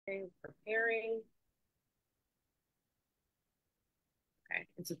Okay, preparing. Okay,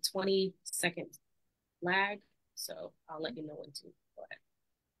 it's a 20-second lag, so I'll let you know when to go ahead.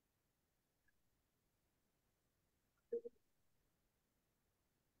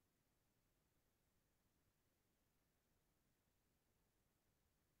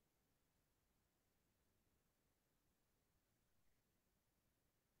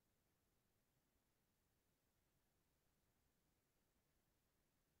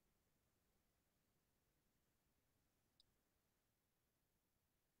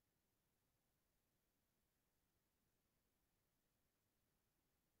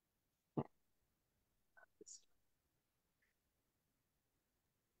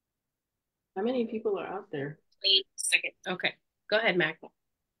 How many people are out there? 20 seconds. Okay, go ahead, Mac.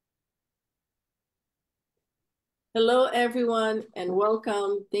 Hello, everyone, and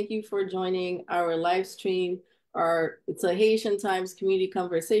welcome. Thank you for joining our live stream. It's a Haitian Times community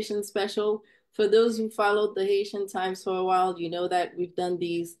conversation special. For those who followed the Haitian Times for a while, you know that we've done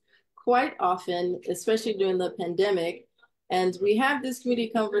these quite often, especially during the pandemic. And we have these community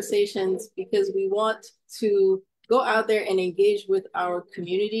conversations because we want to go out there and engage with our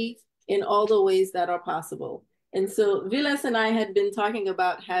community in all the ways that are possible. And so Vilas and I had been talking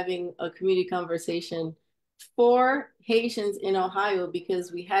about having a community conversation for Haitians in Ohio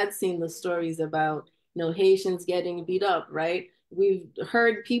because we had seen the stories about, Haitians getting beat up, right? We've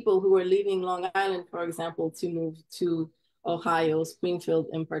heard people who are leaving Long Island, for example, to move to Ohio, Springfield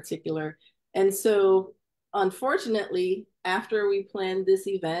in particular. And so, unfortunately, after we planned this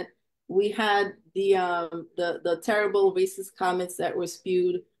event, we had the terrible racist comments that were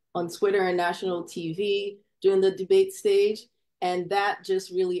spewed on Twitter and national TV during the debate stage, and that just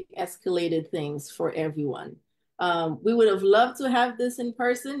really escalated things for everyone. We would have loved to have this in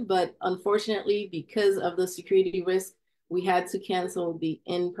person, but unfortunately, because of the security risk, we had to cancel the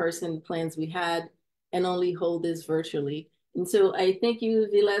in-person plans we had and only hold this virtually. And so I thank you,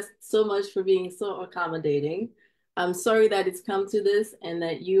 Vilas, so much for being so accommodating. I'm sorry that it's come to this and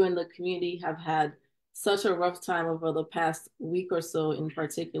that you and the community have had such a rough time over the past week or so in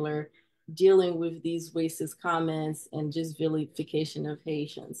particular, dealing with these racist comments and just vilification of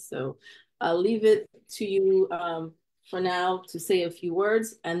Haitians. So I'll leave it to you for now to say a few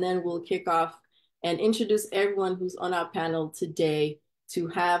words, and then we'll kick off and introduce everyone who's on our panel today to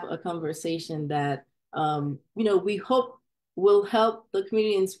have a conversation that, we hope will help the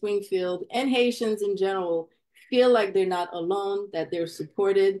community in Springfield and Haitians in general feel like they're not alone, that they're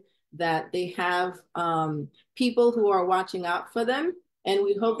supported, that they have people who are watching out for them. And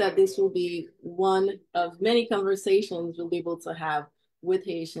we hope that this will be one of many conversations we'll be able to have with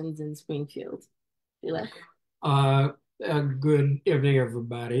Haitians in Springfield. Uh, Good evening,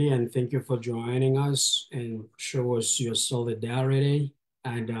 everybody, and thank you for joining us and show us your solidarity.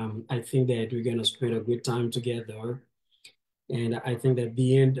 And I think that we're going to spend a good time together. And I think that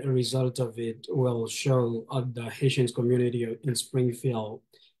the end result of it will show the Haitian community in Springfield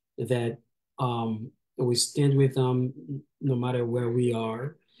that we stand with them no matter where we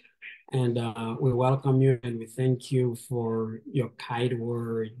are. And we welcome you and we thank you for your kind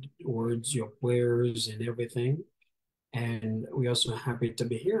words, your prayers, and everything. And we're also happy to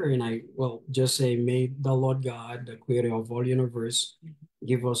be here. And I will just say, may the Lord God, the creator of all universe,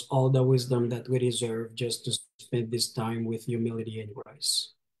 give us all the wisdom that we deserve just to spend this time with humility and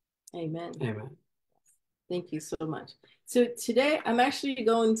grace. Amen. Amen. Thank you so much. So today I'm actually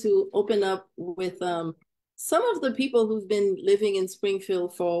going to open up with some of the people who've been living in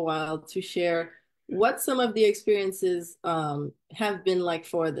Springfield for a while to share what some of the experiences have been like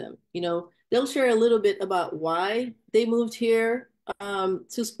for them. They'll share a little bit about why they moved here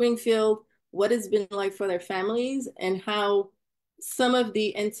to Springfield, what it's been like for their families, and how some of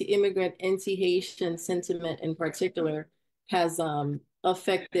the anti-immigrant, anti-Haitian sentiment in particular has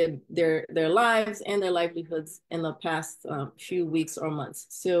affected their lives and their livelihoods in the past few weeks or months.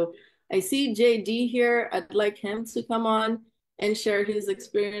 So I see JD here. I'd like him to come on and share his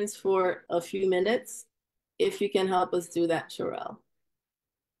experience for a few minutes. If you can help us do that, Sherelle.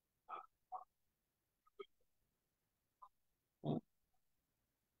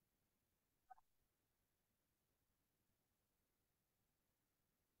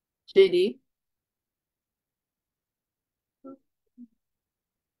 JD.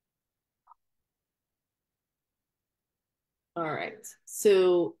 All right.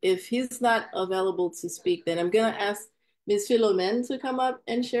 So if he's not available to speak, then I'm going to ask Ms. Philomene to come up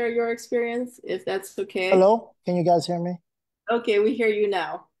and share your experience, if that's okay. Hello, can you guys hear me? Okay, we hear you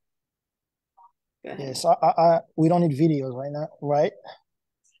now. Go ahead. Yes, we don't need videos right now, right?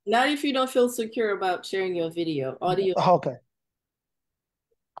 Not if you don't feel secure about sharing your video. Audio. Okay.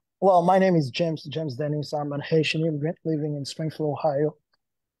 Well, my name is James Dennis. I'm an Haitian immigrant living in Springfield, Ohio.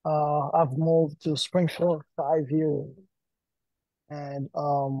 I've moved to Springfield 5 years, and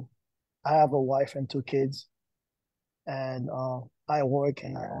I have a wife and two kids, and I work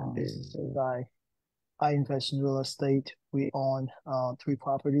and I own businesses. I invest in real estate. We own three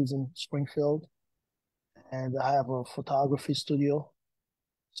properties in Springfield, and I have a photography studio.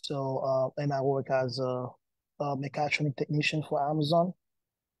 So, and I work as a mechatronic technician for Amazon.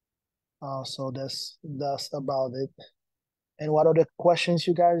 So that's about it. And what other questions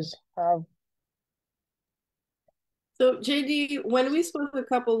you guys have? So, JD, when we spoke a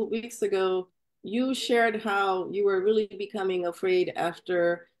couple of weeks ago, you shared how you were really becoming afraid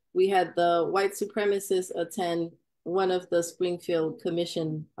after we had the white supremacists attend one of the Springfield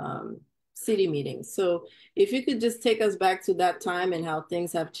Commission city meetings. So, if you could just take us back to that time and how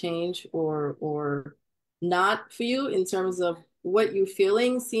things have changed or not for you in terms of what you're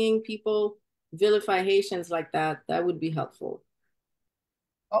feeling, seeing people vilify Haitians like that, that would be helpful.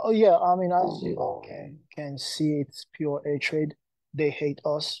 Oh yeah, I mean, as you can see, it's pure hatred. They hate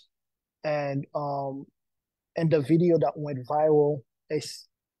us, and the video that went viral is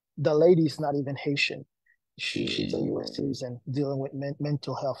the lady is not even Haitian. She's a U.S. citizen dealing with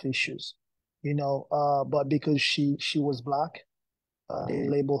mental health issues, but because she was black, they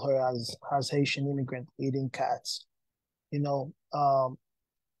label her as Haitian immigrant eating cats. You know,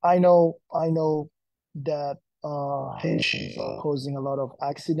 I know that Haitians are causing a lot of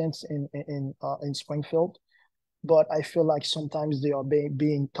accidents in Springfield, but I feel like sometimes they are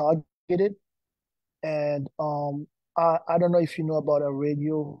being targeted. And I don't know if you know about a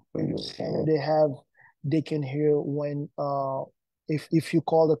radio scanner they have. They can hear when if you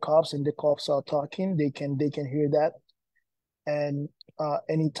call the cops and the cops are talking, they can hear that. And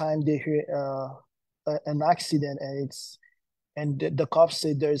anytime they hear an accident and the cops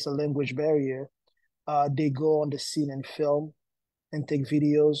say there's a language barrier, they go on the scene and film and take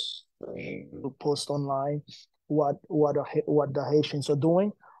videos to post online what the Haitians are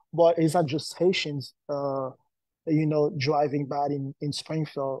doing. But it's not just Haitians, driving bad in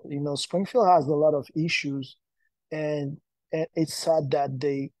Springfield. Springfield has a lot of issues, and, and it's sad that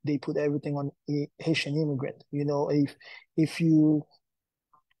they put everything on Haitian immigrant. If you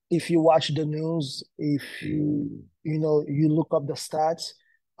if you watch the news, if you look up the stats,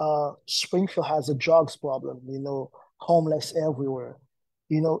 Springfield has a drugs problem. Homeless everywhere.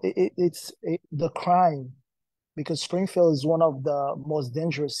 The crime, because Springfield is one of the most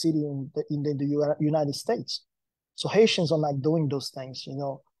dangerous city in the United States. So Haitians are not doing those things.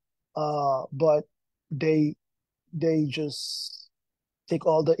 But they they just take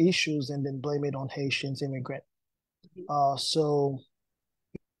all the issues and then blame it on Haitians immigrant. So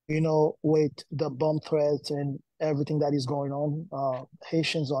with the bomb threats and everything that is going on,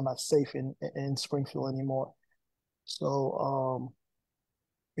 Haitians are not safe in Springfield anymore. So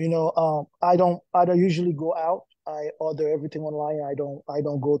I don't usually go out. I order everything online. I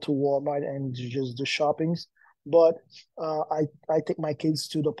don't go to Walmart and just do shoppings. But I take my kids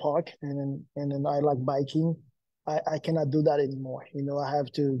to the park, and then I like biking. I cannot do that anymore. I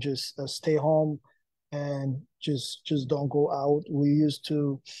have to just stay home and just don't go out. We used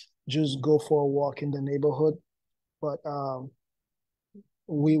to just go for a walk in the neighborhood, but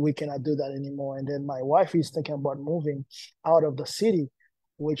we cannot do that anymore. And then my wife is thinking about moving out of the city,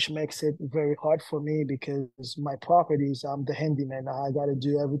 which makes it very hard for me because my properties, I'm the handyman. I got to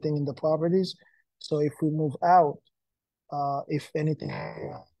do everything in the properties. So if we move out, if anything,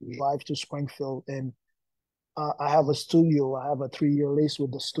 we drive to Springfield, and I have a studio. I have a 3-year lease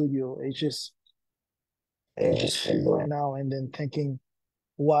with the studio. It's just right now, and then thinking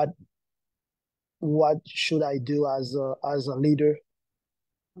what what should I do as a leader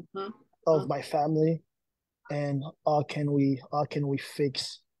Mhm. of my family, and how can we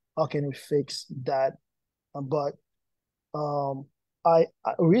fix that. But um I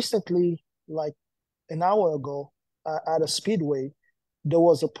recently, like an hour ago, at a speedway, there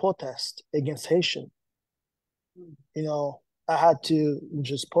was a protest against Haitian. I had to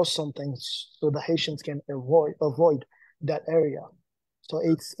just post something so the Haitians can avoid that area. So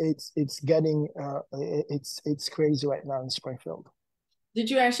it's getting it's crazy right now in Springfield. Did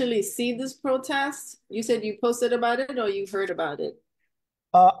you actually see this protest? You said you posted about it or you heard about it?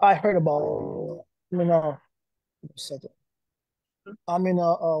 I heard about it. Second. I'm in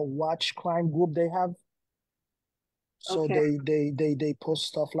a watch crime group they have, so Okay. they post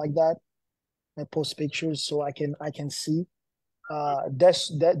stuff like that. I post pictures so I can see.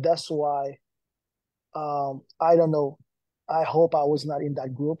 That's why I don't know. I hope I was not in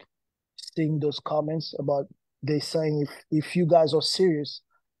that group, seeing those comments about they saying if you guys are serious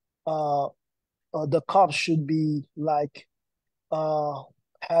uh, the cops should be like uh,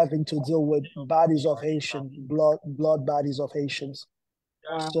 having to deal with bodies of Haitian blood bodies of Haitians.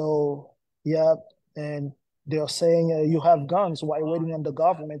 Wow. So yeah, and they're saying you have guns while waiting on the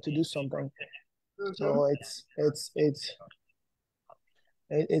government to do something. So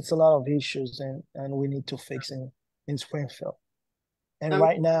it's a lot of issues, and we need to fix in Springfield. And Um,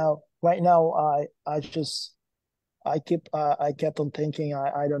 right now, I kept on thinking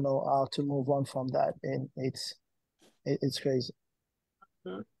I don't know how to move on from that, and it's crazy.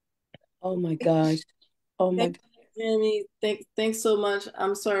 Oh my gosh. Oh my. Thank you, Jamie. Thanks so much.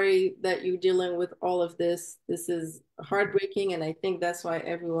 I'm sorry that you're dealing with all of this. This is heartbreaking, and I think that's why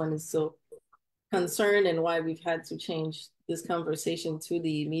everyone is so concerned and why we've had to change this conversation to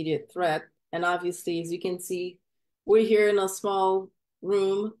the immediate threat. And obviously, as you can see, we're here in a small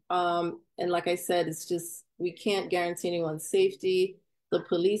room. And like I said, it's just we can't guarantee anyone's safety. The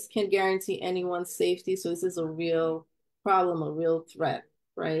police can't guarantee anyone's safety. So this is a real problem, a real threat,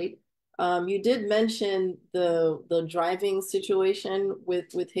 right? You did mention the driving situation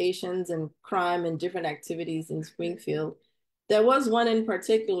with Haitians and crime and different activities in Springfield. There was one in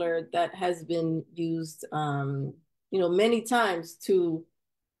particular that has been used, many times to,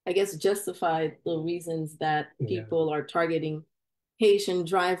 I guess, justify the reasons that people are targeting Haitian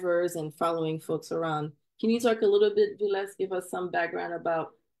drivers and following folks around. Can you talk a little bit, Vilas, give us some background about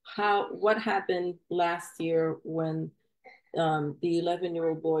what happened last year when the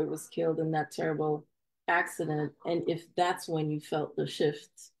 11-year-old boy was killed in that terrible accident, and if that's when you felt the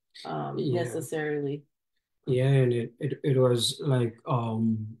shift necessarily? Yeah, and it was like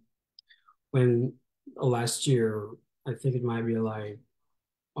when last year, I think it might be like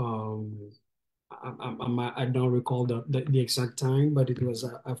um I don't recall the exact time, but it was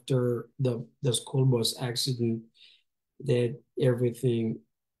after the school bus accident that everything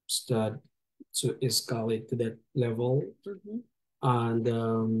started to escalate to that level. Mm-hmm.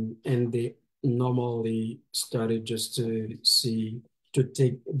 And they normally started just to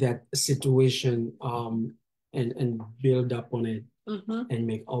take that situation and build up on it Mm-hmm. and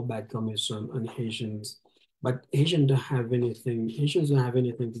make all bad comments on Haitians. But Haitians don't have anything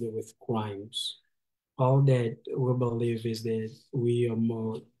to do with crimes. All that we believe is that we are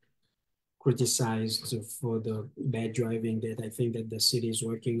more criticized for the bad driving that I think that the city is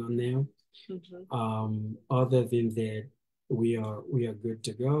working on now. Mm-hmm. Other than that, we are good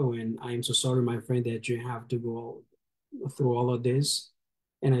to go. And I'm so sorry, my friend, that you have to go through all of this.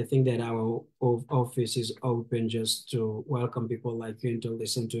 And I think that our office is open just to welcome people like you and to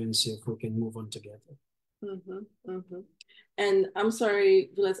listen to and see if we can move on together. Mm-hmm. Mm-hmm. And I'm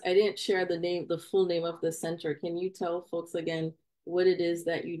sorry, Vilas, I didn't share the full name of the center. Can you tell folks again what it is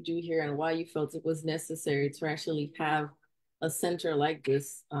that you do here and why you felt it was necessary to actually have a center like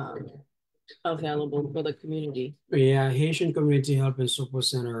this available for the community? Yeah, Haitian Community Help and Support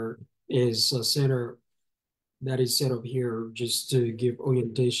Center is a center that is set up here just to give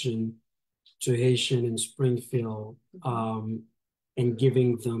orientation to Haitian in Springfield, and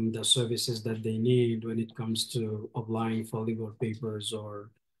giving them the services that they need when it comes to applying for legal papers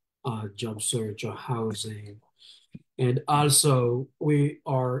or job search or housing. And also, we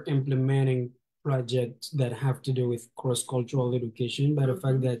are implementing projects that have to do with cross-cultural education by the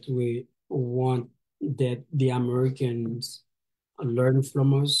fact that we want that the Americans learn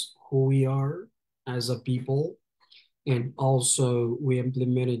from us who we are as a people. And also, we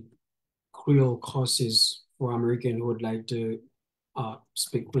implemented Creole courses for American who would like to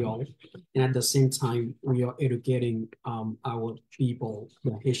speak Creole. And at the same time, we are educating our people,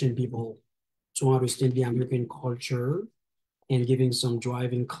 the Haitian people, to understand the American culture and giving some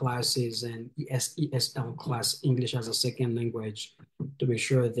driving classes and ESL class, English as a second language, to make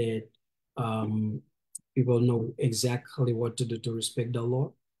sure that um, people know exactly what to do to respect the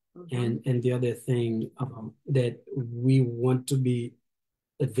law. And the other thing that we want to be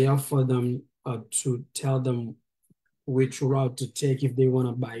there for them to tell them which route to take if they want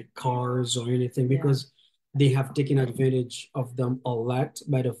to buy cars or anything, because they have taken advantage of them a lot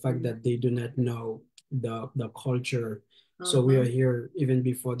by the fact that they do not know the culture. So we are here even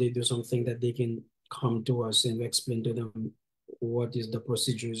before they do something that they can come to us and explain to them what is the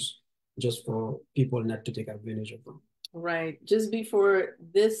procedures just for people not to take advantage of them. Right. Just before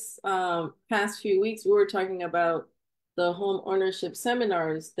this past few weeks, we were talking about the home ownership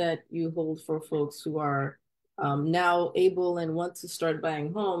seminars that you hold for folks who are now able and want to start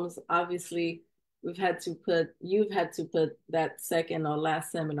buying homes. Obviously, you've had to put that second or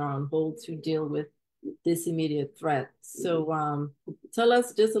last seminar on hold to deal with this immediate threat. So tell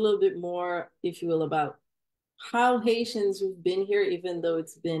us just a little bit more, if you will, about how Haitians who've been here, even though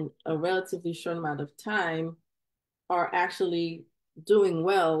it's been a relatively short amount of time, are actually doing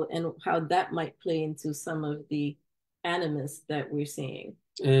well, and how that might play into some of the animus that we're seeing.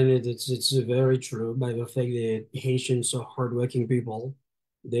 And it's very true by the fact that Haitians are hardworking people.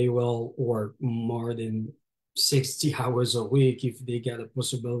 They will work more than 60 hours a week if they get a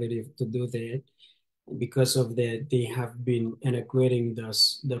possibility to do that. Because of that, they have been integrating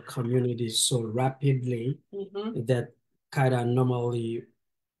the community so rapidly that kind of normally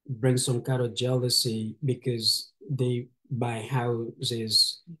brings some kind of jealousy because they buy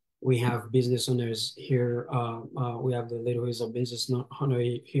houses. We have business owners here. We have the Little Hills of Business owner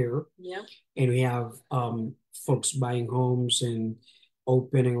here, Yeah. and we have folks buying homes and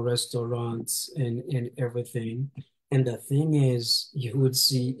opening restaurants and everything. And the thing is, you would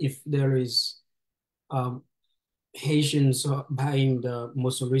see if there is um, Haitians are buying the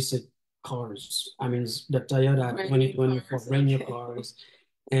most recent cars. I mean, the Toyota 2024 brand new cars,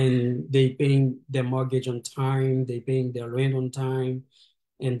 and they paying their mortgage on time, they paying their rent on time,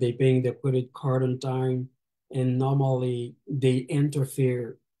 and they paying their credit card on time. And normally they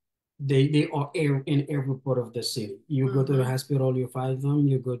interfere. They are in every part of the city. You go to the hospital, you find them.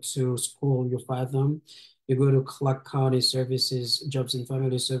 You go to school, you find them. You go to Clark County Services, Jobs and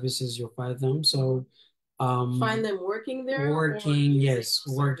Family Services, you find them. So find them working there, working, yes,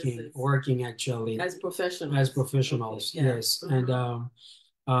 working actually as professionals. As professionals, okay. Yeah. yes.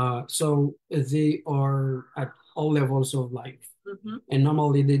 And so they are at all levels of life. And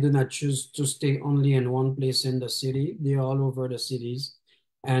normally they do not choose to stay only in one place in the city. They are all over the cities.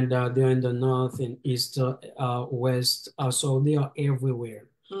 And they're in the north and east, west. So they are everywhere.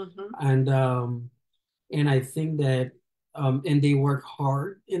 And I think that and they work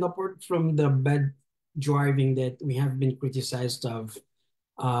hard. And apart from the bad driving that we have been criticized of,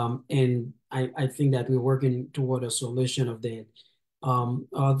 and I think that we're working toward a solution of that.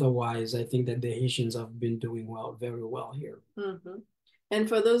 Otherwise, I think that the Haitians have been doing well, very well here. And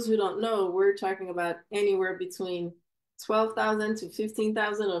for those who don't know, we're talking about anywhere between 12,000 to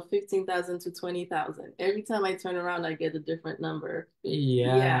 15,000 or 15,000 to 20,000. Every time I turn around, I get a different number.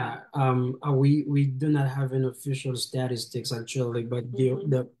 Yeah. We do not have an official statistics actually, but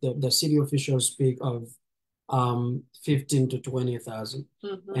the city officials speak of 15 to 20,000.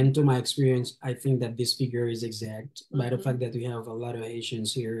 And to my experience, I think that this figure is exact by the fact that we have a lot of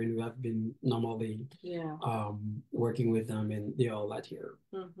Haitians here and we have been normally working with them and they're all out here.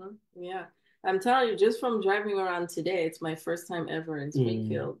 Yeah. I'm telling you, just from driving around today, it's my first time ever in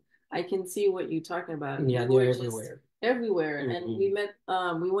Springfield. I can see what you're talking about. Yeah, they're everywhere. Everywhere. And we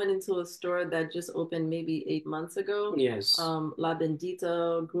went into a store that just opened maybe 8 months ago. Yes. La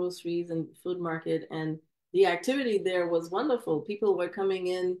Bendita, groceries and food market. And the activity there was wonderful. People were coming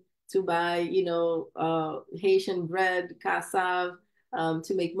in to buy, Haitian bread, cassave,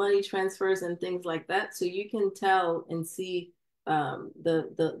 to make money transfers and things like that. So you can tell and see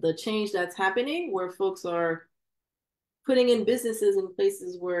the change that's happening, where folks are putting in businesses in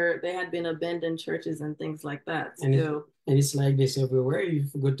places where they had been abandoned churches and things like that. And it's like this everywhere. You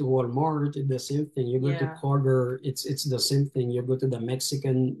go to Walmart, it's the same thing. You go to Kroger, it's the same thing. You go to the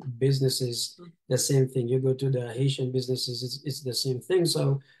Mexican businesses, the same thing. You go to the Haitian businesses, it's the same thing.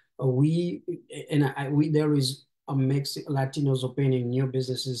 So there is a Latinos opening new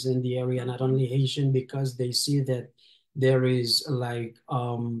businesses in the area, not only Haitian, because they see that there is like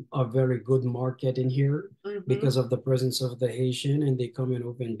a very good market in here because of the presence of the Haitian, and they come and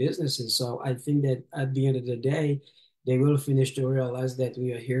open businesses. So I think that at the end of the day, they will finish to realize that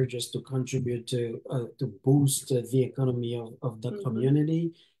we are here just to contribute to boost the economy of the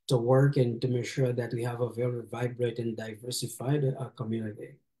community, to work and to make sure that we have a very vibrant and diversified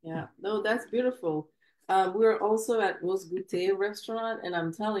community. Yeah, no, that's beautiful. We were also at Rose Goûter restaurant, and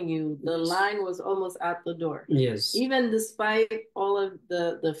I'm telling you, the line was almost at the door. Yes. Even despite all of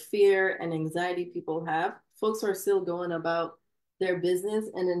the fear and anxiety people have, folks are still going about their business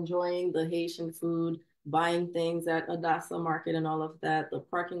and enjoying the Haitian food, buying things at Adasa Market and all of that. The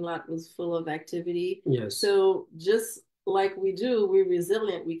parking lot was full of activity. Yes. So just like we do, we're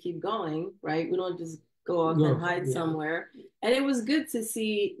resilient. We keep going, right? We don't just go off and hide somewhere. And it was good to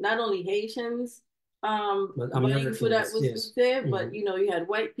see not only Haitians buying food at was there, but you had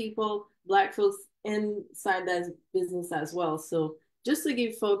white people, Black folks inside that business as well. So just to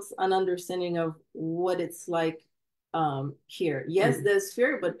give folks an understanding of what it's like here. Yes, there's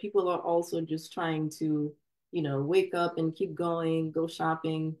fear, but people are also just trying to, wake up and keep going, go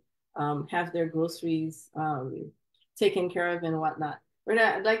shopping, have their groceries taken care of and whatnot. Right,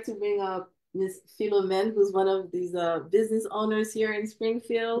 I'd like to bring up Miss Philomene, who's one of these business owners here in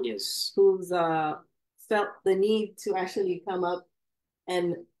Springfield. Yes. Who's felt the need to actually come up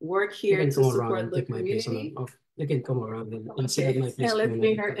and work You here can to come around support and the take my place on community. the, you can come around and sit at my place. Yeah, let's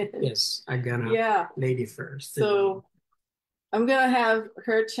bring her in. Yes, I got a Yeah. lady first. So I'm gonna have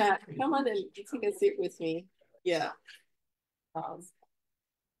her chat. Come on and take a seat with me. Yeah.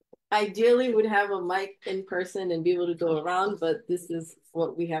 Ideally would have a mic in person and be able to go around, but this is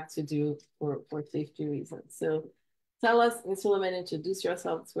what we have to do for safety reasons. So tell us, Ms. Suleiman, introduce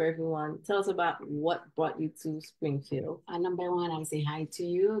yourself to everyone. Tell us about what brought you to Springfield. Number one, I say hi to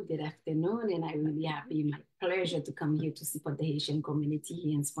you. Good afternoon, and I'm really happy. My pleasure to come here to support the Haitian community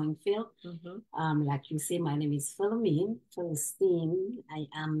here in Springfield. Like you say, my name is Philomene. First thing, I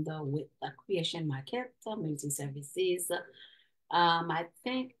am with the Creation Market, multi services. I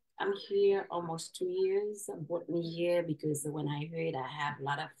think I'm here almost 2 years. Brought me here because when I heard I have a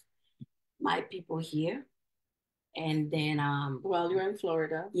lot of my people here. And then well, you're in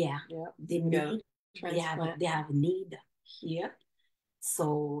Florida. Yeah. They have a need here.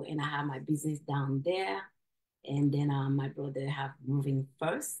 So, and I have my business down there. And then my brother have moving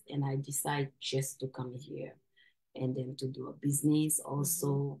first, and I decide just to come here and then to do a business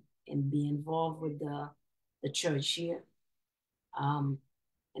also and be involved with the church here,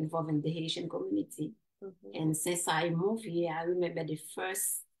 involved in the Haitian community. And since I moved here, I remember the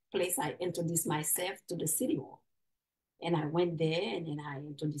first place I introduced myself to the city hall. And I went there and then I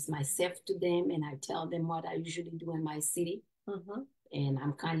introduced myself to them and I tell them what I usually do in my city. And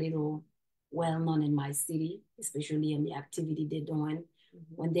I'm kind of little well known in my city, especially in the activity they're doing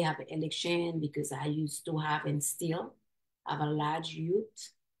when they have an election, because I used to have and still have a large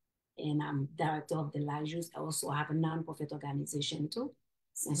youth, and I'm director of the large youth. I also have a non-profit organization too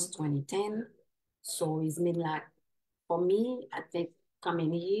since 2010. So it's been like, for me, I think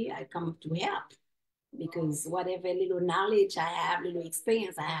coming here, I come to help, because whatever little knowledge I have, little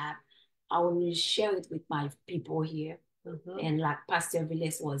experience I have, I will share it with my people here. And like Pastor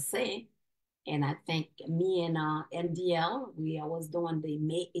Villes was saying, and I think me and MDL, I was doing the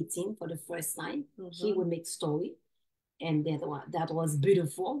May 18th for the first time. He would make story, and that was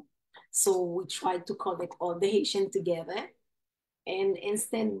beautiful. So we tried to collect all the Haitian together, and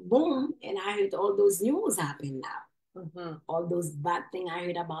instant boom, and I heard all those news happen now. All those bad things I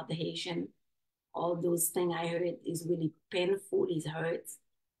heard about the Haitian, all those things I heard is really painful, it hurts,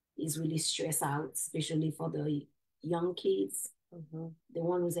 is really stressed out, especially for the young kids, the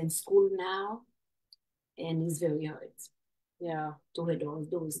one who's in school now, and it's very hard. Yeah. To hear all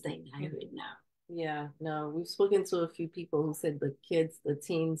those things I heard now. Yeah, no, we've spoken to a few people who said the kids, the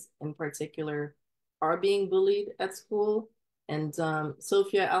teens in particular, are being bullied at school. And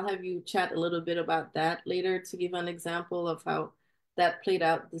Sophia, I'll have you chat a little bit about that later to give an example of how that played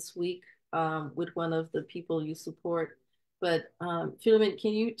out this week with one of the people you support. But Philemon,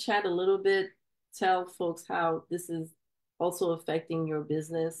 can you chat a little bit, tell folks how this is also affecting your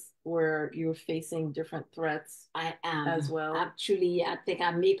business, where you're facing different threats? I am as well. Actually, I think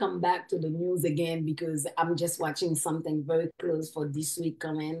I may come back to the news again because I'm just watching something very close for this week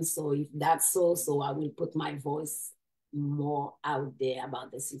coming. So if that's so I will put my voice more out there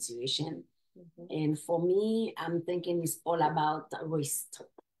about the situation. And for me, I'm thinking it's all about race.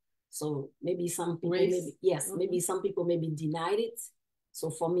 So maybe some people, maybe some people maybe denied it.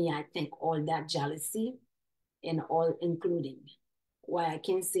 So for me, I think all that jealousy and all including. Why I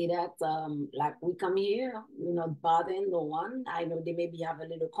can say that, like we come here, we're not bothering no one. I know they maybe have a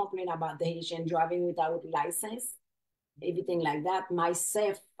little complaint about the Haitian driving without license, everything like that.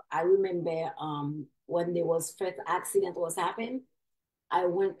 Myself, I remember when there was first accident was happening, I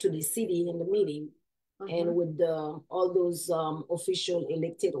went to the city in the meeting, and with all those official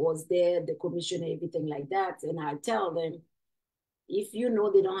elected was there, the commissioner, everything like that. And I tell them, if you know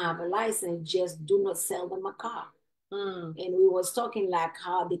they don't have a license, just do not sell them a car. And we was talking like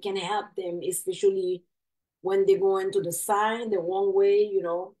how they can help them, especially when they go into the sign the wrong way,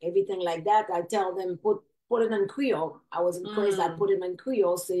 everything like that. I tell them, put it in Creole. I was encouraged, I put it in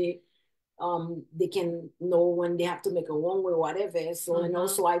Creole, say they can know when they have to make a wrong way, whatever. So, and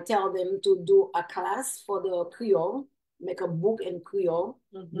also I tell them to do a class for the Creole, make a book in Creole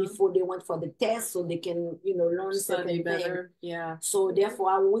before they went for the test, so they can, learn certain things. Yeah. So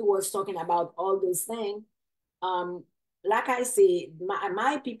therefore, we was talking about all those things. Like I say,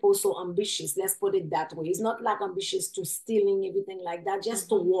 my people so ambitious, let's put it that way. It's not like ambitious to stealing, everything like that, just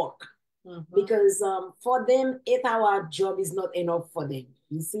to work. Because for them, 8-hour job is not enough for them.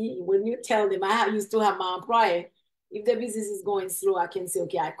 You see, when you tell them, I used to have my employer, if the business is going slow, I can say,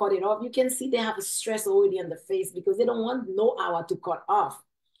 okay, I cut it off. You can see they have a stress already on the face because they don't want no hour to cut off.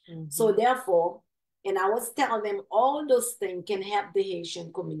 So therefore, And I was telling them all those things can help the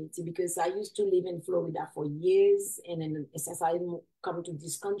Haitian community, because I used to live in Florida for years. And then since I come to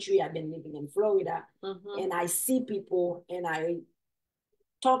this country, I've been living in Florida. And I see people and I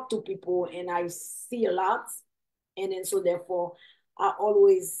talk to people and I see a lot. And then so therefore, I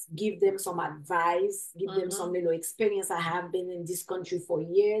always give them some advice, give them some little experience. I have been in this country for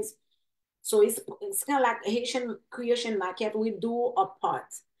years. So it's kind of like Haitian creation market. We do a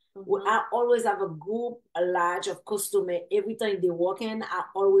part. I always have a group, a large of customers. Every time they walk in, I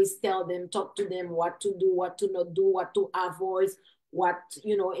always tell them, talk to them, what to do, what to not do, what to avoid, what,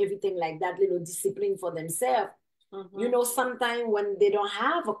 everything like that, little discipline for themselves. Sometimes when they don't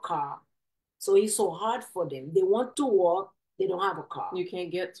have a car, so it's so hard for them. They want to work, they don't have a car. You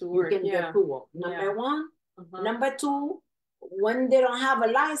can't get to work. You can get to work. Number one. Number two, when they don't have a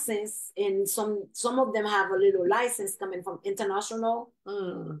license, and some of them have a little license coming from international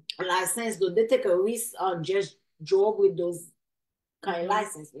license, so they take a risk on just job with those kind of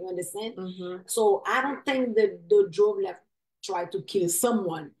license. You understand? So I don't think that the job left try to kill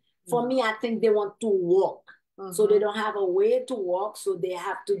someone. For me, I think they want to work. So they don't have a way to work, so they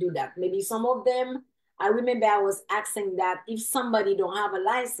have to do that. Maybe some of them, I remember I was asking that if somebody don't have a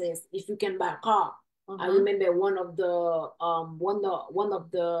license, if you can buy a car. I remember one of the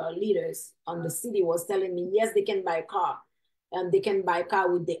leaders on the city was telling me, yes, they can buy a car. And they can buy a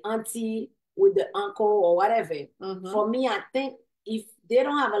car with the auntie, with the uncle, or whatever. For me, I think if they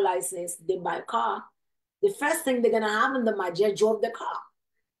don't have a license, they buy a car, the first thing they're going to have in the budget, drove the car.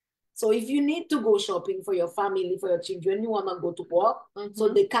 So if you need to go shopping for your family, for your children, you want to go to work, so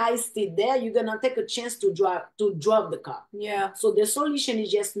the car is still there, you're going to take a chance to drive the car. Yeah. So the solution is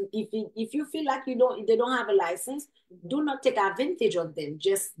just, if you feel like they don't have a license, do not take advantage of them.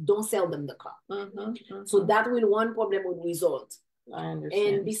 Just don't sell them the car. So that will one problem will result. I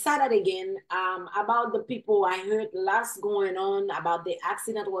understand. And beside that again, about the people I heard last going on about the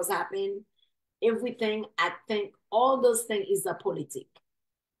accident was happening, everything, I think all those things is a politic.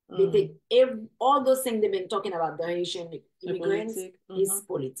 They take all those things they've been talking about, the Haitian immigrants, is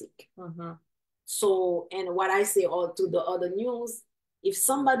politic. So, and what I say all to the other news, if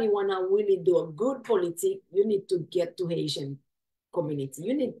somebody wanna really do a good politic, you need to get to Haitian community.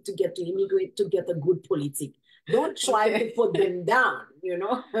 You need to get to immigrate to get a good politic. Don't try to put them down,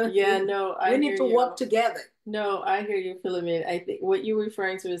 Yeah, no, you need to work together. No, I hear you, Philomene. I think what you're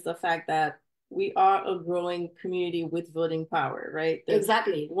referring to is the fact that we are a growing community with voting power, right? There's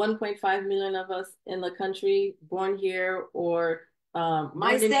exactly 1.5 million of us in the country, born here or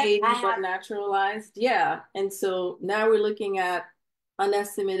born in Haiti, but naturalized. Yeah. And so now we're looking at an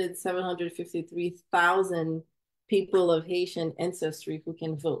estimated 753,000 people of Haitian ancestry who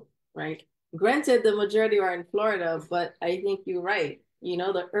can vote, right? Granted, the majority are in Florida, but I think you're right.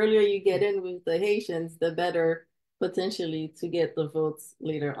 The earlier you get in with the Haitians, the better potentially to get the votes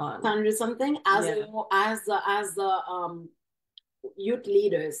later on. 100 something as youth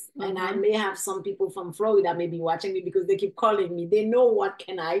leaders, and I may have some people from Florida maybe watching me because they keep calling me. They know what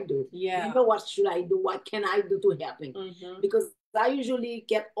can I do. Yeah. They know what should I do. What can I do to help me? Because I usually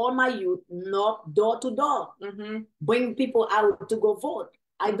get all my youth knock door to door, bring people out to go vote.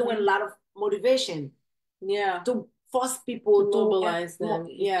 I do a lot of motivation. Yeah. To force people to mobilize them,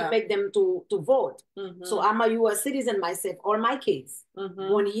 to make them to vote. So I'm a US citizen myself, all my kids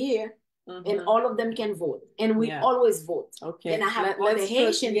born here, and all of them can vote, and we always vote. Okay, and I have all the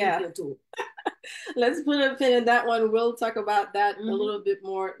Haitian people too. Let's put a pin in that one. We'll talk about that a little bit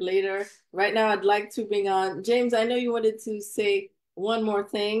more later. Right now, I'd like to bring on James. I know you wanted to say one more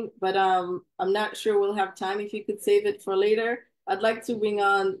thing, but I'm not sure we'll have time. If you could save it for later, I'd like to bring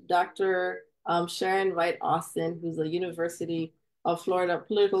on Dr. Sharon Wright Austin, who's a University of Florida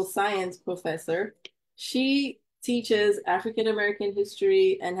political science professor. She teaches African American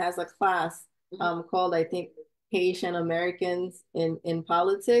history and has a class called, I think, Haitian Americans in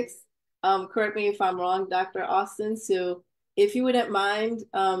politics. Correct me if I'm wrong, Dr. Austin. So if you wouldn't mind,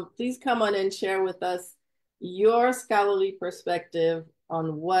 please come on and share with us your scholarly perspective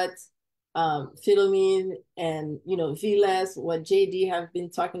on what Philomene and Viles, what JD have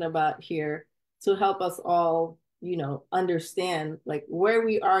been talking about here, to help us all, understand like where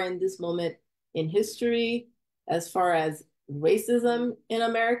we are in this moment in history as far as racism in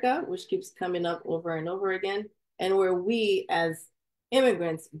America, which keeps coming up over and over again, and where we as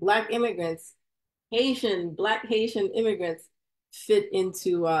immigrants, Black immigrants, Black Haitian immigrants fit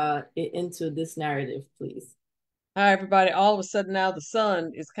into this narrative, please. Hi, everybody. All of a sudden now the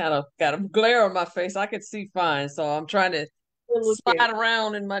sun is kind of got a glare on my face. I can see fine, so I'm trying to slide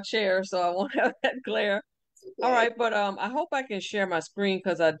around in my chair so I won't have that glare. All right, but I hope I can share my screen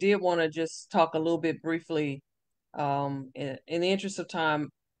because I did want to just talk a little bit briefly. In the interest of time,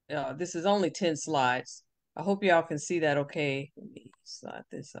 this is only 10 slides. I hope y'all can see that okay. Let me slide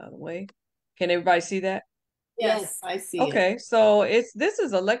this out of the way. Can everybody see that? Yes, I see it. Okay, so this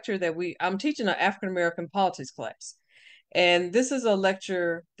is a lecture that I'm teaching an African American politics class. And this is a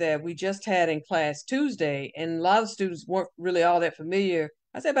lecture that we just had in class Tuesday, and a lot of students weren't really all that familiar.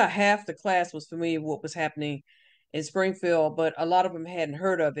 I'd say about half the class was familiar with what was happening in Springfield, but a lot of them hadn't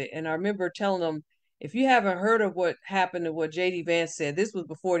heard of it. And I remember telling them, if you haven't heard of what happened and what J.D. Vance said, this was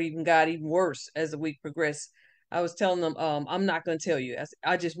before it even got even worse as the week progressed. I was telling them, I'm not going to tell you.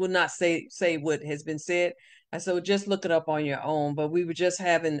 I just would not say what has been said. I said, just look it up on your own. But we were just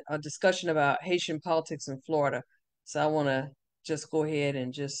having a discussion about Haitian politics in Florida. So I want to just go ahead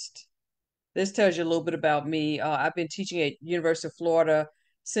and this tells you a little bit about me. I've been teaching at University of Florida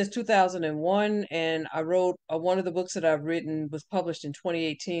since 2001, and I wrote one of the books that I've written was published in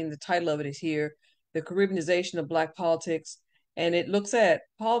 2018. The title of it is here, The Caribbeanization of Black Politics, and it looks at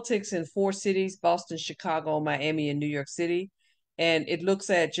politics in 4 cities, Boston, Chicago, Miami, and New York City. And it looks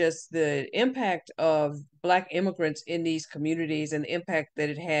at just the impact of Black immigrants in these communities and the impact that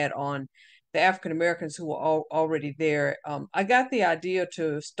it had on the African Americans who were already there. I got the idea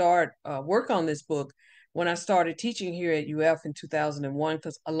to start work on this book when I started teaching here at UF in 2001,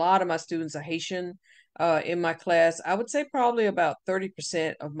 because a lot of my students are Haitian in my class. I would say probably about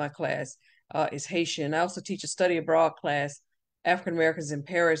 30% of my class is Haitian. I also teach a study abroad class, African Americans in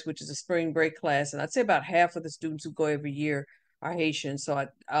Paris, which is a spring break class. And I'd say about half of the students who go every year are Haitian. So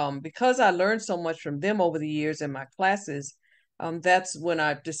because I learned so much from them over the years in my classes, that's when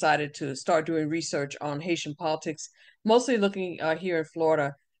I decided to start doing research on Haitian politics, mostly looking here in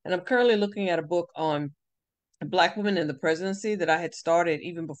Florida. And I'm currently looking at a book on Black women in the presidency that I had started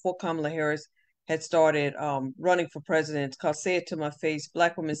even before Kamala Harris had started running for president, called Say It to My Face,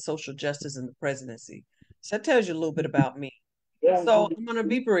 Black Women's Social Justice in the Presidency. So that tells you a little bit about me. So I'm going to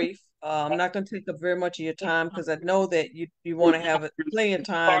be brief. I'm not going to take up very much of your time because I know that you want to have plenty of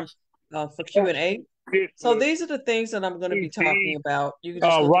time for Q&A. So these are the things that I'm going to be talking about. You can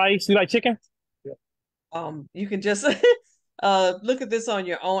just rice. You like chicken? you can just look at this on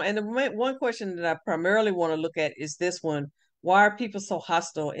your own. And the one question that I primarily want to look at is this one: why are people so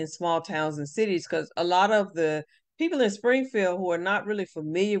hostile in small towns and cities? Because a lot of the people in Springfield who are not really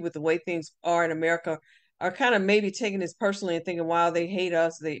familiar with the way things are in America are kind of maybe taking this personally and thinking, wow, they hate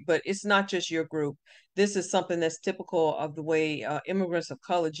us. But it's not just your group. This is something that's typical of the way immigrants of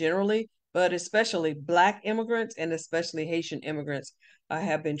color generally, but especially Black immigrants and especially Haitian immigrants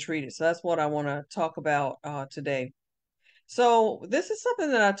have been treated. So that's what I want to talk about today. So this is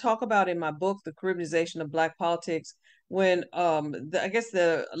something that I talk about in my book, The Caribbeanization of Black Politics, when I guess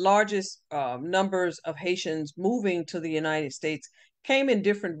the largest numbers of Haitians moving to the United States came in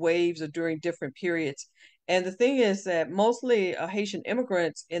different waves or during different periods. And the thing is that mostly Haitian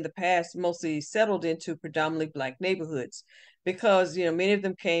immigrants in the past mostly settled into predominantly Black neighborhoods because many of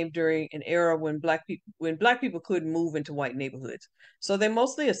them came during an era when Black people couldn't move into white neighborhoods. So they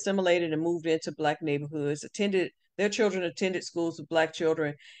mostly assimilated and moved into Black neighborhoods, their children attended schools with Black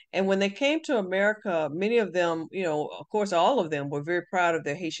children. And when they came to America, many of them, of course, all of them were very proud of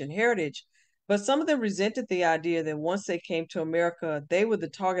their Haitian heritage. But some of them resented the idea that once they came to America, they were the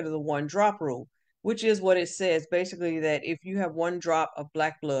target of the one drop rule, which is what it says basically, that if you have one drop of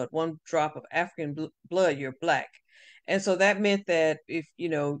Black blood, one drop of African blood, you're Black. And so that meant that if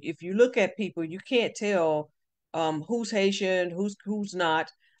you look at people, you can't tell who's Haitian, who's not.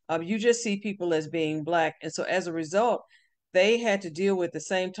 You just see people as being Black. And so as a result, they had to deal with the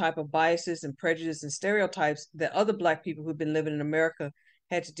same type of biases and prejudice and stereotypes that other Black people who've been living in America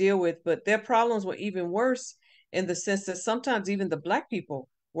had to deal with. But their problems were even worse in the sense that sometimes even the Black people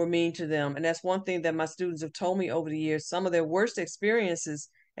were mean to them. And that's one thing that my students have told me over the years. Some of their worst experiences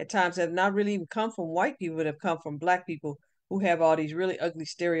at times have not really even come from white people, but have come from Black people who have all these really ugly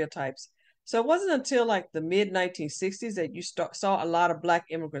stereotypes. So it wasn't until like the mid 1960s that you saw a lot of Black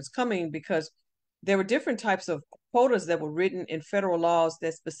immigrants coming, because there were different types of quotas that were written in federal laws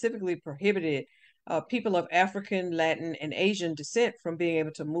that specifically prohibited people of African, Latin, and Asian descent from being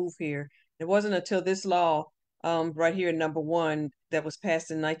able to move here. It wasn't until this law right here, number 1, that was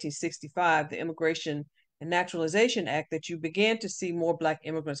passed in 1965, the Immigration and Naturalization Act, that you began to see more Black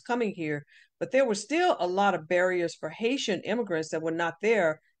immigrants coming here. But there were still a lot of barriers for Haitian immigrants that were not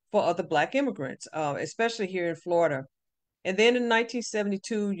there for other Black immigrants, especially here in Florida. And then in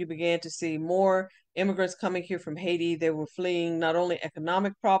 1972, you began to see more immigrants coming here from Haiti. They were fleeing not only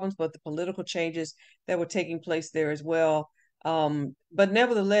economic problems, but the political changes that were taking place there as well. But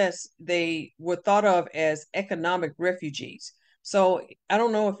nevertheless, they were thought of as economic refugees. So I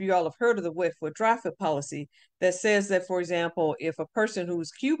don't know if you all have heard of the wet foot dry foot policy that says that, for example, if a person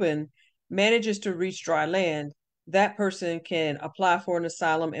who's Cuban manages to reach dry land, that person can apply for an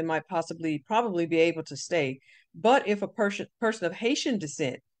asylum and might probably be able to stay. But if a person of Haitian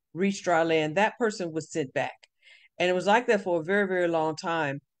descent reached dry land, that person was sent back. And it was like that for a very, very long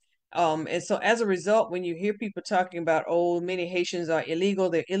time. And so as a result, when you hear people talking about, oh, many Haitians are illegal,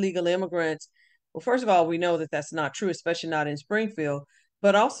 they're illegal immigrants. Well, first of all, we know that that's not true, especially not in Springfield.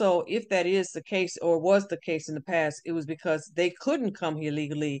 But also, if that is the case or was the case in the past, it was because they couldn't come here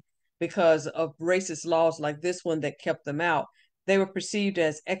legally because of racist laws like this one that kept them out. They were perceived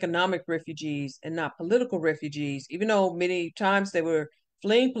as economic refugees and not political refugees, even though many times they were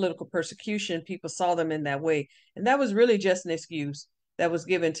fleeing political persecution, people saw them in that way. And that was really just an excuse that was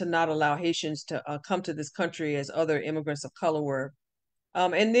given to not allow Haitians to come to this country as other immigrants of color were.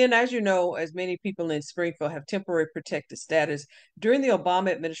 And then, as you know, as many people in Springfield have temporary protected status, during the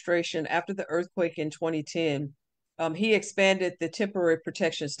Obama administration, after the earthquake in 2010, he expanded the temporary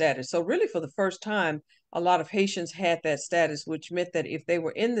protection status. So, really, for the first time, a lot of Haitians had that status, which meant that if they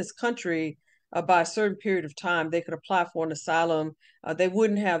were in this country by a certain period of time, they could apply for an asylum. They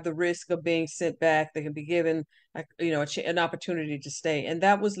wouldn't have the risk of being sent back. They can be given, an opportunity to stay. And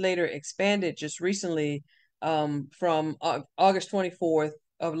that was later expanded just recently from August 24th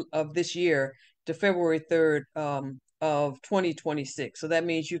of this year to February 3rd of 2026. So that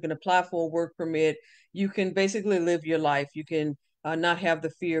means you can apply for a work permit. You can basically live your life. You can not have the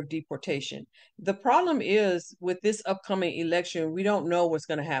fear of deportation. The problem is with this upcoming election, we don't know what's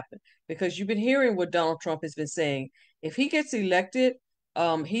going to happen because you've been hearing what Donald Trump has been saying. If he gets elected,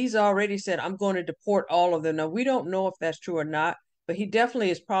 he's already said, I'm going to deport all of them. Now, we don't know if that's true or not, but he definitely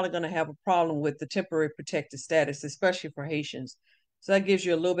is probably going to have a problem with the temporary protected status, especially for Haitians. So that gives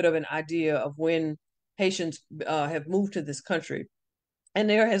you a little bit of an idea of when Haitians have moved to this country. And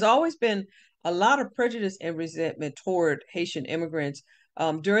there has always been a lot of prejudice and resentment toward Haitian immigrants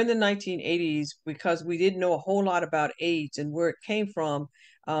during the 1980s because we didn't know a whole lot about AIDS and where it came from.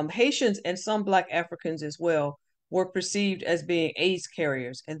 Haitians and some Black Africans as well were perceived as being AIDS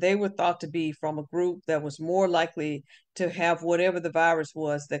carriers, and they were thought to be from a group that was more likely to have whatever the virus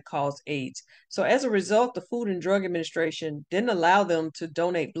was that caused AIDS. So as a result, the Food and Drug Administration didn't allow them to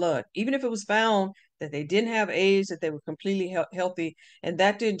donate blood, even if it was found that they didn't have AIDS, that they were completely healthy, and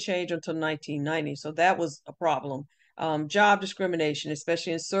that didn't change until 1990. So that was a problem. Job discrimination,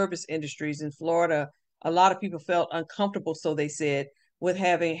 especially in service industries in Florida, a lot of people felt uncomfortable, so they said, with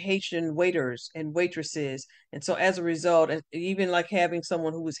having Haitian waiters and waitresses. And so as a result, even like having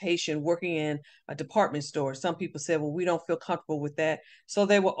someone who was Haitian working in a department store, some people said, well, we don't feel comfortable with that. So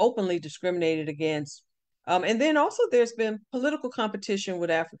they were openly discriminated against. And then also there's been political competition with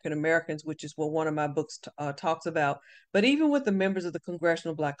African Americans, which is what one of my books talks about. But even with the members of the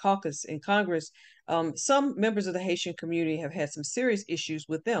Congressional Black Caucus in Congress, some members of the Haitian community have had some serious issues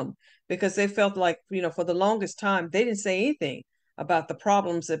with them because they felt like, for the longest time, they didn't say anything about the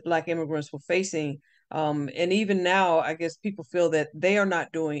problems that Black immigrants were facing. And even now, I guess people feel that they are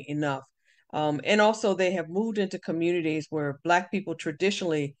not doing enough. And also, they have moved into communities where Black people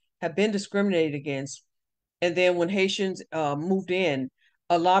traditionally have been discriminated against. And then when Haitians moved in,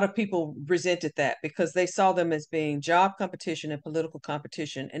 a lot of people resented that because they saw them as being job competition and political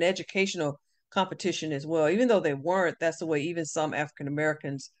competition and educational competition as well. Even though they weren't, that's the way even some African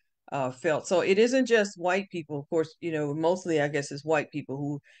Americans felt. So it isn't just white people, of course, mostly I guess it's white people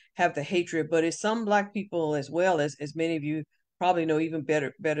who have the hatred, but it's some Black people as well, as many of you probably know even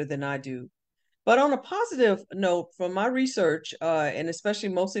better than I do. But on a positive note, from my research, and especially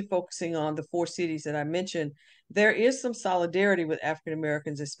mostly focusing on the four cities that I mentioned, there is some solidarity with African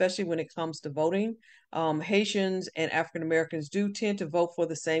Americans, especially when it comes to voting. Haitians and African Americans do tend to vote for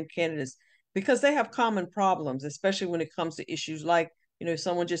the same candidates because they have common problems, especially when it comes to issues like,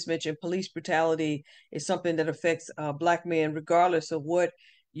 someone just mentioned police brutality is something that affects Black men, regardless of what,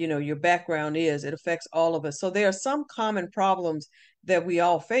 your background is. It affects all of us. So there are some common problems that we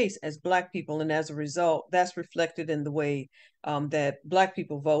all face as Black people. And as a result, that's reflected in the way that Black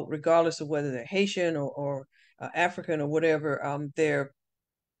people vote, regardless of whether they're Haitian or African or whatever their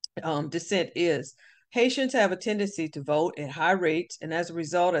descent is. Haitians have a tendency to vote at high rates. And as a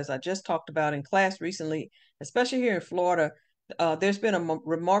result, as I just talked about in class recently, especially here in Florida, there's been a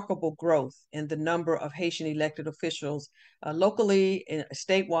remarkable growth in the number of Haitian elected officials locally,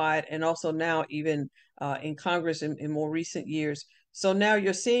 statewide, and also now even in Congress in more recent years. So now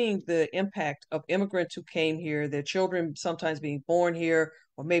you're seeing the impact of immigrants who came here, their children sometimes being born here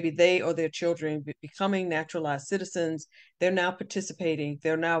or maybe they or their children becoming naturalized citizens. They're now participating,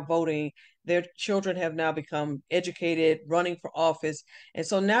 they're now voting, their children have now become educated, running for office. And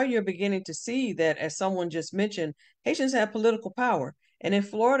so now you're beginning to see that, as someone just mentioned, Haitians have political power. And in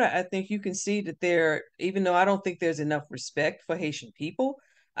Florida, I think you can see that there, even though I don't think there's enough respect for Haitian people,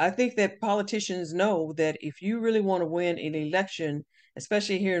 I think that politicians know that if you really want to win an election,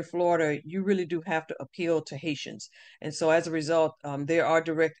 especially here in Florida, you really do have to appeal to Haitians. And so as a result, there are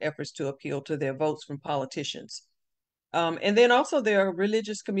direct efforts to appeal to their votes from politicians. And then also there are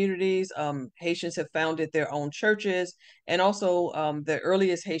religious communities. Haitians have founded their own churches, and also the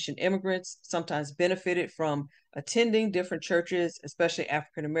earliest Haitian immigrants sometimes benefited from attending different churches, especially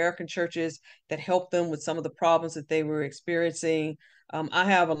African American churches, that helped them with some of the problems that they were experiencing. I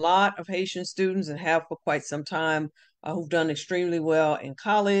have a lot of Haitian students, and have for quite some time, who've done extremely well in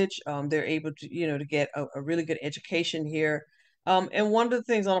college. They're able to, to get a really good education here. And one of the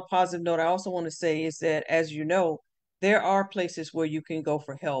things, on a positive note, I also want to say is that, as you know, there are places where you can go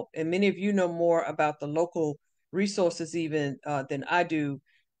for help. And many of you know more about the local resources even than I do.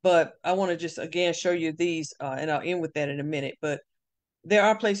 But I want to just again show you these, and I'll end with that in a minute. But there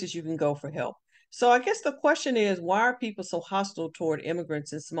are places you can go for help. So I guess the question is, why are people so hostile toward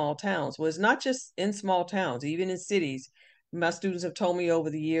immigrants in small towns? Well, it's not just in small towns, even in cities. My students have told me over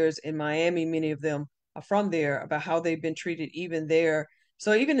the years in Miami, many of them are from there, about how they've been treated even there.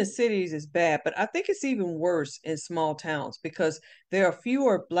 So even in cities is bad, but I think it's even worse in small towns because there are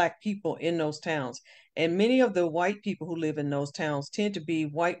fewer Black people in those towns. And many of the white people who live in those towns tend to be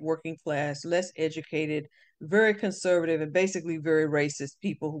white working class, less educated, very conservative, and basically very racist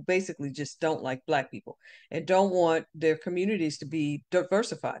people who basically just don't like Black people and don't want their communities to be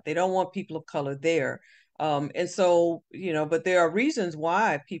diversified. They don't want people of color there. And so, but there are reasons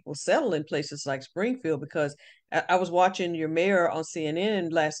why people settle in places like Springfield, because I was watching your mayor on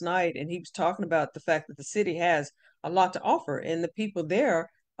CNN last night, and he was talking about the fact that the city has a lot to offer, and the people there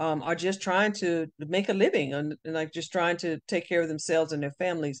are just trying to make a living, and like just trying to take care of themselves and their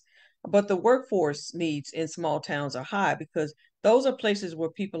families. But the workforce needs in small towns are high because those are places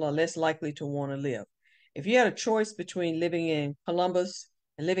where people are less likely to want to live. If you had a choice between living in Columbus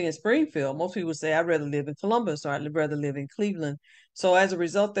and living in Springfield, most people would say, I'd rather live in Columbus, or I'd rather live in Cleveland. So as a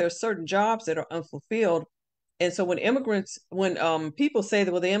result, there are certain jobs that are unfulfilled. And so when people say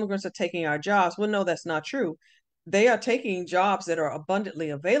that, well, the immigrants are taking our jobs, well, no, that's not true. They are taking jobs that are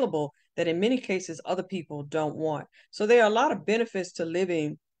abundantly available that in many cases other people don't want. So there are a lot of benefits to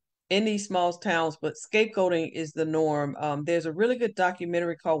living in these small towns, but scapegoating is the norm. There's a really good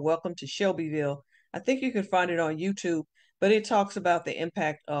documentary called Welcome to Shelbyville. I think you can find it on YouTube, but it talks about the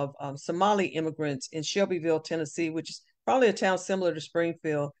impact of Somali immigrants in Shelbyville, Tennessee, which is probably a town similar to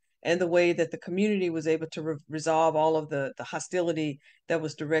Springfield, and the way that the community was able to resolve all of the hostility that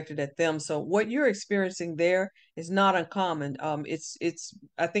was directed at them. So what you're experiencing there is not uncommon. It's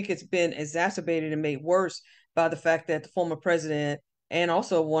I think it's been exacerbated and made worse by the fact that the former president and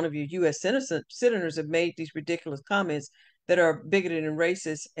also one of your U.S. senators have made these ridiculous comments that are bigoted and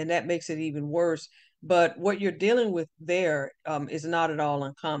racist, and that makes it even worse. But what you're dealing with there is not at all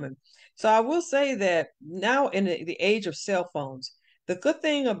uncommon. So I will say that now in the age of cell phones, the good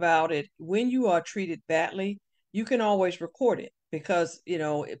thing about it, when you are treated badly, you can always record it because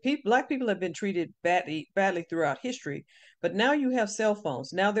Black people have been treated badly throughout history. But now you have cell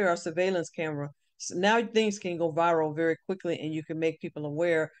phones. Now there are surveillance cameras. So now things can go viral very quickly, and you can make people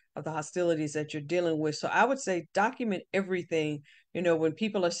aware of the hostilities that you're dealing with. So I would say document everything. When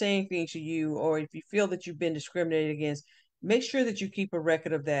people are saying things to you, or if you feel that you've been discriminated against, make sure that you keep a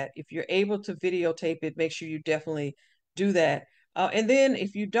record of that. If you're able to videotape it, make sure you definitely do that. And then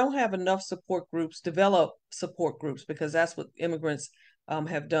if you don't have enough support groups, develop support groups, because that's what immigrants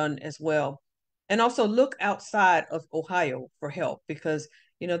have done as well. And also look outside of Ohio for help, because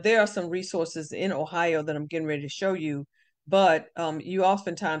there are some resources in Ohio that I'm getting ready to show you, but you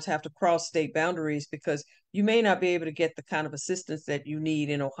oftentimes have to cross state boundaries because you may not be able to get the kind of assistance that you need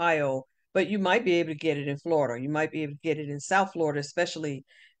in Ohio, but you might be able to get it in Florida. You might be able to get it in South Florida, especially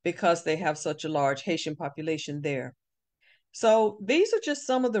because they have such a large Haitian population there. So these are just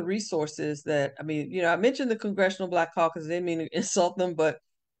some of the resources that, I mentioned the Congressional Black Caucus. I didn't mean to insult them, but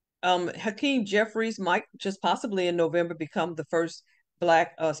Hakeem Jeffries might just possibly in November become the first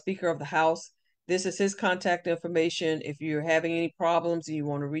Black Speaker of the House. This is his contact information. If you're having any problems and you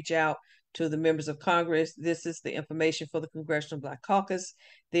want to reach out to the members of Congress, this is the information for the Congressional Black Caucus.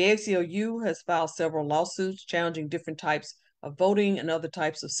 The ACLU has filed several lawsuits challenging different types of voting and other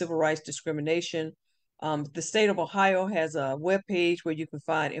types of civil rights discrimination. The state of Ohio has a webpage where you can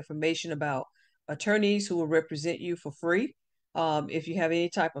find information about attorneys who will represent you for free. if you have any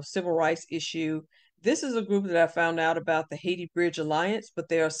type of civil rights issue. This is a group that I found out about, the Haiti Bridge Alliance, but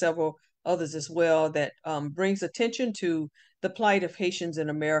there are several others as well that brings attention to the plight of Haitians in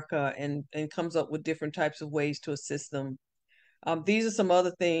America and comes up with different types of ways to assist them. These are some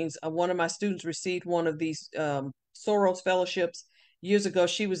other things. One of my students received one of these Soros fellowships years ago.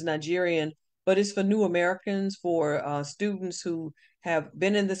 She was Nigerian, but it's for new Americans, for students who have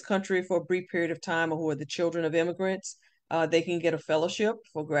been in this country for a brief period of time or who are the children of immigrants. They can get a fellowship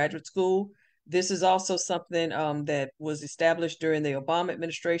for graduate school. This is also something that was established during the Obama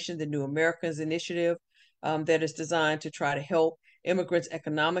administration, the New Americans Initiative, that is designed to try to help immigrants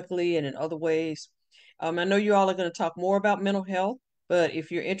economically and in other ways. I know you all are going to talk more about mental health, but if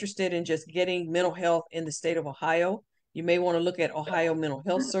you're interested in just getting mental health in the state of Ohio, you may want to look at Ohio Mental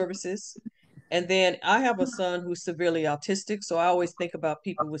Health Services. And then I have a son who's severely autistic, so I always think about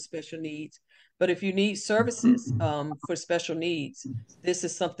people with special needs. But if you need services for special needs, this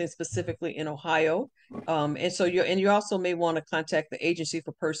is something specifically in Ohio. And you also may want to contact the Agency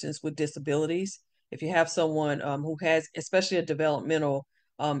for Persons with Disabilities. If you have someone who has especially a developmental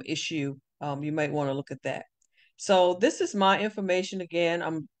issue, you might want to look at that. So this is my information again.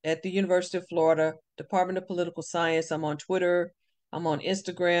 I'm at the University of Florida, Department of Political Science. I'm on Twitter. I'm on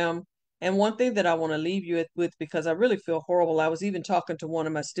Instagram. And one thing that I want to leave you with, because I really feel horrible, I was even talking to one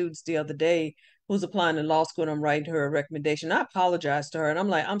of my students the other day who's applying to law school, and I'm writing her a recommendation. I apologized to her, and I'm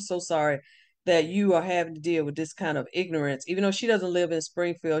like, I'm so sorry that you are having to deal with this kind of ignorance. Even though she doesn't live in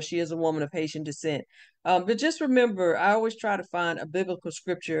Springfield, she is a woman of Haitian descent. But just remember, I always try to find a biblical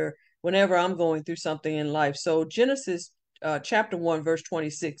scripture whenever I'm going through something in life. So Genesis chapter 1, verse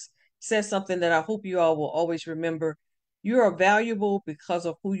 26 says something that I hope you all will always remember. You are valuable because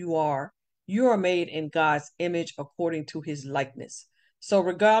of who you are. You are made in God's image according to his likeness. So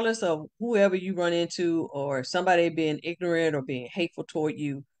regardless of whoever you run into or somebody being ignorant or being hateful toward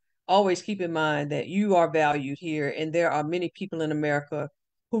you, always keep in mind that you are valued here, and there are many people in America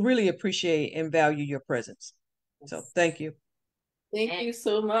who really appreciate and value your presence. So thank you. Thank you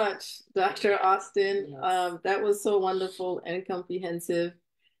so much, Dr. Austin. Yes. That was so wonderful and comprehensive.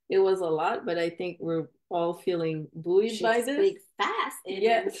 It was a lot, but I think we're all feeling buoyed by this. Speak fast and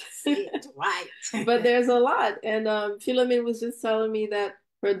yes, say it right. but there's a lot. And Philomene was just telling me that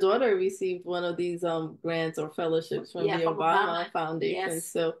her daughter received one of these grants or fellowships from the from Obama Foundation.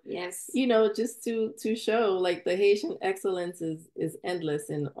 Yes. So yes, just to show like the Haitian excellence is endless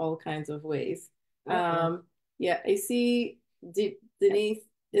in all kinds of ways. Yeah, I see Denise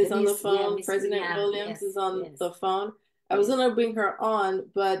is on the phone. Miss President Mia, Williams is on yes. the phone. I was gonna bring her on,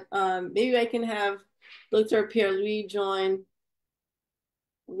 but maybe I can have Dr. Pierre-Louis join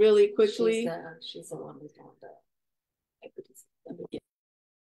really quickly. She's the one who's on the.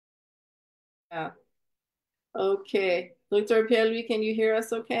 Yeah. Okay. Dr. Pierre-Louis, can you hear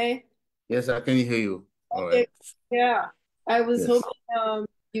us okay? Yes, I can hear you. All Okay. right. Yeah. I was Yes. hoping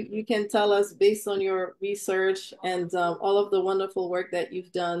you can tell us based on your research and all of the wonderful work that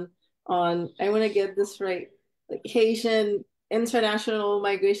you've done on, I want to get this right, like Haitian international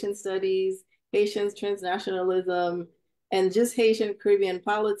migration studies, Haitian transnationalism, and just Haitian Caribbean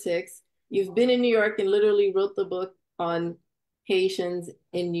politics. You've been in New York and literally wrote the book on Haitians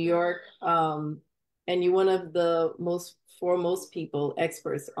in New York, and you're one of the most foremost people,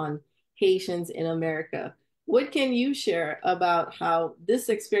 experts on Haitians in America. What can you share about how this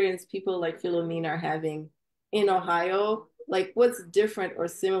experience people like Philomene are having in Ohio? Like what's different or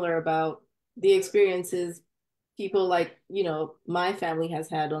similar about the experiences people like, my family has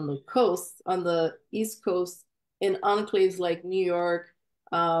had on the coast, on the East Coast, in enclaves like New York,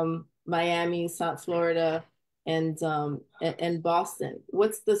 Miami, South Florida, and Boston.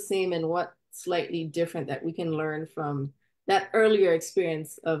 What's the same and what slightly different that we can learn from that earlier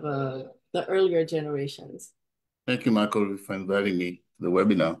experience of the earlier generations? Thank you, Michael, for inviting me to the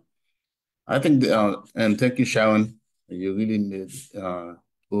webinar. I think, and thank you, Sharon. You really made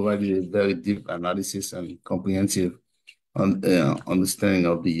provided a very deep analysis and comprehensive understanding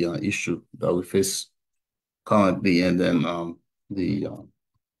of the issue that we face currently, and then the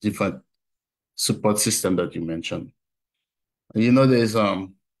different support system that you mentioned. There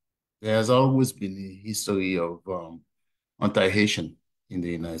has always been a history of anti-Haitian in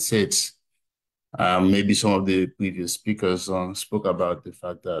the United States. Maybe some of the previous speakers spoke about the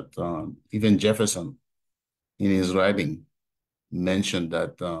fact that even Jefferson, in his writing, mentioned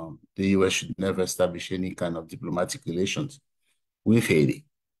that the U.S. should never establish any kind of diplomatic relations with Haiti.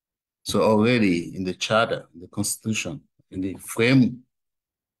 So already in the charter, in the Constitution, in the framework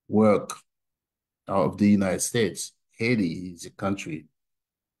of the United States, Haiti is a country,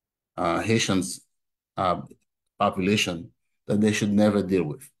 Haitians population that they should never deal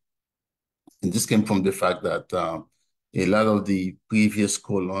with. And this came from the fact that a lot of the previous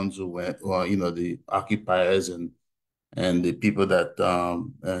colons who went, or the occupiers and the people that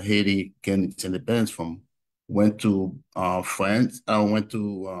Haiti gained its independence from went to France, went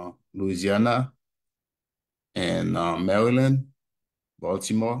to Louisiana and Maryland,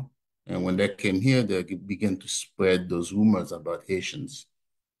 Baltimore. And when they came here, they began to spread those rumors about Haitians,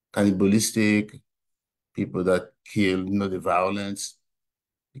 cannibalistic, people that kill, the violence,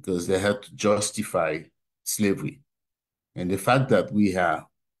 because they had to justify slavery. And the fact that we are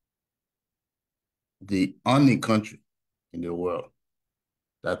the only country in the world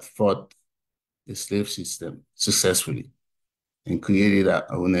that fought the slave system successfully and created our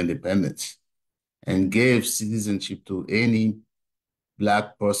own independence and gave citizenship to any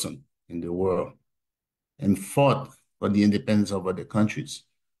Black person in the world and fought for the independence of other countries.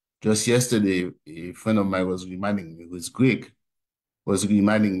 Just yesterday, a friend of mine was reminding me, who is Greek, was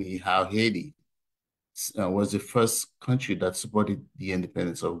reminding me how Haiti was the first country that supported the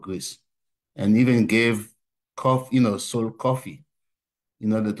independence of Greece and even gave coffee, sold coffee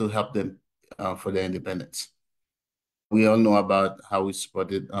in order to help them for their independence. We all know about how we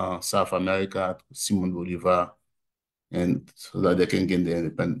supported South America, Simon Bolivar, and so that they can gain their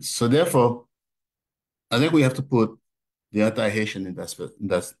independence. So therefore, I think we have to put the anti-Haitian in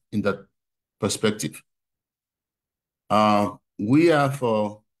that perspective. We are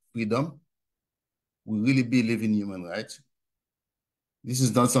for freedom. We really believe in human rights. This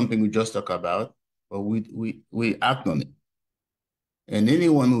is not something we just talk about, but we act on it. And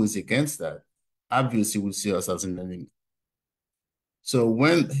anyone who is against that, obviously will see us as an enemy. So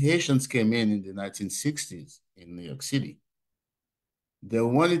when Haitians came in the 1960s in New York City, they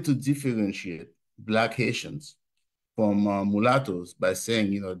wanted to differentiate Black Haitians from mulattoes by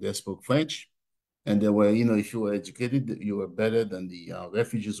saying, they spoke French, and they were, if you were educated, you were better than the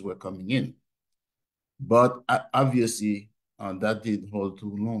refugees who were coming in. But obviously, that didn't hold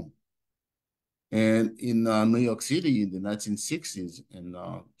too long. And in New York City in the 1960s and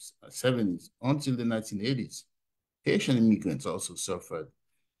 70s until the 1980s, Haitian immigrants also suffered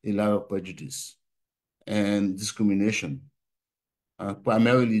a lot of prejudice and discrimination,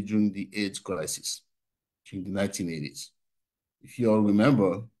 primarily during the AIDS crisis during the 1980s. If you all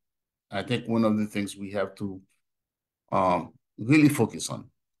remember, I think one of the things we have to really focus on,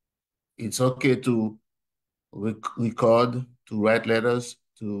 it's okay to record, to write letters,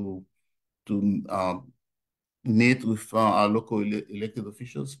 to meet with our local elected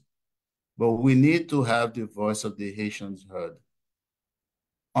officials, but we need to have the voice of the Haitians heard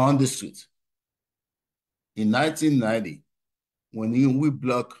on the streets. In 1990, when we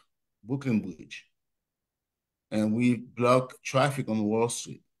blocked Brooklyn Bridge and we blocked traffic on Wall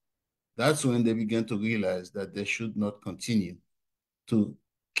Street, that's when they began to realize that they should not continue to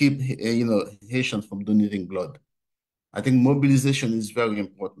keep Haitians from donating blood. I think mobilization is very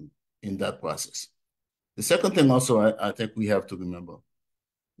important in that process. The second thing also I think we have to remember,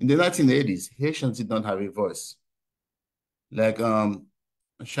 in the 1980s, Haitians did not have a voice. Like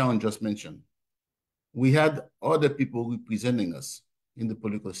Sharon just mentioned, we had other people representing us in the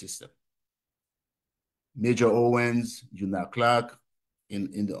political system. Major Owens, Una Clark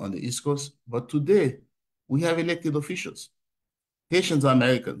on the East Coast. But today, we have elected officials, Haitians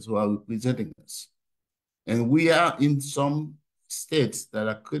Americans who are representing us. And we are in some states that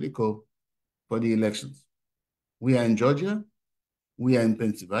are critical for the elections. We are in Georgia, we are in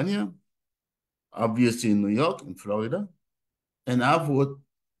Pennsylvania, obviously in New York and Florida, and our vote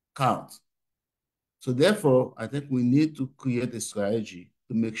counts. So therefore, I think we need to create a strategy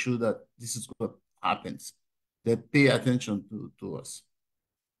to make sure that this is what happens. They pay attention to us.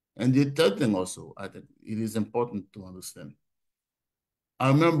 And the third thing also, I think it is important to understand. I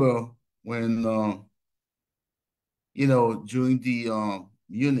remember when, during the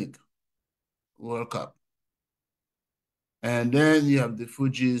Munich World Cup, and then you have the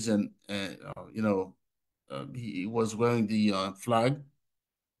Fugees and he was wearing the flag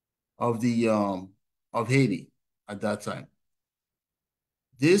of Haiti at that time.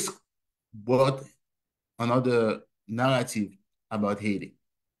 This brought another narrative about Haiti.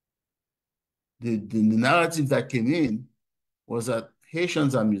 The narrative that came in was that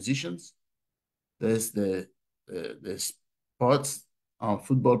Haitians are musicians. There's the sports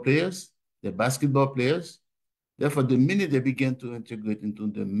football players, the basketball players. Therefore, the minute they began to integrate into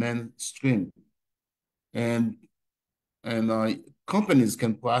the mainstream, and companies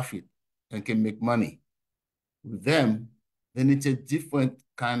can profit and can make money with them, then it's a different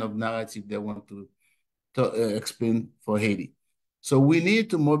kind of narrative they want to explain for Haiti. So we need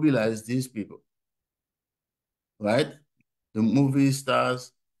to mobilize these people, right? the movie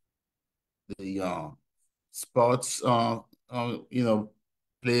stars, the sports,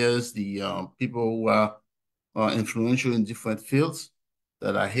 players, the people who are influential in different fields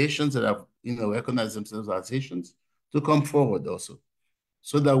that are Haitians that have, recognized themselves as Haitians to come forward also,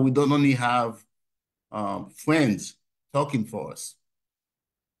 so that we don't only have friends talking for us.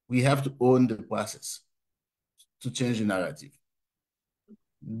 We have to own the process to change the narrative.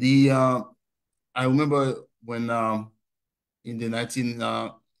 I remember when in the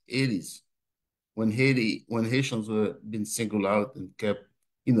 1980s, when Haitians were being singled out and kept,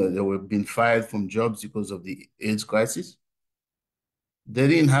 they were being fired from jobs because of the AIDS crisis. They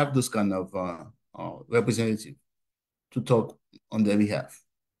didn't have those kind of representative to talk on their behalf.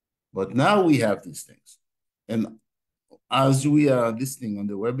 But now we have these things. And as we are listening on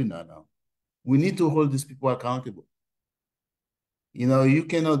the webinar now, we need to hold these people accountable. You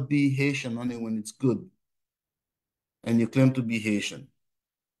cannot be Haitian only when it's good and you claim to be Haitian.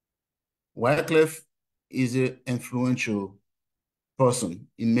 Wycliffe is an influential person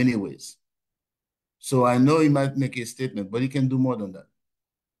in many ways. So I know he might make a statement, but he can do more than that.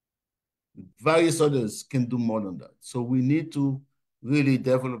 Various others can do more than that. So we need to really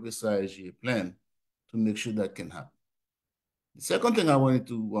develop a strategy, a plan to make sure that can happen. The second thing I wanted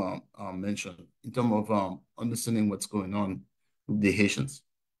to mention in terms of understanding what's going on with the Haitians,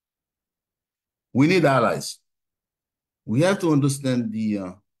 we need allies. We have to understand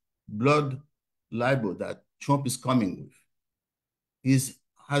the blood libel that Trump is coming with. He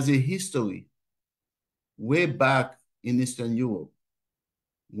has a history way back in Eastern Europe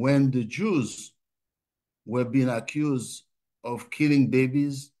when the Jews were being accused of killing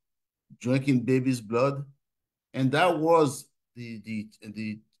babies, drinking babies' blood, and that was the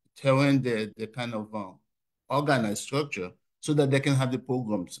terrain, the kind of organized structure so that they can have the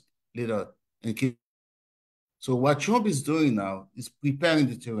pogroms later and kill. So what Trump is doing now is preparing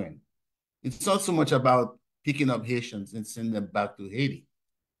the terrain. It's not so much about picking up Haitians and sending them back to Haiti.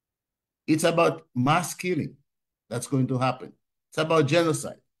 It's about mass killing that's going to happen. It's about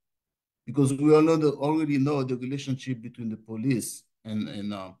genocide, because we all already know the relationship between the police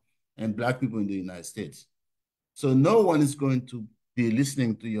and Black people in the United States. So no one is going to be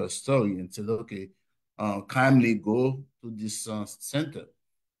listening to your story and say, okay, kindly go to this center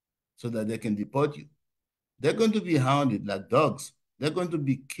so that they can deport you. They're going to be hounded like dogs. They're going to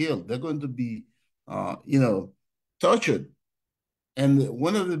be killed. They're going to be, tortured. And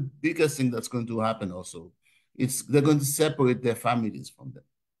one of the biggest things that's going to happen also, they're going to separate their families from them,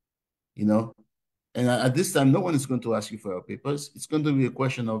 And at this time, no one is going to ask you for your papers. It's going to be a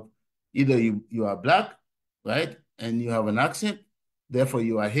question of either you are Black, right? And you have an accent, therefore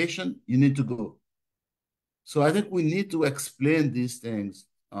you are Haitian, you need to go. So I think we need to explain these things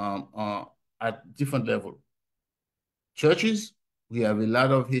at different levels. Churches, we have a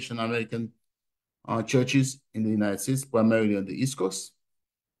lot of Haitian American churches in the United States, primarily on the East Coast.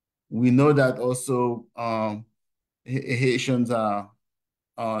 We know that also Haitians are,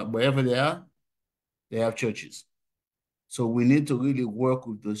 wherever they are, they have churches. So we need to really work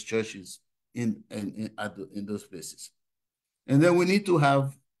with those churches in those places. And then we need to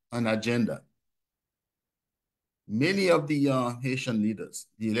have an agenda. Many of the Haitian leaders,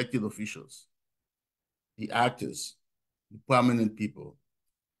 the elected officials, the actors, the prominent people,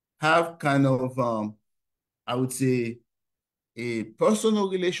 have kind of, I would say, a personal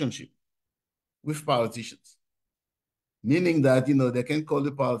relationship with politicians. Meaning that, they can call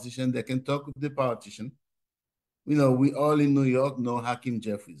the politician, they can talk with the politician. We all in New York know Hakeem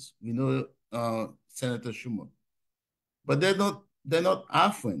Jeffries. We know Senator Schumer. But they're not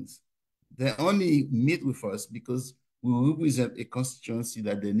our friends. They only meet with us because we represent a constituency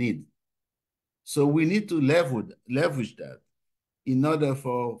that they need. So we need to leverage that in order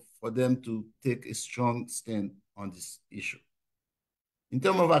for them to take a strong stand on this issue. In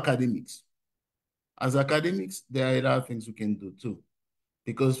terms of academics, as academics, there are a lot of things we can do too.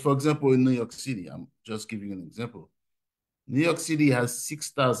 Because, for example, in New York City, I'm just giving you an example. New York City has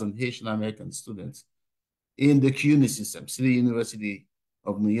 6,000 Haitian American students in the CUNY system, City University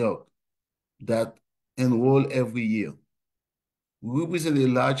of New York, that enroll every year. We represent a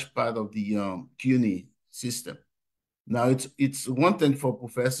large part of the CUNY system. Now, it's one thing for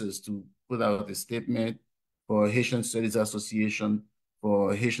professors to put out a statement, for Haitian Studies Association,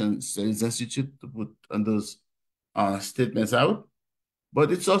 for Haitian Studies Institute to put on those statements out.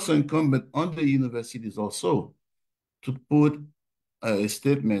 But it's also incumbent on the universities also to put a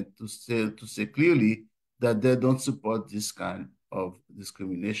statement to say clearly that they don't support this kind of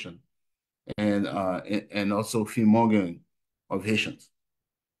discrimination and also fear-mongering of Haitians.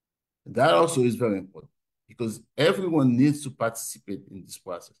 That also is very important, because everyone needs to participate in this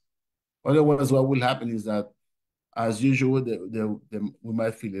process. Otherwise, what will happen is that, as usual, we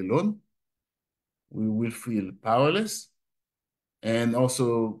might feel alone, we will feel powerless, and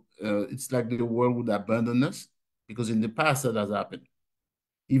also it's like the world would abandon us, because in the past that has happened.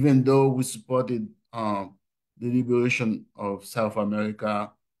 Even though we supported the liberation of South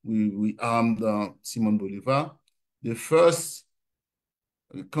America, we armed Simon Bolivar. The first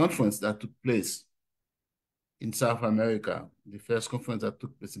conference that took place in South America, the first conference that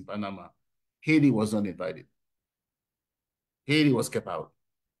took place in Panama, Haiti was not invited. Haiti was kept out.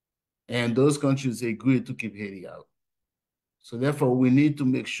 And those countries agreed to keep Haiti out. So therefore, we need to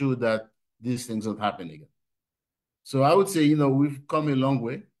make sure that these things don't happen again. So I would say, we've come a long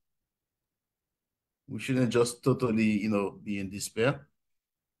way. We shouldn't just totally, be in despair,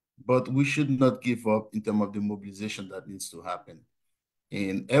 but we should not give up in terms of the mobilization that needs to happen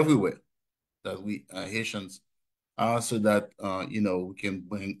in everywhere that we Haitians are, so that, we can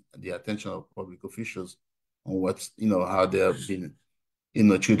bring the attention of public officials on what's, how they have been,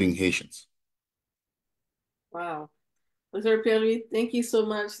 treating Haitians. Wow. Mr. Perry, thank you so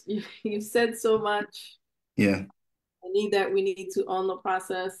much. You've said so much. Yeah. We need to own the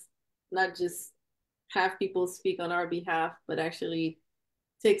process, not just have people speak on our behalf, but actually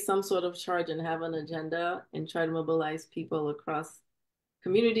take some sort of charge and have an agenda and try to mobilize people across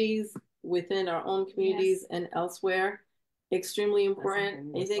communities, within our own communities, and elsewhere. Extremely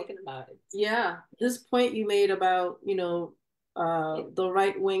important. I think about it. Yeah, this point you made about, the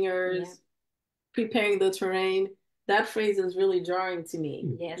right wingers preparing the terrain, that phrase is really jarring to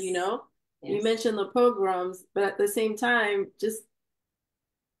me. Yes. You mentioned the pogroms, but at the same time, just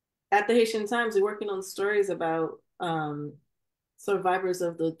at the Haitian Times, we're working on stories about survivors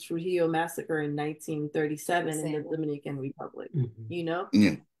of the Trujillo massacre in 1937 in the Dominican Republic. Yeah.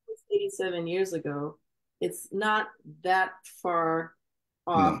 87 years ago. It's not that far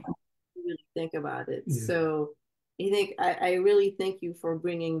off. No. You really think about it. Yeah. So I really thank you for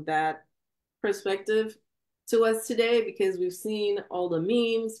bringing that perspective to us today, because we've seen all the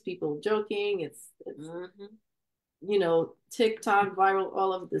memes, people joking. It's TikTok viral,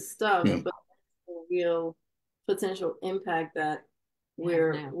 all of this stuff, but the real potential impact that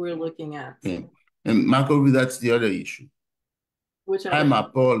we're looking at. Yeah. And Marco, that's the other issue. I'm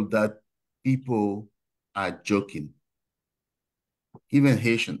appalled that people are joking. Even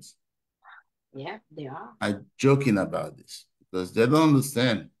Haitians. Yeah, they are joking about this because they don't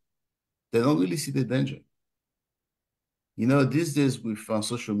understand. They don't really see the danger. These days with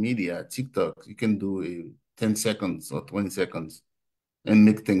social media, TikTok, you can do a 10 seconds or 20 seconds and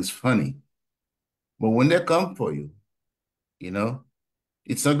make things funny. But when they come for you,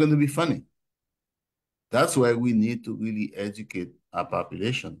 it's not going to be funny. That's why we need to really educate our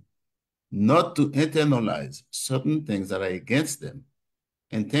population, not to internalize certain things that are against them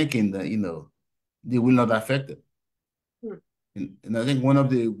and thinking that, they will not affect them. And I think one of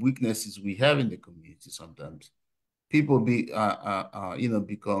the weaknesses we have in the community sometimes, people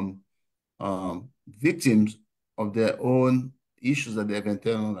become victims of their own issues that they've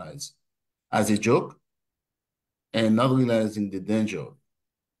internalized as a joke and not realizing the danger.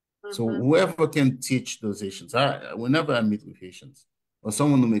 So whoever can teach those Haitians, whenever I meet with Haitians or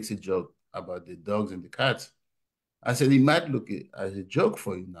someone who makes a joke about the dogs and the cats, I said, it might look as a joke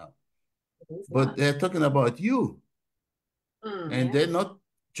for you now, but they're talking about you. And they're not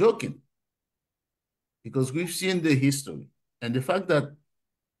joking, because we've seen the history and the fact that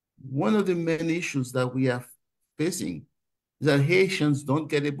one of the main issues that we are facing is that Haitians don't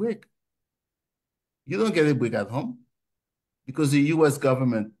get a break. You don't get a break at home because the US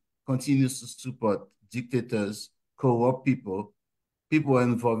government continues to support dictators, corrupt people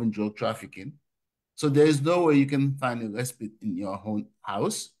involved in drug trafficking. So there is no way you can find a respite in your own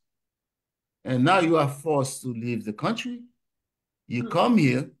house. And now you are forced to leave the country. You come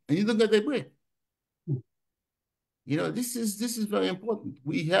here and you don't get a break. This is very important.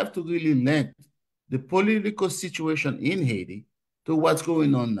 We have to really link the political situation in Haiti to what's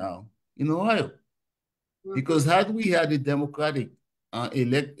going on now in Ohio. Because had we had a democratically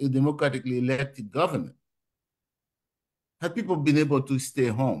elected government, had people been able to stay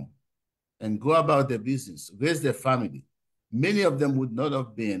home and go about their business, raise their family, many of them would not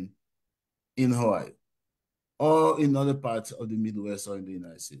have been in Ohio or in other parts of the Midwest or in the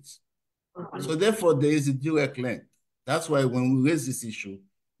United States. So therefore, there is a direct link. That's why when we raise this issue,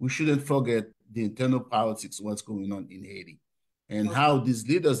 we shouldn't forget the internal politics, what's going on in Haiti, and how these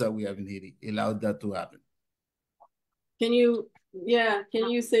leaders that we have in Haiti allowed that to happen. Can you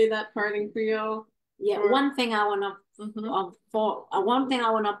say that part in Creole? Yeah, one thing I wanna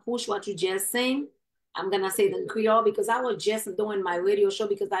push what you just saying. I'm gonna say it in Creole because I was just doing my radio show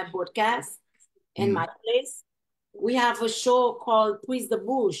because I broadcast in my place. We have a show called Prise de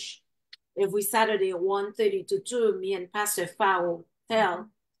Bouche every Saturday, 1:30 to 2, me and Pastor Fowle tell.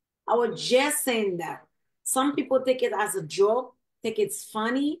 I was just saying that. Some people take it as a joke, think it's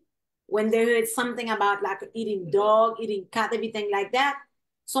funny when they heard something about like eating dog, eating cat, everything like that.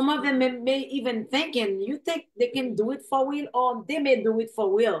 Some of them may even thinking, you think they can do it for real, or they may do it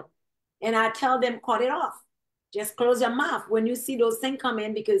for real. And I tell them, cut it off. Just close your mouth when you see those things come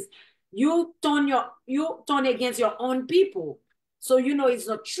in because you turn against your own people. So you know it's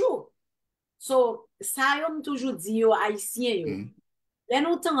not true. So, ça yon toujours di yo haïtien yo. Lè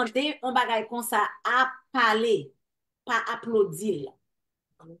nou tante, on bagay kon sa a pale, pa aplodil.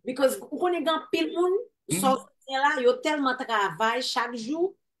 Because ou konen gan pil moun, la, yo telman travay chaque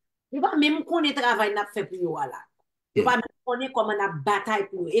jour, yo pa même konen travay nap fe pou yo ala. Yo pa même konen koman nap batay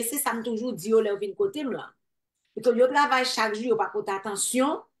pou yo. Et c'est ça m toujours di yo lè vin kote m la. Because yo travay chaque jour, yo pa kote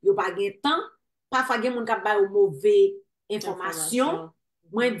attention, yo pa gen temps, parfois gen moun kap bay ou mauvais information.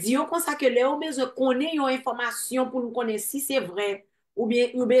 Moi, dis comme ça que les gens besoin connaître une information pour nous connaître si c'est vrai ou bien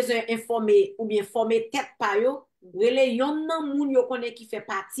nous besoin informer ou bien former tête par yo, relé yon nan moun yo connaît qui fait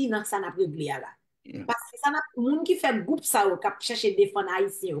partie dans ça n'a réglé là. Parce que ça n'a moun qui fait groupe ça ou cap chercher défendre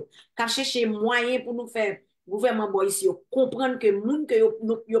haïtien, cap chercher moyen pour nous faire gouvernement boy ici comprendre que moun que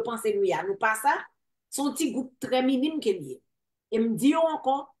yo pense nous ya, nous pas ça, son petit groupe très minime que lié. Et me dit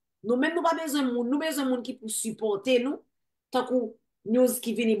encore, nous même nous pas besoin moun, nous besoin moun qui pour supporter nous tant que news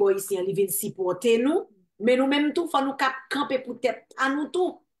qui viennent boy ici, ils viennent supporter nous, mais nous même tout, faut nous cap camper pour tête à nous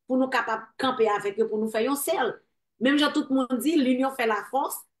tout, pour nous capable camper avec eux, pour nous faire un seul. Même genre tout le monde dit, l'union fait la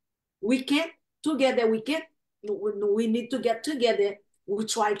force. We can't, together we can't, we need to get together. We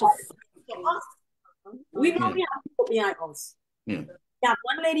try to fight us. We know we have people behind us. We have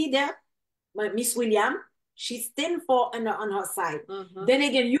one lady there, Miss William, she stand for on her side. Then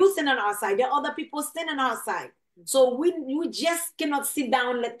again, you stand on our side. There are other people stand on our side. So we just cannot sit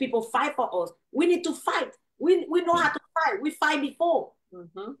down and let people fight for us. We need to fight. We know how to fight. We fight before. We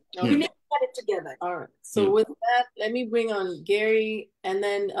need to get it together. All right. So with that, let me bring on Gary and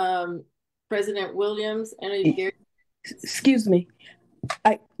then President Williams and Gary. Excuse me.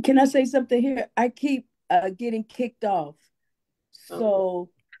 Can I say something here? I keep getting kicked off. So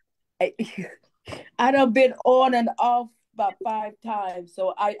I done been on and off about 5 times.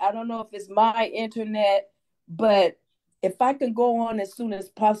 So I don't know if it's my internet, but if I can go on as soon as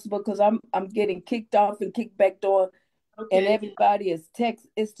possible, because I'm getting kicked off and kicked back on, and everybody is text.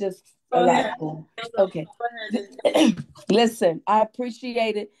 It's just a lot. Okay. Listen, I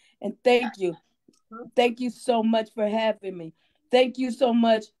appreciate it, and thank you. Thank you so much for having me. Thank you so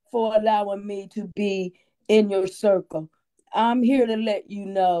much for allowing me to be in your circle. I'm here to let you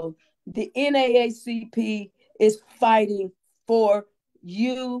know the NAACP is fighting for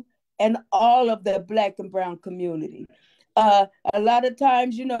you and all of the Black and brown community. A lot of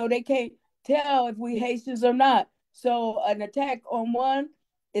times, you know, they can't tell if we Haitians or not. So an attack on one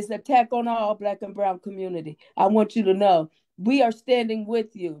is an attack on all Black and brown community. I want you to know we are standing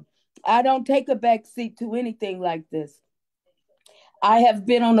with you. I don't take a back seat to anything like this. I have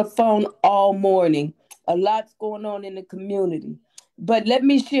been on the phone all morning. A lot's going on in the community. But let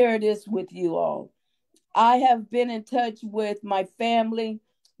me share this with you all. I have been in touch with my family.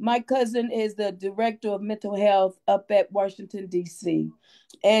 My cousin is the director of mental health up at Washington, D.C.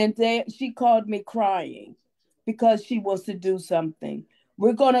 And she called me crying because she wants to do something.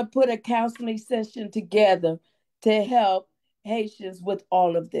 We're going to put a counseling session together to help Haitians with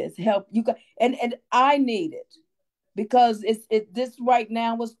all of this. Help you guys. And I need it because this right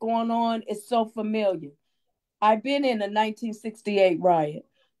now, what's going on is so familiar. I've been in the 1968 riot.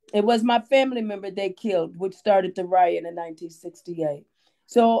 It was my family member they killed, which started the riot in 1968.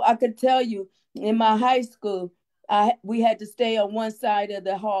 So I could tell you, in my high school, we had to stay on one side of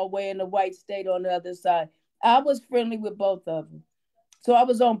the hallway and the white stayed on the other side. I was friendly with both of them. So I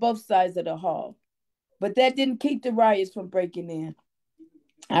was on both sides of the hall. But that didn't keep the riots from breaking in.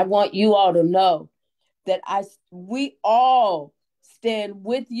 I want you all to know that we all stand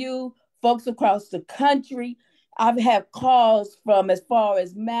with you, folks across the country. I've had calls from as far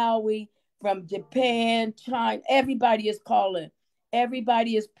as Maui, from Japan, China. Everybody is calling.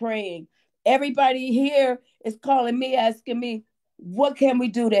 Everybody is praying. Everybody here is calling me, asking me, what can we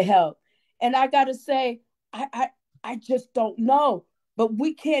do to help? And I got to say, I just don't know. But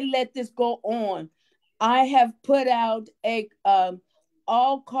we can't let this go on. I have put out a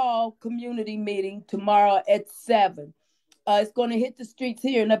all-call community meeting tomorrow at 7. It's going to hit the streets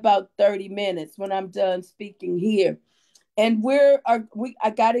here in about 30 minutes when I'm done speaking here. And I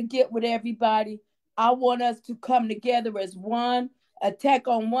got to get with everybody I want us to come together as one. Attack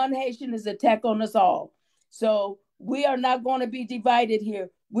on one Haitian is attack on us all. So we are not going to be divided here.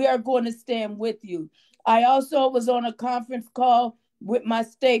 We are going to stand with you. I also was on a conference call with my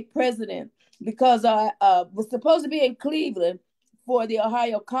state president because I was supposed to be in Cleveland for the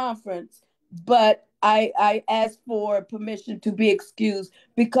Ohio conference, but I asked for permission to be excused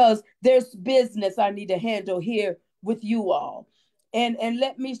because there's business I need to handle here with you all. And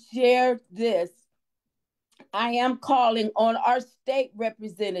let me share this. I am calling on our state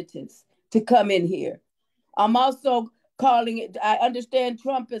representatives to come in here. I'm also calling it, I understand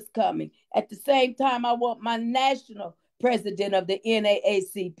Trump is coming. At the same time, I want my national president of the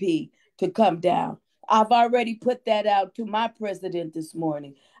NAACP to come down. I've already put that out to my president this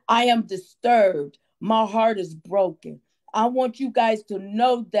morning. I am disturbed. My heart is broken. I want you guys to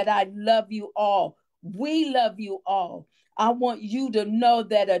know that I love you all. We love you all. I want you to know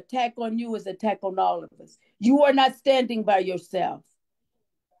that attack on you is attack on all of us. You are not standing by yourself.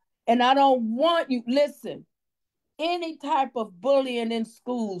 And I don't want you, listen, any type of bullying in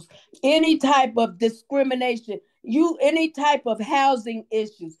schools, any type of discrimination, any type of housing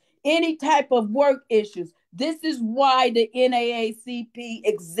issues, any type of work issues. This is why the NAACP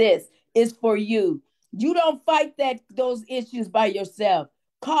exists, is for you. You don't fight those issues by yourself.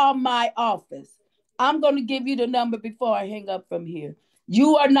 Call my office. I'm going to give you the number before I hang up from here.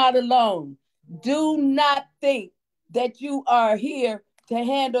 You are not alone. Do not think that you are here to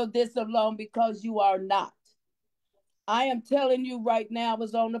handle this alone, because you are not. I am telling you right now, I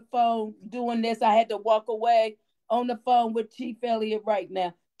was on the phone doing this. I had to walk away, on the phone with Chief Elliott right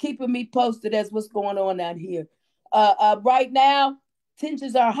now, keeping me posted as what's going on out here. Right now,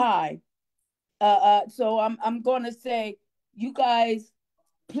 tensions are high. So I'm going to say, you guys,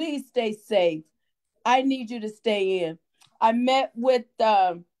 please stay safe. I need you to stay in. I met with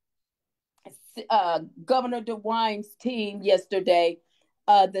Governor DeWine's team yesterday,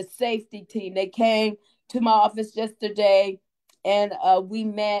 the safety team. They came to my office yesterday, and we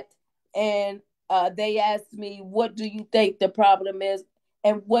met, and they asked me, what do you think the problem is,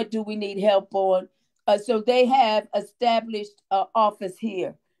 and what do we need help on? So they have established an office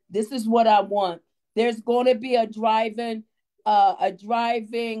here. This is what I want. There's going to be a driving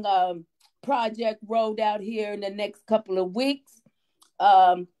project rolled out here in the next couple of weeks.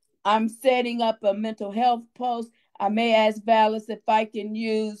 I'm setting up a mental health post. I may ask Vallis if I can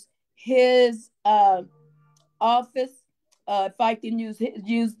use his office, if I can use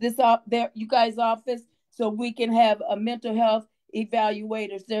this there, you guys' office, so we can have a mental health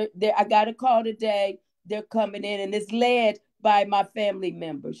evaluators. I got a call today. They're coming in, and it's led by my family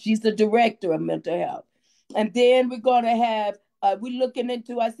member. She's the director of mental health. And then we're going to have, we're looking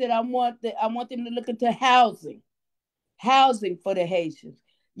into, I said, I want them to look into housing for the Haitians.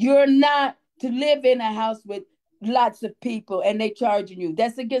 You're not to live in a house with lots of people and they charging you.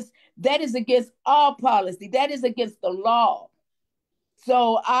 That is against all policy. That is against the law.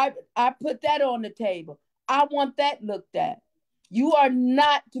 So I put that on the table. I want that looked at. You are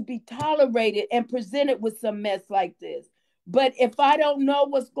not to be tolerated and presented with some mess like this. But if I don't know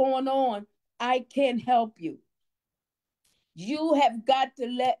what's going on, I can't help you. You have got to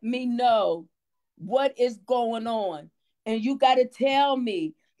let me know what is going on. And you got to tell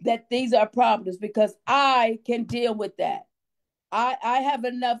me that these are problems, because I can deal with that. I have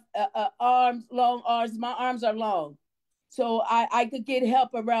enough long arms. My arms are long. So I could get help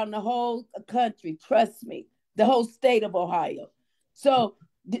around the whole country. Trust me, the whole state of Ohio. So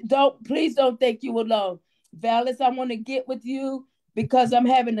please don't think you alone. Vallis, I want to get with you because I'm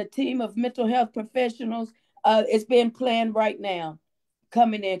having a team of mental health professionals. It's being planned right now,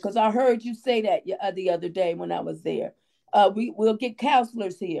 coming in, because I heard you say that the other day when I was there. We'll get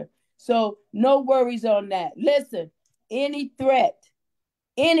counselors here. So no worries on that. Listen, any threat,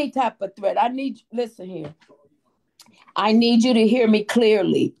 any type of threat, listen here. I need you to hear me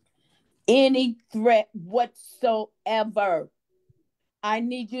clearly. Any threat whatsoever, I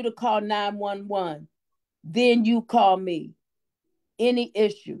need you to call 911. Then you call me. Any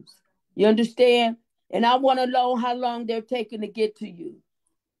issues. You understand? And I want to know how long they're taking to get to you.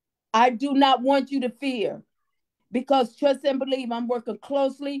 I do not want you to fear, because trust and believe, I'm working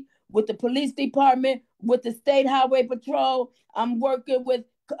closely with the police department, with the state highway patrol. I'm working with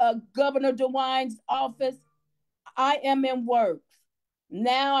Governor DeWine's office. I am in works.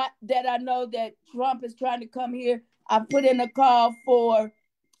 Now that I know that Trump is trying to come here, I put in a call for,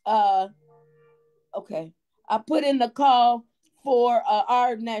 I put in the call for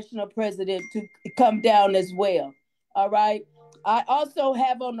our national president to come down as well. All right. I also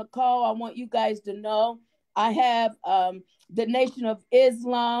have on the call, I want you guys to know, I have the Nation of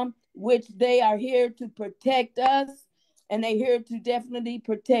Islam which they are here to protect us, and they're here to definitely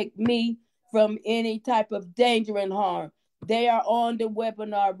protect me from any type of danger and harm. They are on the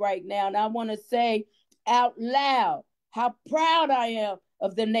webinar right now, and I want to say out loud how proud I am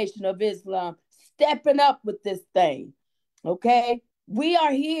of the Nation of Islam stepping up with this thing. Okay? We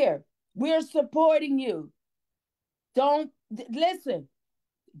are here. We're supporting you. Don't listen.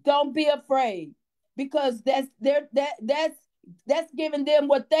 Don't be afraid, because that's giving them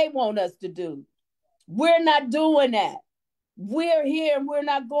what they want us to do. We're not doing that. We're here and we're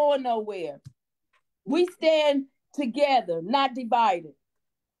not going nowhere. We stand together, not divided.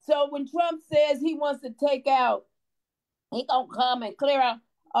 So when Trump says he wants to take out, he gonna come and clear out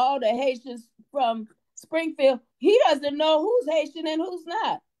all the Haitians from Springfield, he doesn't know who's Haitian and who's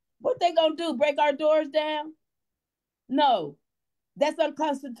not. What they gonna do? Break our doors down? No, that's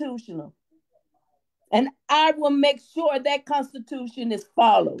unconstitutional. And I will make sure that Constitution is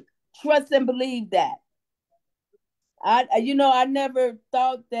followed. Trust and believe that. I never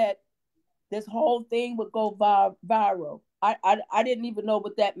thought that this whole thing would go viral. I didn't even know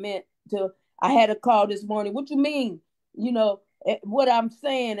what that meant till I had a call this morning. What you mean? What I'm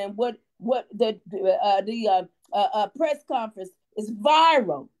saying and what the press conference is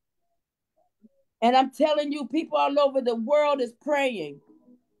viral. And I'm telling you, people all over the world is praying.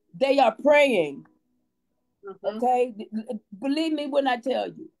 They are praying. Mm-hmm. Okay? Believe me when I tell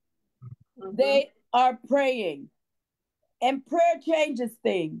you. Mm-hmm. They are praying. And prayer changes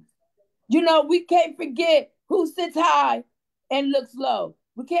things. We can't forget who sits high and looks low.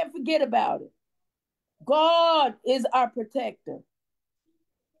 We can't forget about it. God is our protector.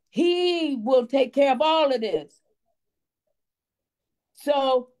 He will take care of all of this.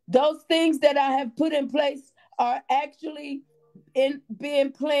 So those things that I have put in place are actually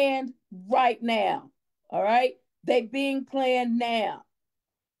being planned right now. All right? They're being planned now.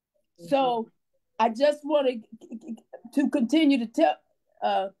 So I just want to continue to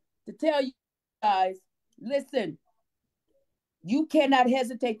tell you guys, listen, you cannot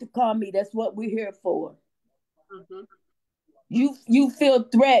hesitate to call me. That's what we're here for. Mm-hmm. You feel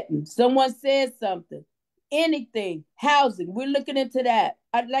threatened. Someone says something, anything, housing. We're looking into that.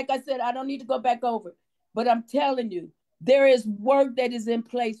 Like I said, I don't need to go back over, but I'm telling you, there is work that is in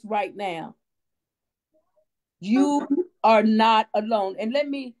place right now. You are not alone. And let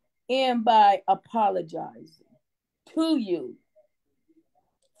me end by apologizing to you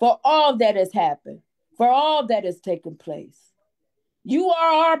for all that has happened, for all that has taken place. You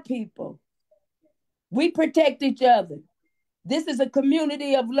are our people. We protect each other. This is a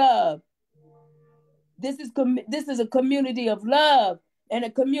community of love. This is a community of love and a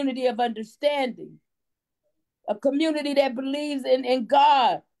community of understanding. A community that believes in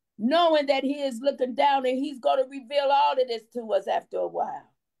God, knowing that He is looking down and He's going to reveal all of this to us after a while.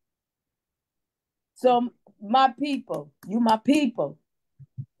 So my people, you my people,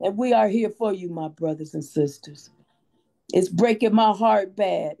 and we are here for you, my brothers and sisters. It's breaking my heart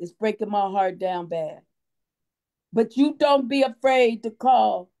bad. It's breaking my heart down bad. But you don't be afraid to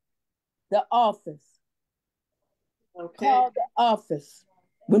call the office. Okay. Call the office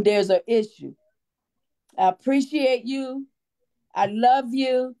when there's an issue. I appreciate you. I love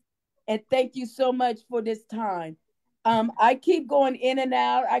you. And thank you so much for this time. I keep going in and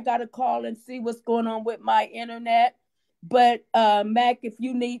out. I got to call and see what's going on with my internet. But Mac, if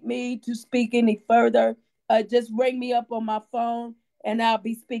you need me to speak any further, just ring me up on my phone and I'll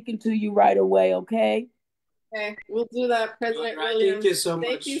be speaking to you right away, okay? Okay, we'll do that, President Williams. Thank you so much.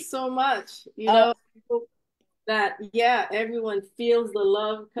 Thank you so much. That everyone feels the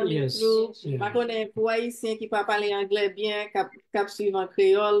love coming through. Ma konnen pou Haitien qui pa pale anglais bien, kap suiv en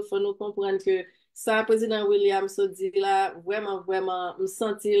créole, faut nous comprendre que ça, Président Williams so di la, vraiment, m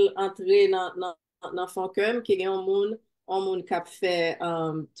sentil entre nan fon kem, ki gen yon moun kap fè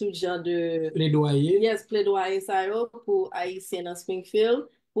tout genre de plaidoyer. Yes, plaidoyer sa yo pou Haitien nan Springfield,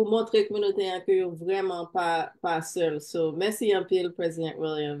 pour montrer communauté que you're vraiment pas seul. So, merci un peu, President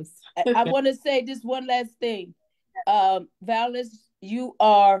Williams. I want to say just one last thing. Valis, you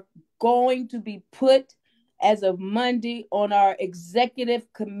are going to be put as of Monday on our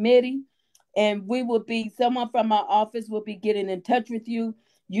executive committee, and someone from our office will be getting in touch with you.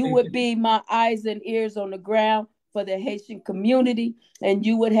 You would be my eyes and ears on the ground for the Haitian community, and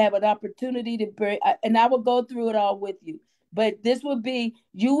you would have an opportunity to bring, and I will go through it all with you. But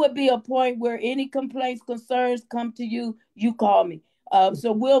you would be a point where any complaints, concerns come to you, you call me.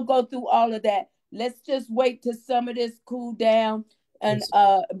 So we'll go through all of that. Let's just wait till some of this cool down. And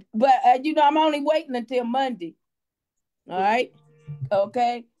but I'm only waiting until Monday. All right?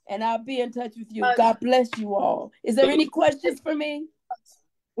 Okay? And I'll be in touch with you. God bless you all. Is there any questions for me?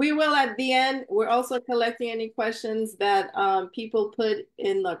 We will at the end. We're also collecting any questions that people put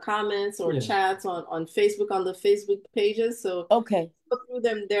in the comments or chats on Facebook, on the Facebook pages. So Okay. go through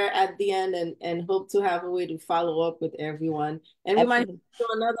them there at the end and hope to have a way to follow up with everyone. And we might do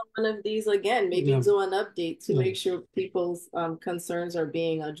another one of these again, maybe do an update to make sure people's concerns are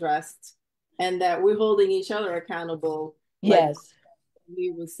being addressed and that we're holding each other accountable. Yes. Like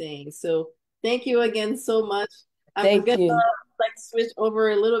we were saying. So thank you again so much. Thank you. Like switch over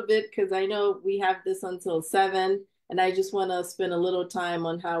a little bit because I know we have this until 7, and I just want to spend a little time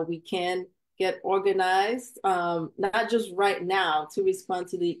on how we can get organized, not just right now to respond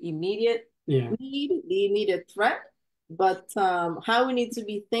to the immediate need, the immediate threat, but how we need to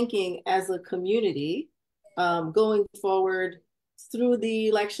be thinking as a community going forward through the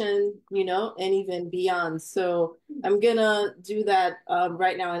election, and even beyond. So I'm gonna do that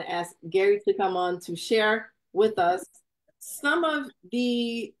right now and ask Gary to come on to share with us some of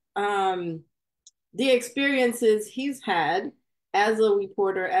the experiences he's had as a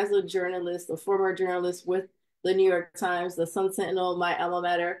reporter, as a journalist, a former journalist with the New York Times, the Sun Sentinel, my alma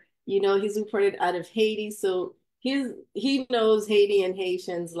mater. He's reported out of Haiti, so he knows Haiti and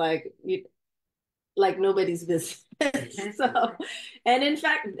Haitians like nobody's business. So, and in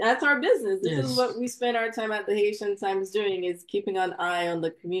fact, that's our business. This is what we spend our time at the Haitian Times doing, is keeping an eye on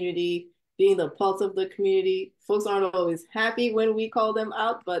the community, being the pulse of the community. Folks aren't always happy when we call them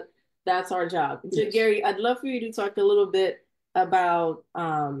out, but that's our job. So, Gary, I'd love for you to talk a little bit about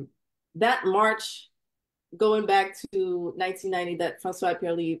that march going back to 1990 that Francois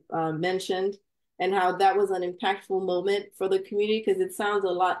Pierre mentioned, and how that was an impactful moment for the community, because it sounds a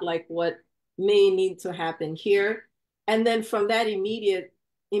lot like what may need to happen here. And then from that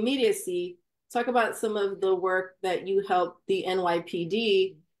immediacy, talk about some of the work that you helped the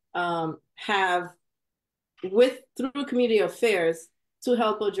NYPD have through community affairs to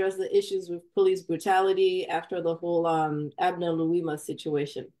help address the issues with police brutality after the whole Abner Louima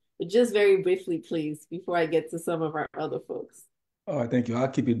situation. But just very briefly, please, before I get to some of our other folks. Oh, thank you. I'll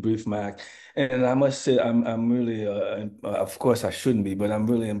keep it brief, Mac. And I must say, I'm really, of course, I shouldn't be, but I'm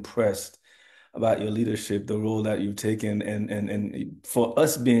really impressed about your leadership, the role that you've taken, and for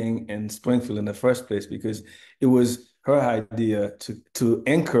us being in Springfield in the first place, because it was her idea to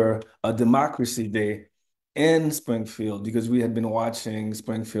anchor a democracy day in Springfield, because we had been watching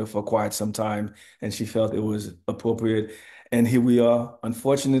Springfield for quite some time, and she felt it was appropriate. And here we are.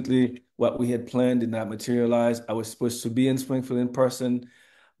 Unfortunately, what we had planned did not materialize. I was supposed to be in Springfield in person,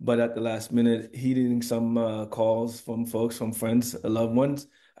 but at the last minute, heeding some calls from folks, from friends, loved ones,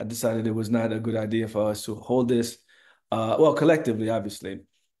 I decided it was not a good idea for us to hold this, well, collectively, obviously,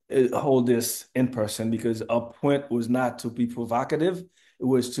 hold this in person, because our point was not to be provocative. It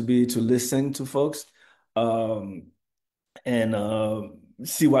was to listen to folks and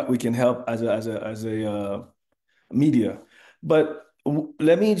see what we can help as a media. But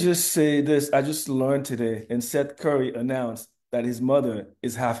let me just say this. I just learned today, and Seth Curry announced that his mother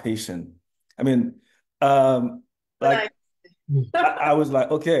is half Haitian. I mean, like, I was like,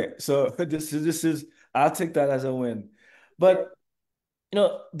 okay, so this is, I'll take that as a win. But,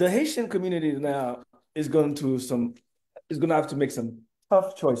 the Haitian community now is going to have to make some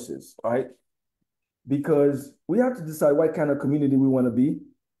tough choices, right? Because we have to decide what kind of community we want to be,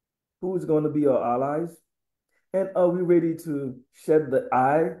 who's going to be our allies, and are we ready to shed the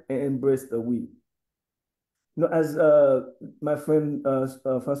I and embrace the we? As my friend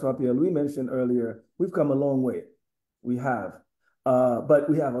Francois Pierre-Louis mentioned earlier, we've come a long way. We have, but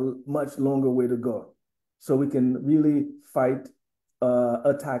we have a much longer way to go. So we can really fight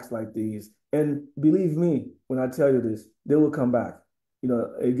attacks like these. And believe me, when I tell you this, they will come back.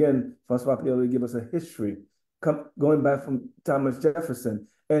 Again, Francois Pierre-Louis gave us a history going back from Thomas Jefferson.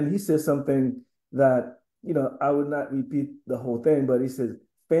 And he says something that, I would not repeat the whole thing, but he says,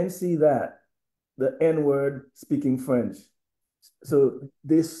 fancy that, the N-word speaking French. So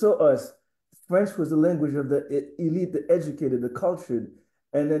they saw us. French was the language of the elite, the educated, the cultured.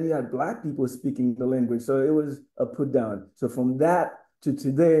 And then you had Black people speaking the language. So it was a put down. So from that to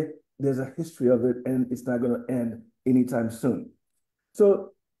today, there's a history of it, and it's not going to end anytime soon.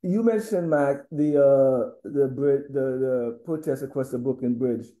 So you mentioned, Mac, the protest across the Brooklyn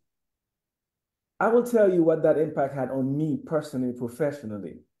Bridge. I will tell you what that impact had on me personally,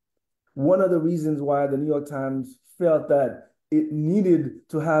 professionally. One of the reasons why the New York Times felt that it needed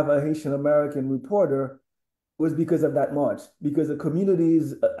to have a Haitian American reporter was because of that march, because the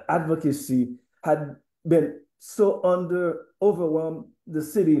community's advocacy had been so overwhelmed the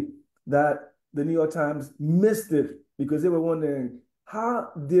city that the New York Times missed it, because they were wondering, how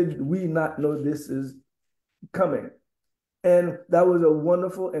did we not know this is coming? And that was a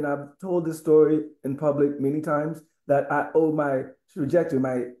wonderful, and I've told this story in public many times, that I owe my trajectory,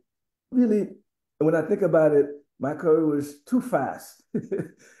 my really, when I think about it, my career was too fast, but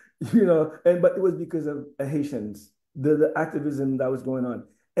it was because of Haitians, the activism that was going on.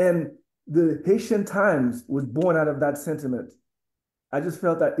 And the Haitian Times was born out of that sentiment. I just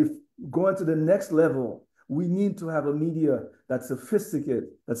felt that if going to the next level, we need to have a media that's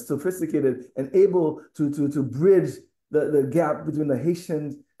sophisticated and able to bridge the gap between the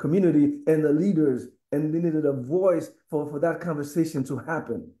Haitian community and the leaders. And we needed a voice for that conversation to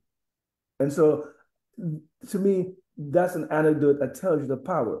happen. And so to me, that's an anecdote that tells you the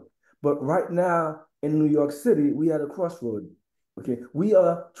power. But right now in New York City, we had a crossroad. Okay, we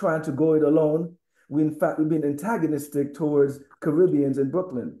are trying to go it alone. We've been antagonistic towards Caribbeans in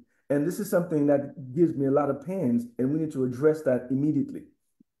Brooklyn. And this is something that gives me a lot of pains, and we need to address that immediately.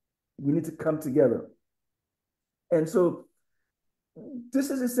 We need to come together. And so this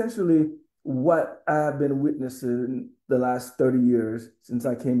is essentially what I've been witnessing the last 30 years since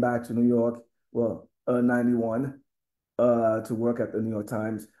I came back to New York, 91, to work at the New York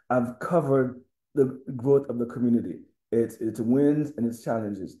Times. I've covered the growth of the community, its wins and its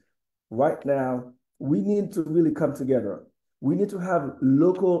challenges. Right now, we need to really come together. We need to have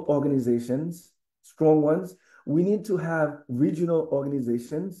local organizations, strong ones. We need to have regional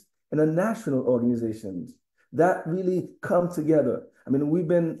organizations and national organizations that really come together. I mean, we've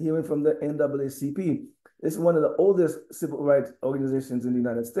been hearing from the NAACP. It's one of the oldest civil rights organizations in the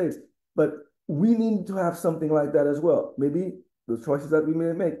United States, but we need to have something like that as well. Maybe the choices that we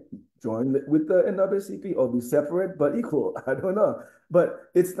may make, join with the NAACP or be separate but equal. I don't know, but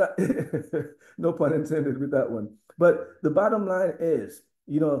it's not, no pun intended with that one. But the bottom line is,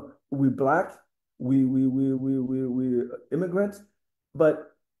 we Black, we immigrants,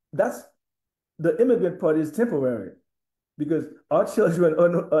 but that's, the immigrant part is temporary because our children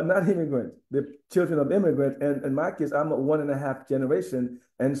are not immigrants. They're children of immigrants. And in my case, I'm a 1.5 generation.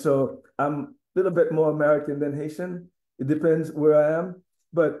 And so I'm a little bit more American than Haitian. It depends where I am.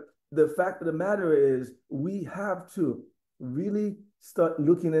 But the fact of the matter is we have to really start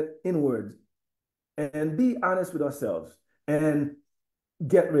looking at inwards and be honest with ourselves and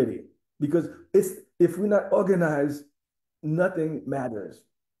get ready. Because if we're not organized, nothing matters.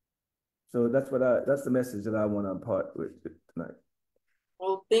 So that's the message that I want to impart with tonight.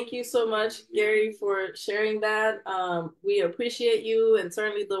 Well, thank you so much, Gary, for sharing that. We appreciate you and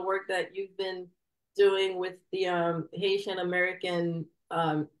certainly the work that you've been doing with the Haitian American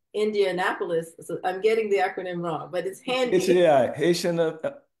Indianapolis. So I'm getting the acronym wrong, but it's handy. HAI, Haitian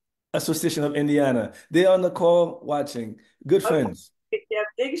Association of Indiana. They're on the call watching. Good friends. Yeah,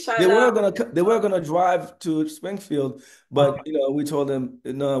 big shout They were out. gonna drive to Springfield, but we told them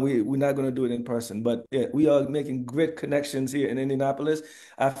no, we're not gonna do it in person. But yeah, we are making great connections here in Indianapolis.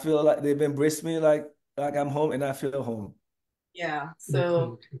 I feel like they've embraced me like I'm home, and I feel home. Yeah,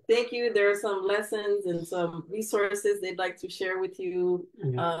 so thank you. There are some lessons and some resources they'd like to share with you,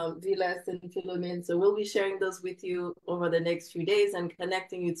 Vilas and Philomen. So we'll be sharing those with you over the next few days and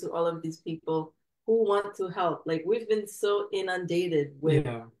connecting you to all of these people who want to help. Like, we've been so inundated with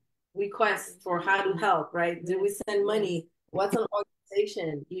requests for how to help, right? Do we send money? What's an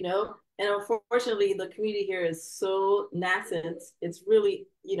organization, And unfortunately, the community here is so nascent. It's really,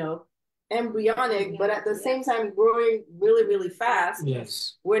 embryonic, but at the same time growing really, really fast.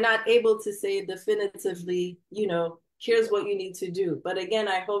 Yes. We're not able to say definitively, here's what you need to do. But again,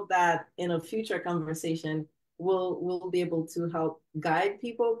 I hope that in a future conversation, we'll be able to help guide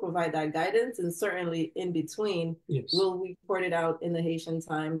people, provide that guidance, and certainly in between, we'll report it out in the Haitian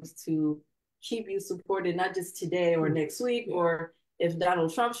Times to keep you supported, not just today or next week, or if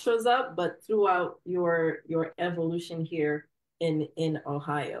Donald Trump shows up, but throughout your evolution here in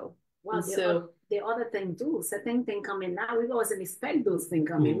Ohio. Well, the other thing too, certain things coming now, we wasn't expect those things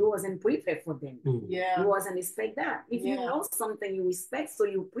coming. We wasn't prepared for them. Yeah. We wasn't expect that. If you know something you respect, so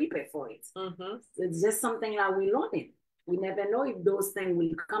you prepare for it. It's just something that we learning. We never know if those things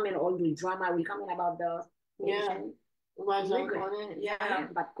will come in, all the drama will come in about the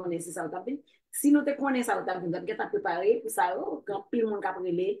si nous te connaissons ça, nous avons préparé pour ça, quand pile monde a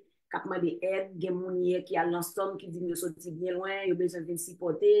prélé, kap mande aide, gen moun qui a l'ensemble qui dit yo sorti bien loin, yo besoin de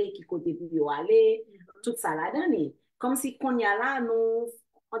supporter, qui côté pour yo aller, tout ça là dedans. Comme si qu'on y a là nous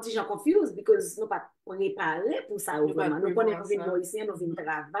anti-gens confused because nous pas préparé pour ça vraiment. Nous connaissons vinn ici, nous vinn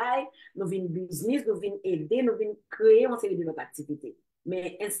travail, nous vinn business, nous vinn aider, nous vinn créer une série de notre activité.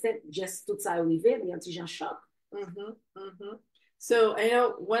 Mais instant just tout ça arrivé, les anti-gens choc. So I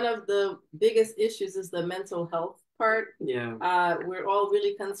know one of the biggest issues is the mental health part. Yeah. We're all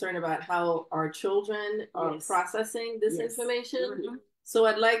really concerned about how our children are Yes. processing this Yes. information. So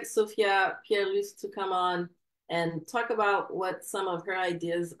I'd like Sophia Pierre-Luce to come on and talk about what some of her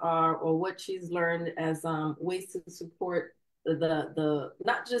ideas are or what she's learned as ways to support the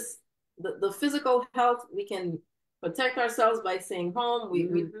not just the physical health. We can protect ourselves by staying home. We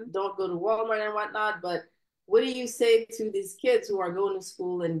don't go to Walmart and whatnot, but what do you say to these kids who are going to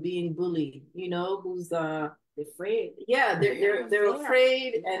school and being bullied? You know, who's Afraid. yeah, they're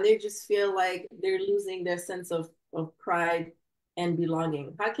afraid and they just feel like they're losing their sense of pride and belonging.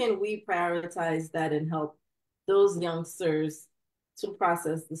 How can we prioritize that and help those youngsters to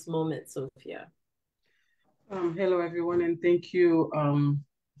process this moment, Sophia? Hello, everyone, and thank you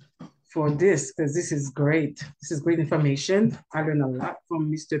for this, because this is great. This is great information. I learned a lot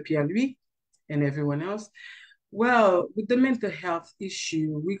from Mr. Pierre-Louis and everyone else. Well, with the mental health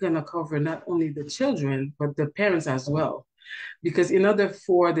issue, we're going to cover not only the children, but the parents as well. Because in order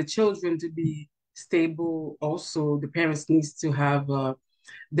for the children to be stable, also the parents needs to have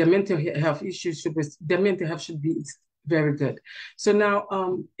their mental health issues their mental health should be very good. So now,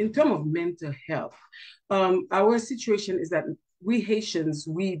 in terms of mental health, our situation is that we Haitians,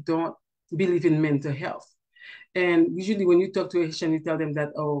 we don't believe in mental health. And usually when you talk to a Haitian, you tell them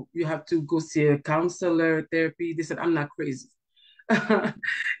that, oh, you have to go see a counselor, therapy. They said, I'm not crazy.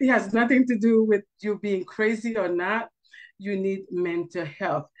 It has nothing to do with you being crazy or not. You need mental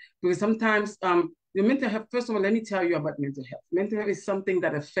health. Because sometimes your mental health, first of all, let me tell you about mental health. Mental health is something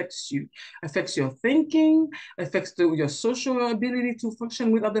that affects you, affects your thinking, affects your social ability to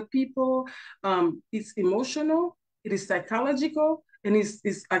function with other people. It's emotional, it is psychological, and it's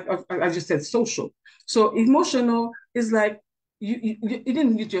I just said social. So emotional is like you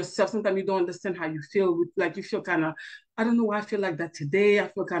didn't get yourself. Sometimes you don't understand how you feel. Like you feel kind of, I don't know why I feel like that today. I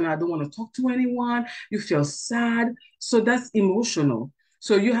feel kind of, I don't want to talk to anyone. You feel sad. So that's emotional.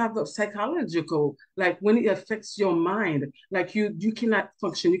 So you have the psychological, like when it affects your mind, like you cannot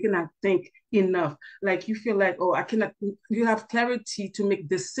function, you cannot think enough. Like you feel like, oh, I cannot, you have clarity to make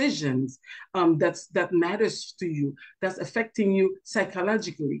decisions that matters to you, that's affecting you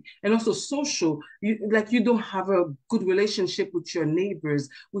psychologically. And also social, you don't have a good relationship with your neighbors,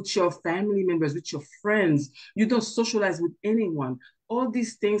 with your family members, with your friends. You don't socialize with anyone. All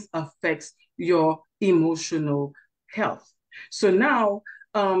these things affects your emotional health. So now,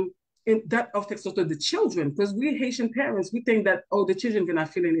 that affects also the children, because we Haitian parents, we think that, oh, the children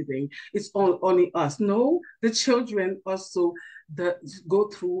cannot feel anything. It's only us. No, the children also go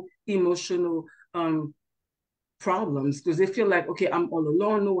through emotional problems because they feel like, okay, I'm all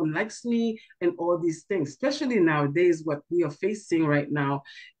alone, no one likes me, and all these things, especially nowadays, what we are facing right now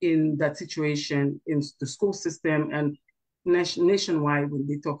in that situation in the school system and nationwide when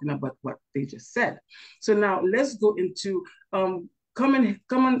they're talking about what they just said. So now let's go into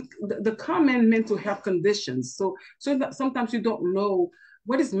the common mental health conditions. So that sometimes you don't know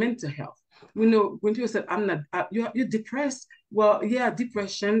what is mental health. You know, when people say, I'm not, you're depressed. Well, yeah,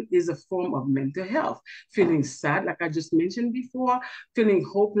 depression is a form of mental health. Feeling sad, like I just mentioned before, feeling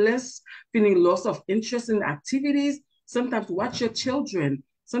hopeless, feeling loss of interest in activities. Sometimes watch your children.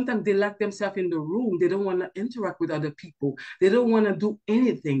 Sometimes they lock themselves in the room. They don't want to interact with other people. They don't want to do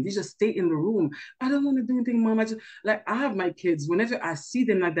anything. They just stay in the room. I don't want to do anything, Mom. Like I have my kids. Whenever I see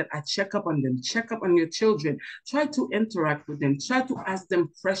them like that, I check up on them. Check up on your children. Try to interact with them. Try to ask them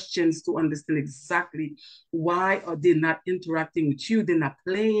questions to understand exactly why are they not interacting with you. They're not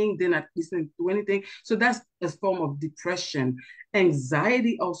playing. They're not listening to anything. So that's a form of depression.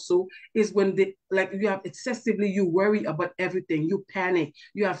 Anxiety also is when you have excessively, you worry about everything, you panic,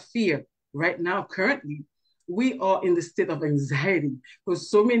 you have fear. Right now, currently, we are in the state of anxiety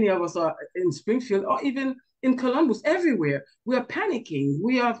because so many of us are in Springfield or even in Columbus, everywhere. We are panicking.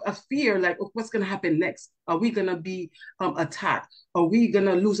 We have a fear like, oh, what's going to happen next? Are we going to be attacked? Are we going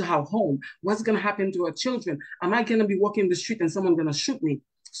to lose our home? What's going to happen to our children? Am I going to be walking the street and someone's going to shoot me?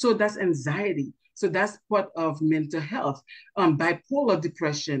 So that's anxiety. So that's part of mental health. Bipolar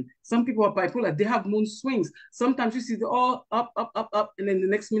depression. Some people are bipolar. They have mood swings. Sometimes you see them all up, up, up, up, and then the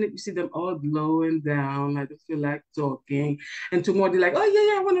next minute you see them all low and down. I don't feel like talking. And tomorrow they're like, oh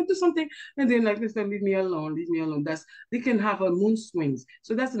yeah, I want to do something. And then like, listen, leave me alone, leave me alone. They can have a mood swings.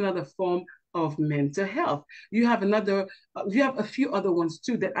 So that's another form of mental health. You have a few other ones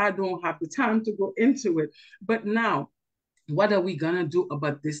too that I don't have the time to go into it. But now, what are we gonna do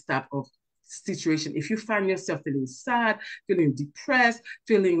about this type of situation? If you find yourself feeling sad, feeling depressed,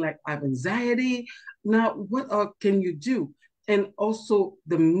 feeling like I have anxiety, now what can you do? And also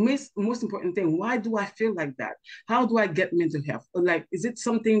the most important thing, why do I feel like that? How do I get mental health? Like, is it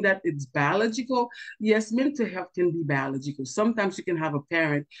something that it's biological? Yes, mental health can be biological. Sometimes you can have a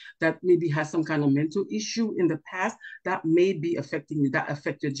parent that maybe has some kind of mental issue in the past that may be affecting you, that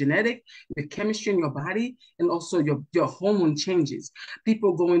affect your genetic, the chemistry in your body, and also your hormone changes.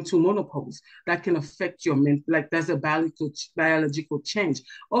 People go into menopause that can affect your mental, like that's a biological change.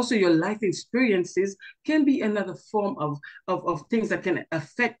 Also, your life experiences can be another form of things that can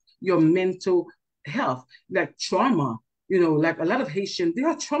affect your mental health, like trauma. Like a lot of Haitians, they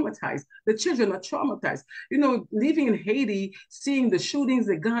are traumatized. The children are traumatized. Living in Haiti, seeing the shootings,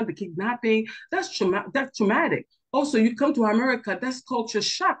 the gun, the kidnapping, that's traumatic. Also, you come to America, that's culture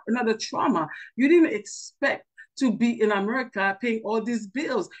shock, another trauma. You didn't expect to be in America paying all these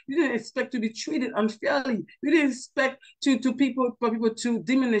bills. You didn't expect to be treated unfairly. You didn't expect for people to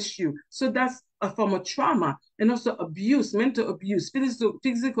diminish you. So that's a form of trauma. And also abuse, mental abuse,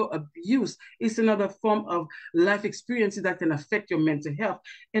 physical abuse is another form of life experiences that can affect your mental health.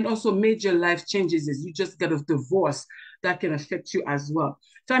 And also major life changes is you just get a divorce that can affect you as well.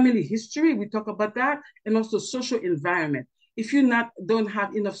 Family history, we talk about that, and also social environment. If you don't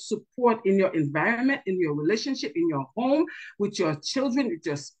have enough support in your environment, in your relationship, in your home, with your children, with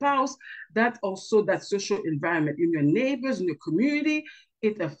your spouse, that social environment, in your neighbors, in your community,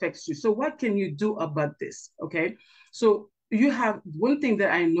 it affects you. So what can you do about this? Okay. So you have one thing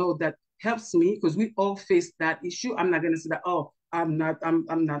that I know that helps me, because we all face that issue. I'm not going to say that, oh, I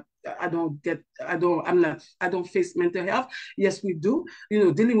don't face mental health. Yes, we do.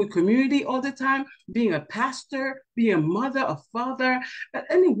 Dealing with community all the time, being a pastor, being a mother, a father,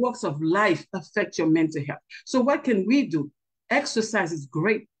 any walks of life affect your mental health. So what can we do? Exercise is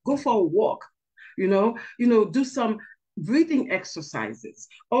great. Go for a walk. Do some breathing exercises.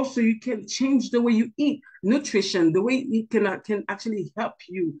 Also, you can change the way you eat. Nutrition, the way you eat can actually help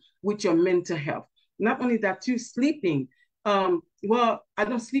you with your mental health. Not only that, too, sleeping. Well, I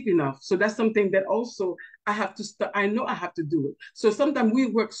don't sleep enough. So that's something that also I have to start. I know I have to do it. So sometimes we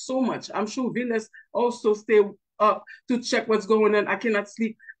work so much. I'm sure Venus also stay up to check what's going on. I cannot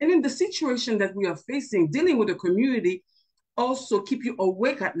sleep. And in the situation that we are facing, dealing with the community, also keep you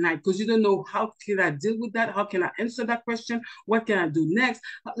awake at night, because you don't know, how can I deal with that? How can I answer that question? What can I do next?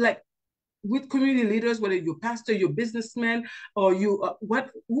 Like, with community leaders, whether you're pastor, you're businessman, or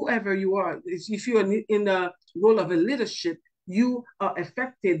whoever you are, if you're in the role of a leadership, you are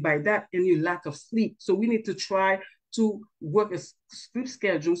affected by that and your lack of sleep. So we need to try to work a sleep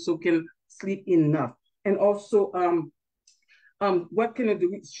schedule so we can sleep enough. And also, what can I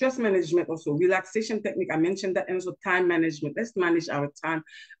do? Stress management, also relaxation technique. I mentioned that, and also time management. Let's manage our time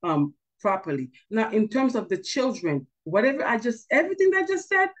properly. Now, in terms of the children, everything that I just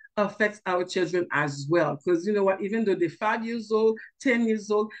said affects our children as well. Because you know what, even though they're 5 years old, 10 years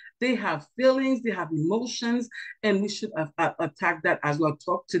old, they have feelings, they have emotions, and we should attack that as well.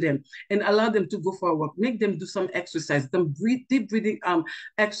 Talk to them and allow them to go for a walk. Make them do some exercise, some deep breathing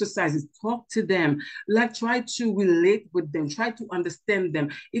exercises. Talk to them. Like, try to relate with them, try to understand them.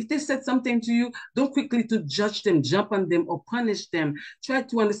 If they said something to you, don't quickly to judge them, jump on them, or punish them. Try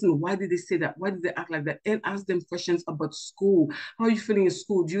to understand, why did they say that? Why did they act like that? And ask them questions about school. How are you feeling in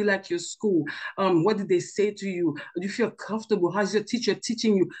school? Do you like your school? What did they say to you? Do you feel comfortable? How's your teacher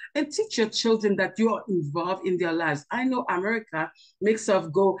teaching you? And teach your children that you're involved in their lives. I know America makes us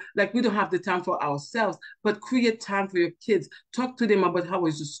go, like, we don't have the time for ourselves, but create time for your kids. Talk to them about how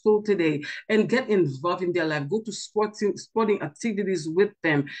was your school today, and get involved in their life. Go to sporting activities with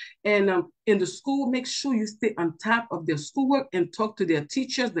them. And in the school, make sure you stay on top of their schoolwork and talk to their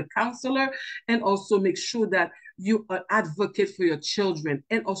teachers, the counselor, and also make sure that you advocate for your children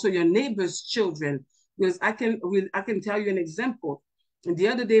and also your neighbors' children. Because I can tell you an example. And the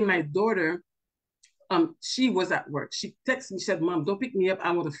other day, my daughter, she was at work. She texted me, she said, "Mom, don't pick me up.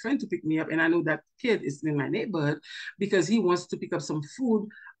 I want a friend to pick me up." And I know that kid is in my neighborhood because he wants to pick up some food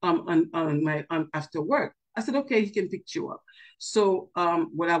after work. I said, "Okay, he can pick you up." So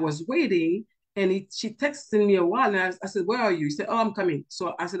when I was waiting, and she texted me a while, and I said, "Where are you?" He said, "Oh, I'm coming."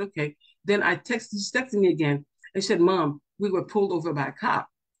 So I said, "Okay." Then she texted me again, and she said, "Mom, we were pulled over by a cop.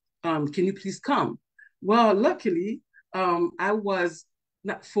 Can you please come?" Well, luckily, I was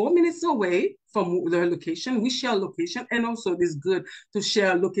not 4 minutes away from their location. We share location, and also it is good to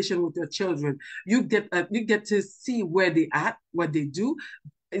share location with your children. You get to see where they at, what they do,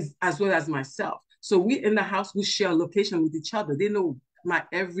 as well as myself. So we in the house, we share location with each other. They know my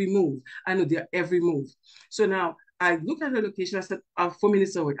every move. I know their every move. So now I look at the location. I said, 4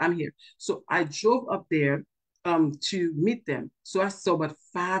 minutes away, I'm here. So I drove up there to meet them. So I saw about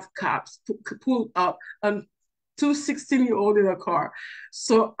 5 cops pulled up two 16-year-old in a car.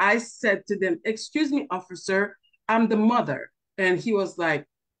 So I said to them, excuse me, officer, I'm the mother. And he was like,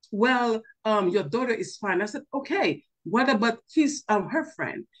 well, your daughter is fine. I said, okay, what about her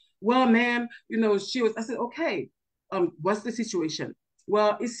friend? Well, ma'am, I said, okay, what's the situation?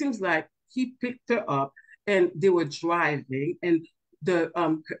 Well, it seems like he picked her up and they were driving and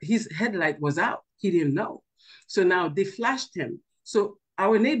his headlight was out. He didn't know. So now they flashed him. So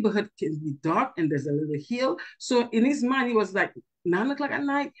our neighborhood can be dark and there's a little hill. So in his mind, he was like, 9 o'clock at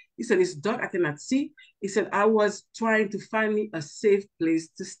night. He said, it's dark, I cannot see. He said, I was trying to find me a safe place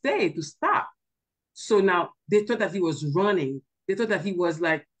to stay, to stop. So now they thought that he was running. They thought that he was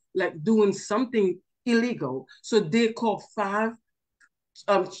like doing something illegal. So they called 5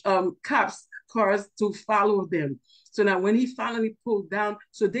 cops cars to follow them. So now when he finally pulled down,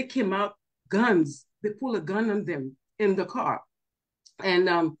 so they came out guns. They pulled a gun on them in the car. And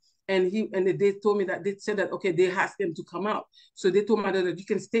they told me that they said that okay, they asked him to come out. So they told my daughter, you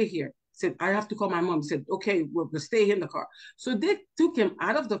can stay here. Said, I have to call my mom. He said, okay, we'll stay here in the car. So they took him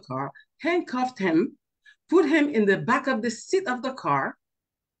out of the car, handcuffed him, put him in the back of the seat of the car,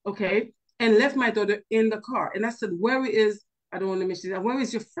 okay, and left my daughter in the car. And I said, I don't want to mention that, where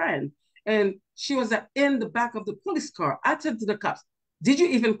is your friend? And she was in the back of the police car. I said to the cops, did you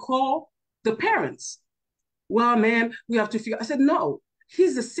even call the parents? Well, man, we have to figure. I said, no,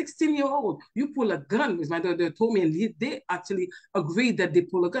 he's a 16-year-old. You pull a gun, which my daughter told me, and they actually agreed that they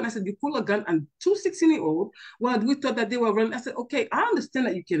pull a gun. I said, you pull a gun on two 16-year-olds. Well, we thought that they were running. I said, okay, I understand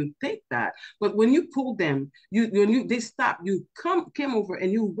that you can take that, but when you pull them, they stop. You came over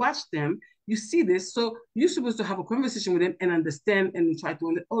and you watch them. You see this, so you're supposed to have a conversation with them and understand and try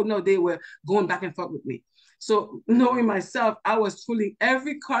to. Oh no, they were going back and forth with me. So knowing myself, I was pulling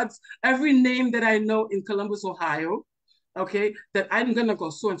every name that I know in Columbus, Ohio, okay, that I'm gonna go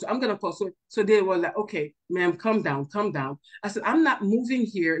so and so. I'm gonna call so. So they were like, okay, ma'am, calm down, calm down. I said, I'm not moving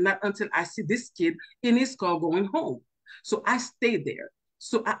here, not until I see this kid in his car going home. So I stayed there.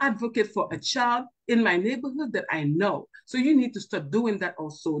 So I advocate for a child in my neighborhood that I know. So you need to start doing that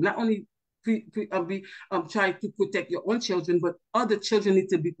also. Not only trying to protect your own children, but other children need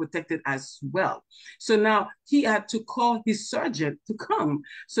to be protected as well. So now he had to call his sergeant to come.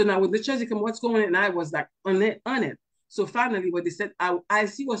 So now when the sergeant came, what's going on? And I was like, on it. So finally, what they said,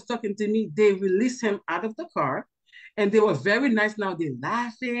 as he was talking to me, they released him out of the car. And they were very nice. Now they're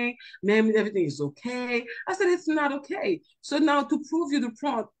laughing. Ma'am, everything is okay. I said, it's not okay. So now to prove you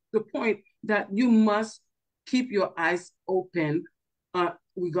the point that you must keep your eyes open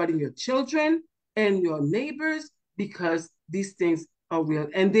regarding your children and your neighbors, because these things are real,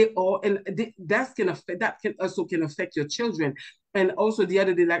 and that can also affect your children. And also the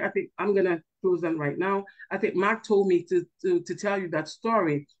other day, like I think I'm gonna close on right now. I think Mark told me to tell you that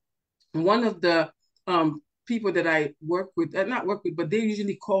story. One of the people that I work with, not work with, but they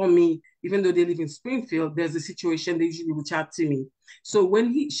usually call me, even though they live in Springfield. There's a situation, they usually reach out to me. So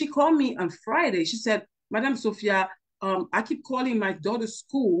when she called me on Friday, she said, Madame Sophia, I keep calling my daughter's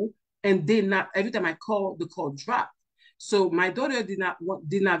school, and every time I call, the call dropped. So my daughter did not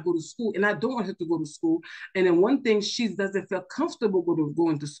go to school, and I don't want her to go to school. And then one thing, she doesn't feel comfortable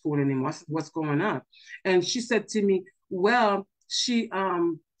going to school anymore. What's going on? And she said to me, well, she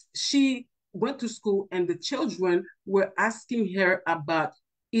went to school, and the children were asking her about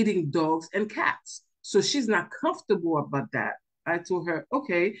eating dogs and cats. So she's not comfortable about that. I told her,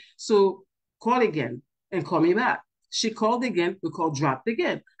 okay, so call again and call me back. She called again, the call dropped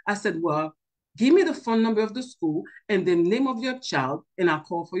again. I said, well, give me the phone number of the school and the name of your child, and I'll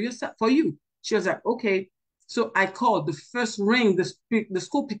call for you. She was like, okay. So I called. The first ring, the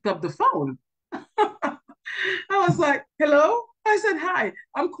school picked up the phone. I was like, hello? I said, hi,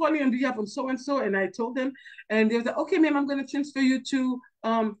 I'm calling on behalf of so-and-so. And I told them, and they was like, okay, ma'am, I'm going to transfer you to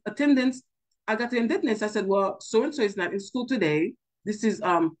attendance. I got the attendance. I said, well, so-and-so is not in school today. This is,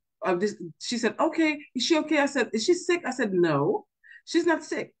 she said, okay, is she okay? I said, is she sick? I said, no, she's not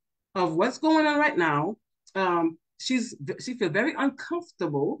sick. Of what's going on right now, she feels very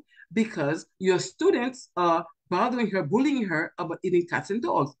uncomfortable because your students are bothering her, bullying her about eating cats and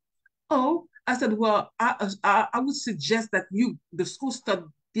dogs. Oh, I said, well, I would suggest that the school, start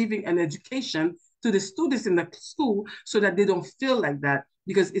giving an education to the students in the school so that they don't feel like that,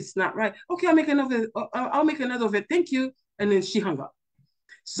 because it's not right. Okay, I'll make another of it. Thank you. And then she hung up.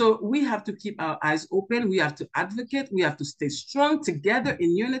 So we have to keep our eyes open. We have to advocate. We have to stay strong together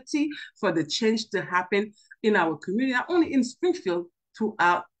in unity for the change to happen in our community, not only in Springfield,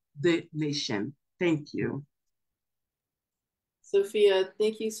 throughout the nation. Thank you. Sophia,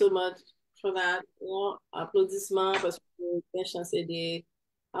 thank you so much for that. Applaudissements parce que bien chance de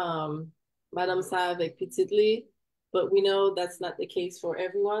Madame ça avec petite Lee. but we know that's not the case for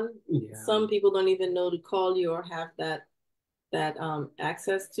everyone. Yeah. Some people don't even know to call you or have that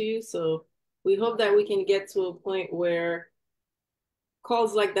access to you. So we hope that we can get to a point where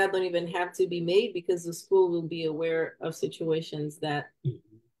calls like that don't even have to be made, because the school will be aware of situations that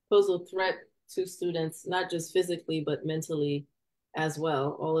pose a threat to students, not just physically, but mentally as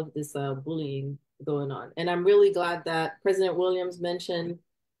well. All of this bullying going on. And I'm really glad that President Williams mentioned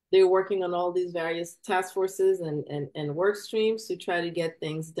they're working on all these various task forces and work streams to try to get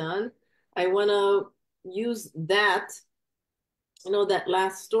things done. I want to use that, that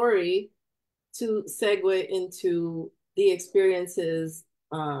last story to segue into the experiences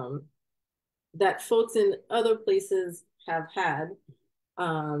that folks in other places have had,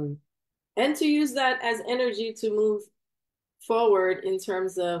 and to use that as energy to move forward in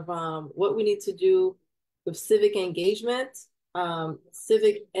terms of what we need to do with civic engagement,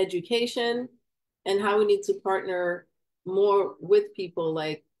 civic education, and how we need to partner more with people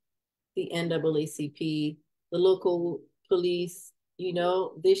like the NAACP, the local police.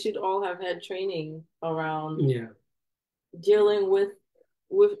 They should all have had training around dealing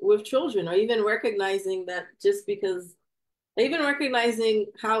with children, or even recognizing that just because, even recognizing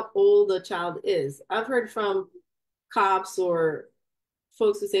how old a child is. I've heard from cops or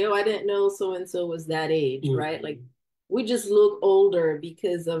folks who say, oh, I didn't know so-and-so was that age, right? Like, we just look older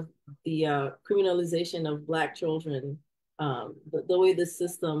because of the criminalization of Black children, the way the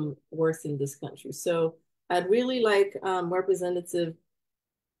system works in this country. So I'd really like Representative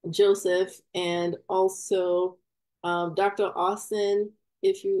Joseph and also Dr. Austin,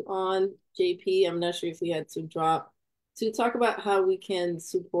 if you on, JP, I'm not sure if you had to drop, to talk about how we can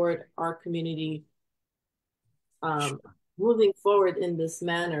support our community moving forward in this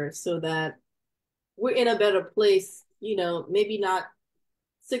manner, so that we're in a better place, maybe not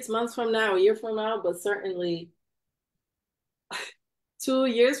 6 months from now, a year from now, but certainly 2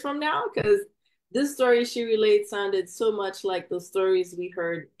 years from now, because this story she relayed sounded so much like the stories we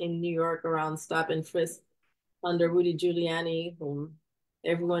heard in New York around stop and frisk under Rudy Giuliani, whom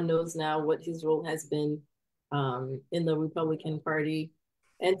everyone knows now what his role has been in the Republican Party.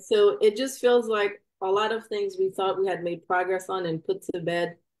 And so it just feels like a lot of things we thought we had made progress on and put to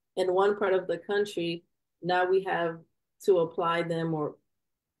bed in one part of the country, now we have to apply them, or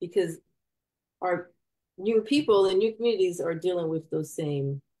because our new people and new communities are dealing with those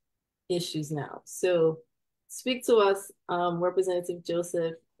same issues now. So speak to us, Representative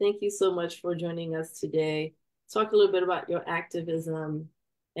Joseph. Thank you so much for joining us today. Talk a little bit about your activism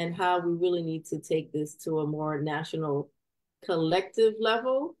and how we really need to take this to a more national collective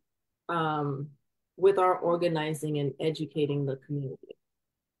level with our organizing and educating the community.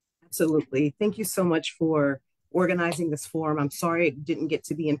 Absolutely. Thank you so much for organizing this forum. I'm sorry it didn't get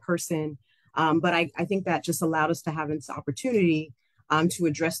to be in person, but I think that just allowed us to have this opportunity to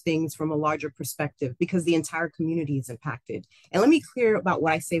address things from a larger perspective, because the entire community is impacted. And let me be clear about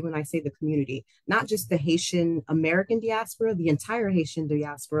what I say when I say the community, not just the Haitian American diaspora, the entire Haitian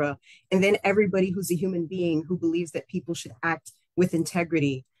diaspora, and then everybody who's a human being who believes that people should act with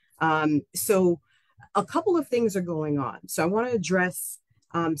integrity. So a couple of things are going on. So I want to address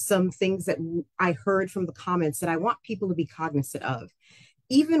some things that I heard from the comments that I want people to be cognizant of.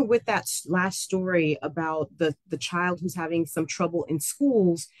 Even with that last story about the child who's having some trouble in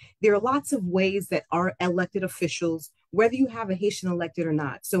schools, there are lots of ways that our elected officials, whether you have a Haitian elected or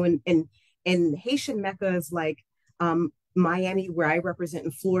not. So in Haitian Meccas like Miami, where I represent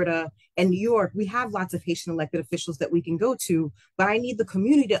in Florida, and New York, we have lots of Haitian elected officials that we can go to, but I need the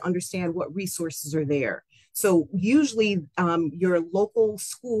community to understand what resources are there. So usually your local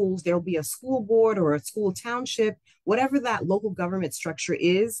schools, there'll be a school board or a school township, whatever that local government structure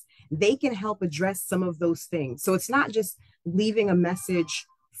is, they can help address some of those things. So it's not just leaving a message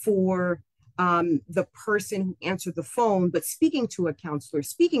for the person who answered the phone, but speaking to a counselor,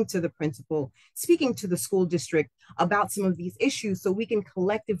 speaking to the principal, speaking to the school district about some of these issues so we can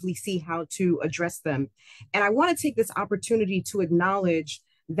collectively see how to address them. And I want to take this opportunity to acknowledge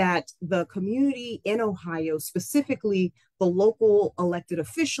that the community in Ohio, specifically the local elected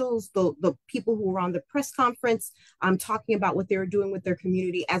officials, the people who were on the press conference talking about what they're doing with their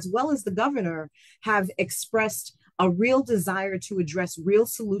community, as well as the governor, have expressed a real desire to address real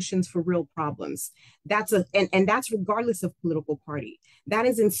solutions for real problems. That's regardless of political party. That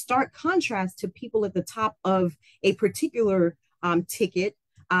is in stark contrast to people at the top of a particular ticket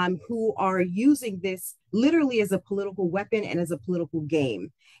who are using this literally as a political weapon and as a political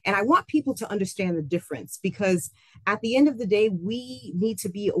game. And I want people to understand the difference, because at the end of the day, we need to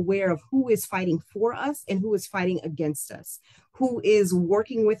be aware of who is fighting for us and who is fighting against us, who is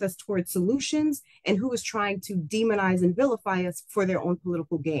working with us towards solutions and who is trying to demonize and vilify us for their own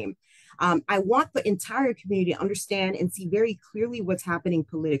political game. I want the entire community to understand and see very clearly what's happening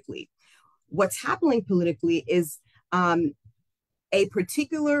politically. What's happening politically is a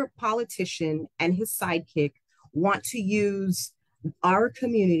particular politician and his sidekick want to use our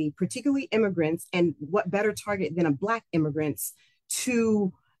community, particularly immigrants, and what better target than a Black immigrants,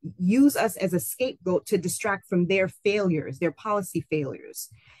 to use us as a scapegoat to distract from their failures, their policy failures.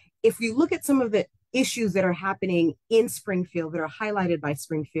 If you look at some of the issues that are happening in Springfield, that are highlighted by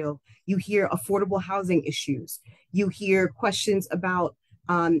Springfield, you hear affordable housing issues, you hear questions about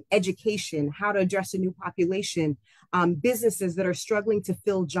education, how to address a new population, businesses that are struggling to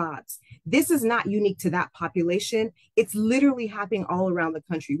fill jobs. This is not unique to that population. It's literally happening all around the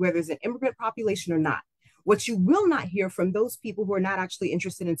country, whether it's an immigrant population or not. What you will not hear from those people who are not actually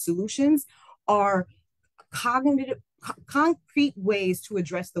interested in solutions are concrete ways to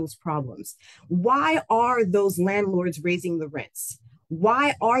address those problems. Why are those landlords raising the rents?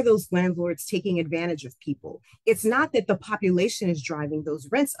 Why are those landlords taking advantage of people? It's not that the population is driving those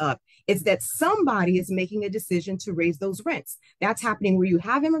rents up. It's that somebody is making a decision to raise those rents. That's happening where you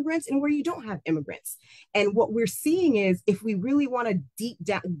have immigrants and where you don't have immigrants. And what we're seeing is, if we really want to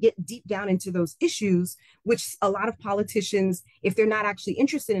get deep down into those issues, which a lot of politicians, if they're not actually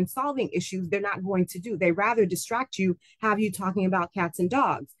interested in solving issues, they're not going to do. They rather distract you, have you talking about cats and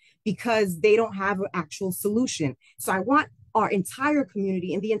dogs, because they don't have an actual solution. So I want our entire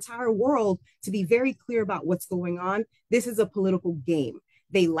community and the entire world to be very clear about what's going on. This is a political game.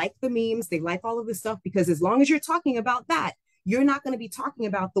 They like the memes, they like all of this stuff, because as long as you're talking about that, you're not going to be talking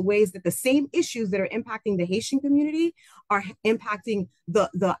about the ways that the same issues that are impacting the Haitian community are impacting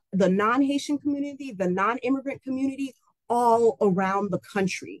the non-Haitian community, the non-immigrant community, all around the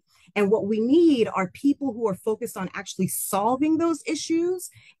country. And what we need are people who are focused on actually solving those issues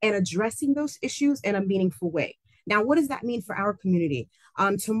and addressing those issues in a meaningful way. Now, what does that mean for our community?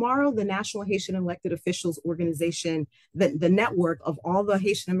 Tomorrow, the National Haitian Elected Officials Organization, the network of all the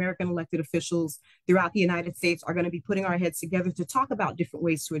Haitian American elected officials throughout the United States, are going to be putting our heads together to talk about different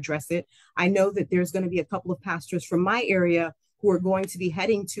ways to address it. I know that there's going to be a couple of pastors from my area who are going to be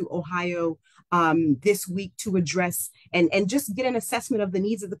heading to Ohio this week to address and just get an assessment of the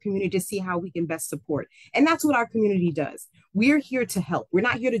needs of the community to see how we can best support. And that's what our community does. We're here to help. We're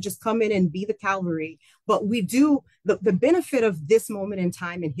not here to just come in and be the cavalry, but we do, the benefit of this moment in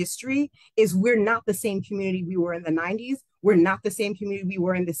time in history is we're not the same community we were in the 90s. We're not the same community we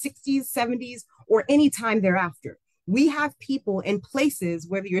were in the 60s, 70s, or any time thereafter. We have people in places,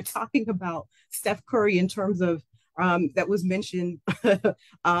 whether you're talking about Steph Curry in terms of that was mentioned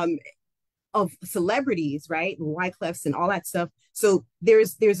of celebrities, right? Wyclefs and all that stuff. So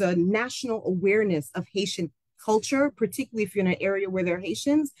there's a national awareness of Haitian culture, particularly if you're in an area where there are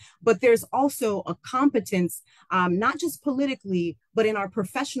Haitians, but there's also a competence, not just politically, but in our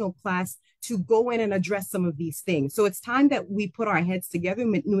professional class to go in and address some of these things. So it's time that we put our heads together,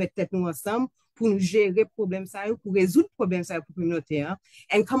 pour nous gérer problème ça, pour résoudre problème ça pour communauté,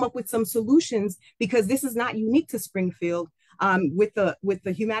 and come up with some solutions, because this is not unique to Springfield. With the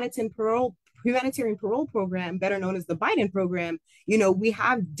humanitarian parole program, better known as the Biden program, we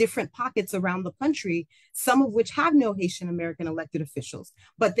have different pockets around the country, some of which have no Haitian American elected officials,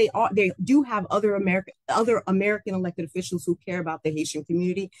 but they do have other American elected officials who care about the Haitian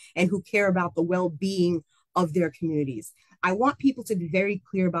community and who care about the well-being of their communities. I want people to be very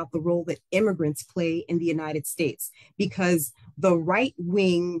clear about the role that immigrants play in the United States, because the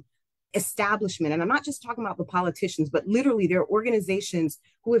right-wing establishment, and I'm not just talking about the politicians, but literally there are organizations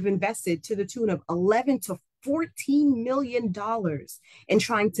who have invested to the tune of $11 to $14 million in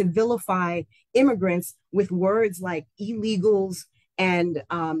trying to vilify immigrants with words like illegals and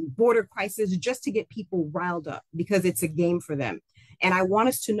border crisis, just to get people riled up, because it's a game for them. And I want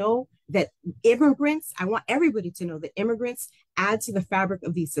us to know that I want everybody to know that immigrants add to the fabric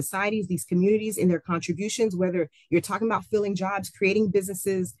of these societies, these communities, in their contributions, whether you're talking about filling jobs, creating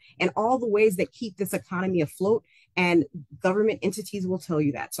businesses, and all the ways that keep this economy afloat. And government entities will tell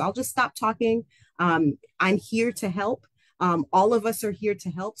you that. So I'll just stop talking. I'm here to help. All of us are here to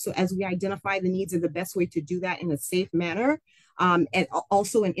help. So as we identify the needs and the best way to do that in a safe manner, and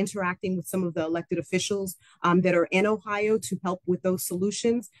also in interacting with some of the elected officials that are in Ohio to help with those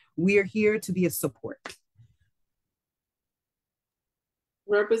solutions, we're here to be a support.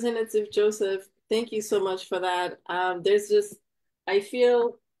 Representative Joseph, thank you so much for that. I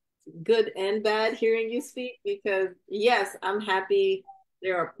feel good and bad hearing you speak, because yes, I'm happy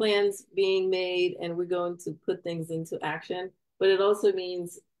there are plans being made and we're going to put things into action, but it also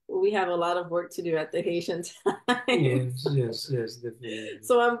means we have a lot of work to do at the Haitian Times. Yes, definitely.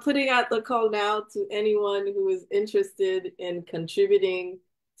 So I'm putting out the call now to anyone who is interested in contributing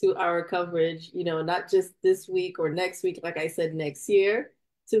to our coverage, not just this week or next week, like I said, next year,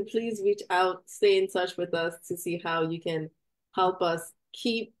 to please reach out, stay in touch with us to see how you can help us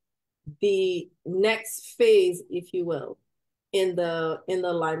keep the next phase, if you will, in the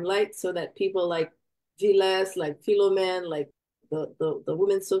limelight, so that people like Gilles, like Philomen, like the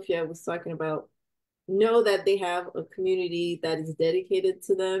woman Sophia was talking about, know that they have a community that is dedicated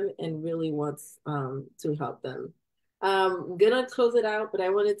to them and really wants to help them. I'm gonna close it out, but I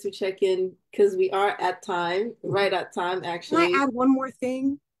wanted to check in because we are at time, right at time, actually. Can I add one more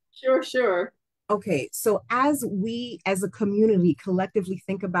thing? Sure. Okay, so as we as a community collectively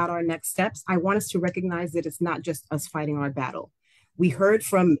think about our next steps, I want us to recognize that it's not just us fighting our battle. We heard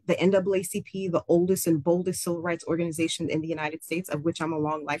from the NAACP, the oldest and boldest civil rights organization in the United States, of which I'm a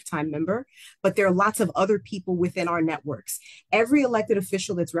long lifetime member, but there are lots of other people within our networks. Every elected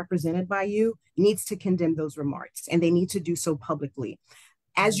official that's represented by you needs to condemn those remarks, and they need to do so publicly.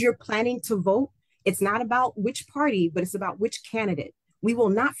 As you're planning to vote, it's not about which party, but it's about which candidate. We will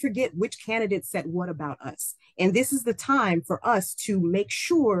not forget which candidate said what about us. And this is the time for us to make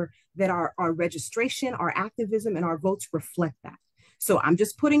sure that our registration, our activism, and our votes reflect that. So I'm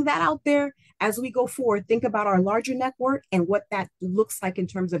just putting that out there as we go forward. Think about our larger network and what that looks like in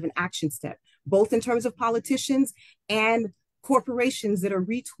terms of an action step, both in terms of politicians and corporations that are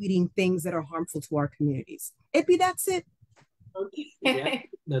retweeting things that are harmful to our communities. Epi, that's it. Okay. Yeah,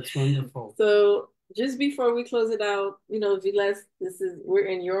 that's wonderful. So just before we close it out, Vilas, we're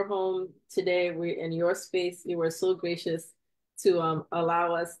in your home today. We're in your space. You were so gracious to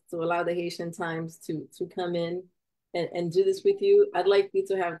allow the Haitian Times to come in and do this with you. I'd like you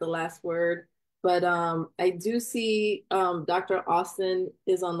to have the last word, but I do see Dr. Austin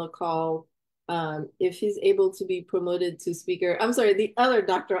is on the call. If he's able to be promoted to speaker, I'm sorry, the other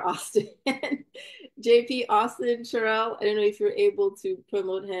Dr. Austin, JP Austin Sherrill, I don't know if you're able to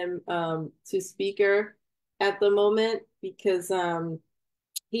promote him to speaker at the moment, because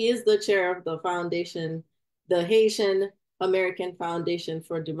he is the chair of the foundation, the Haitian American Foundation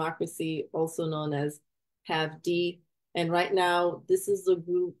for Democracy, also known as HAVD. And right now, this is the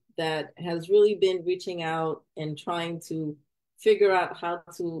group that has really been reaching out and trying to figure out how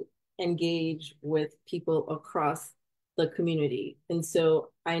to engage with people across the community. And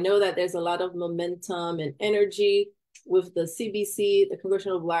so I know that there's a lot of momentum and energy with the CBC, the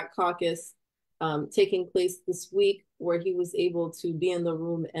Congressional Black Caucus, taking place this week, where he was able to be in the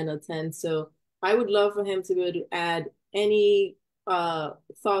room and attend. So I would love for him to be able to add any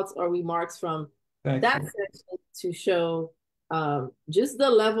thoughts or remarks from that section to show just the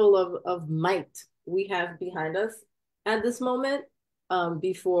level of might we have behind us at this moment,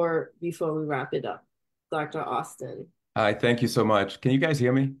 before we wrap it up. Dr. Austin. Hi, thank you so much. Can you guys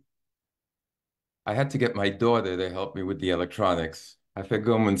hear me? I had to get my daughter to help me with the electronics. I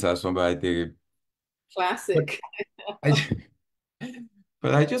figure somebody. Classic.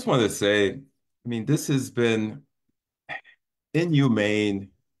 But I just want to say, this has been inhumane,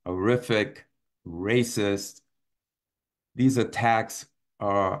 horrific, racist. These attacks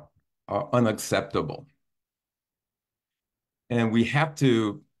are unacceptable. And we have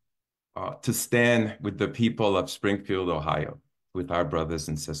to stand with the people of Springfield, Ohio, with our brothers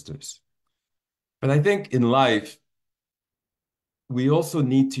and sisters. But I think in life, we also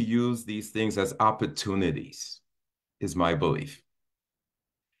need to use these things as opportunities, is my belief.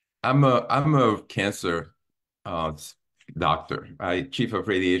 I'm a cancer doctor, chief of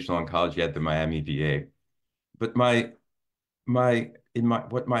radiation oncology at the Miami VA. But what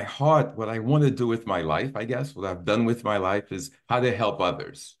I want to do with my life, I guess, what I've done with my life, is how to help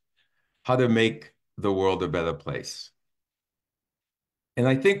others, how to make the world a better place. And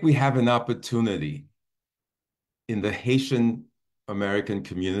I think we have an opportunity in the Haitian American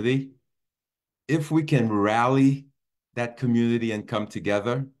community, if we can rally that community and come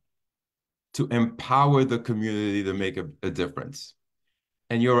together, to empower the community to make a difference.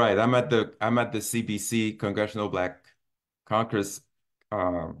 And you're right, I'm at the CBC, Congressional Black Caucus,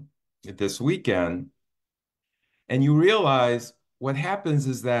 this weekend, and you realize what happens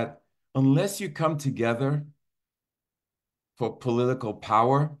is that unless you come together for political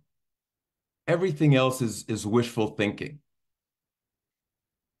power, everything else is wishful thinking.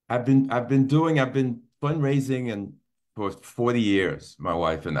 I've been fundraising for 40 years, my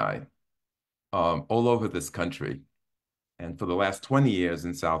wife and I, all over this country. and for the last 20 years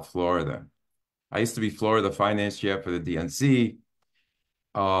in South Florida. I used to be Florida finance chair for the DNC.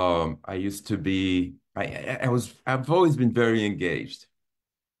 I used to be, I've always been very engaged.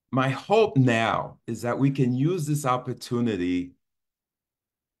 My hope now is that we can use this opportunity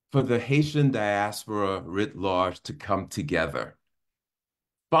for the Haitian diaspora writ large to come together.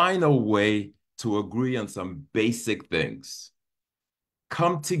 Find a way to agree on some basic things.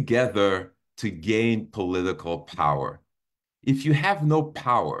 Come together to gain political power. If you have no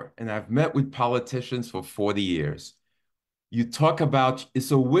power, and I've met with politicians for 40 years, you talk about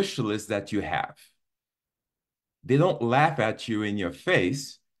it's a wish list that you have. They don't laugh at you in your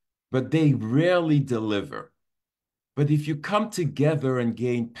face, but they rarely deliver. But if you come together and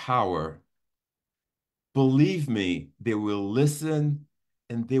gain power, believe me, they will listen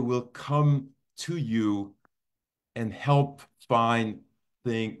and they will come to you and help find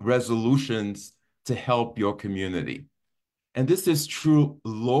resolutions to help your community. And this is true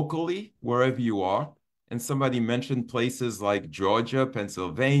locally, wherever you are. And somebody mentioned places like Georgia,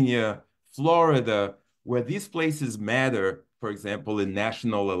 Pennsylvania, Florida, where these places matter, for example, in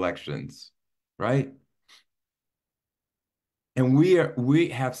national elections, right? And we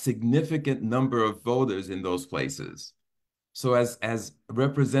have significant number of voters in those places. So as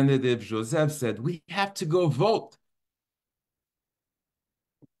Representative Joseph said, we have to go vote.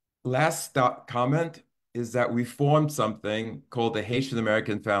 Last comment is that we formed something called the Haitian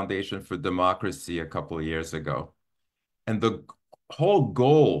American Foundation for Democracy a couple of years ago. And the whole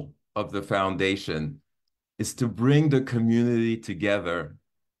goal of the foundation is to bring the community together,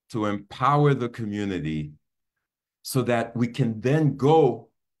 to empower the community so that we can then go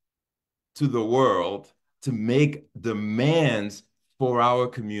to the world to make demands for our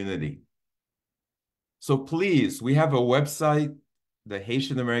community. So please, we have a website, the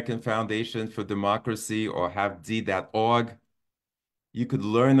Haitian American Foundation for Democracy, or havd.org. You could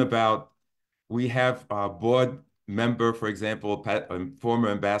learn about, we have a board member, for example, former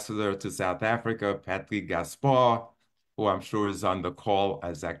ambassador to South Africa, Patrick Gaspar, who I'm sure is on the call,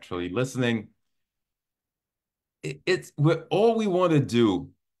 is actually listening. All we want to do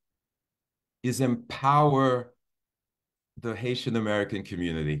is empower the Haitian American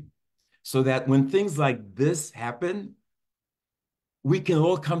community so that when things like this happen, we can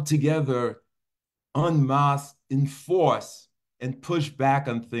all come together en masse, in force, and push back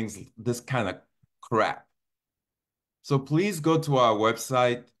on things, this kind of crap. So please go to our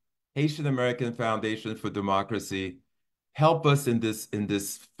website, Haitian American Foundation for Democracy. Help us in this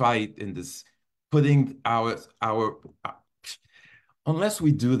fight, in this putting unless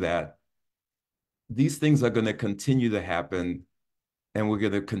we do that, these things are going to continue to happen, and we're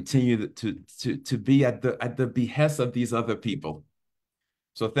going to continue to be at the behest of these other people.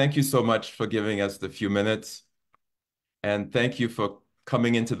 So thank you so much for giving us the few minutes, and thank you for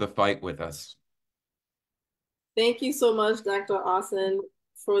coming into the fight with us. Thank you so much, Dr. Austin,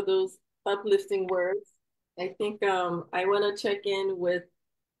 for those uplifting words. I think I want to check in with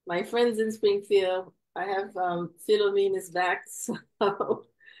my friends in Springfield. I have Philomene is back, so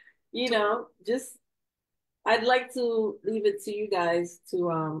just I'd like to leave it to you guys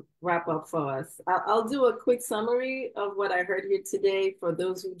to wrap up for us. I'll do a quick summary of what I heard here today for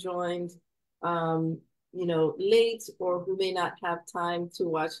those who joined, late or who may not have time to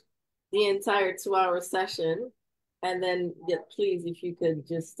watch the entire 2-hour session. And then, please, if you could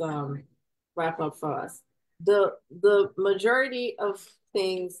just wrap up for us. The majority of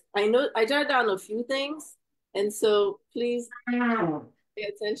things, I know I jotted down a few things, and so please pay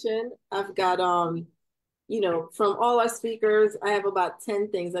attention. I've got from all our speakers, I have about 10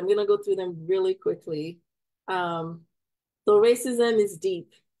 things. I'm gonna go through them really quickly. So racism is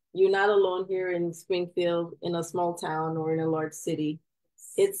deep. You're not alone here in Springfield, in a small town or in a large city.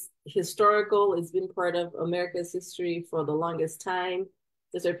 It's historical. It's been part of America's history for the longest time.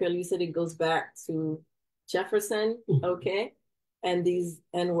 Mr. Pelly said it goes back to Jefferson, okay? And these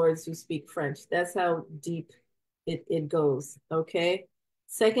N-words who speak French. That's how deep it goes, okay?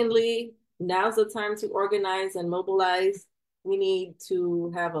 Secondly, now's the time to organize and mobilize. We need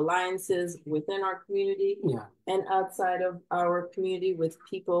to have alliances within our community and outside of our community with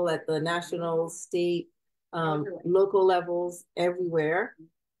people at the national, state, local levels, everywhere.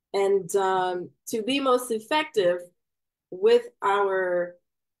 And to be most effective with our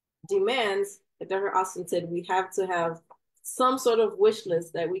demands, like Dr. Austin said, we have to have some sort of wish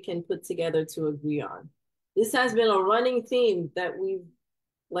list that we can put together to agree on. This has been a running theme that we've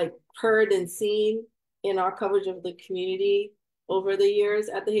heard and seen in our coverage of the community over the years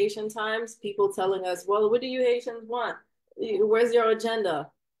at the Haitian Times, people telling us, well, what do you Haitians want? Where's your agenda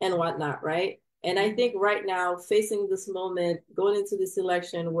and whatnot, right? And I think right now, facing this moment, going into this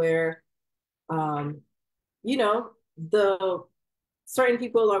election where, you know, the certain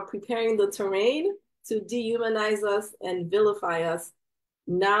people are preparing the terrain to dehumanize us and vilify us.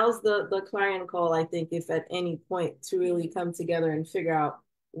 Now's the clarion call, I think, if at any point to really come together and figure out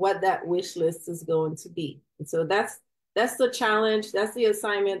what that wish list is going to be. And so that's the challenge, that's the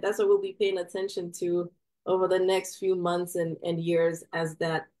assignment, that's what we'll be paying attention to over the next few months and years as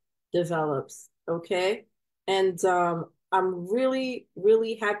that develops. Okay. And I'm really,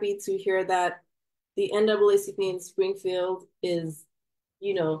 really happy to hear that the NAACP in Springfield is,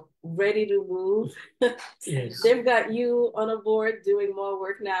 ready to move. Yes. They've got you on a board doing more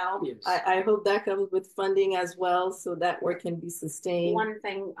work now. Yes. I hope that comes with funding as well, so that work can be sustained. One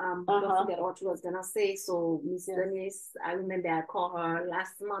thing, don't forget what I was gonna say. So Miss Denise, I remember I called her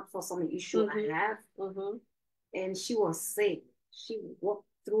last month for some issue I have, and she was sick. She walked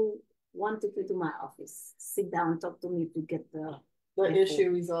through 1 to 3 to my office, sit down, talk to me to get the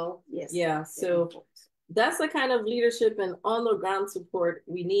issue resolved. Yes. Yeah. So that's the kind of leadership and on the ground support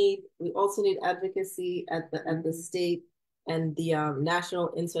we need. We also need advocacy at the state and the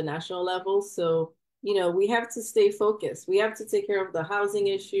national, international level. So, we have to stay focused. We have to take care of the housing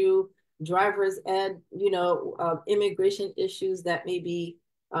issue, driver's ed, immigration issues that may be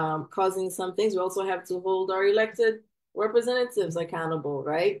causing some things. We also have to hold our elected representatives accountable,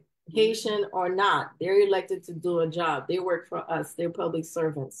 right? Haitian or not, they're elected to do a job. They work for us. They're public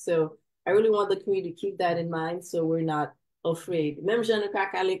servants. So I really want the community to keep that in mind so we're not afraid. Même je ne pas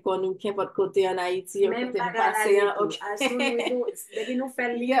aller qu'on nous qu'importe côté en Haïti, même pas nous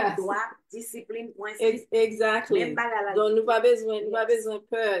faire droit, discipline, exactly. Donc nous pas besoin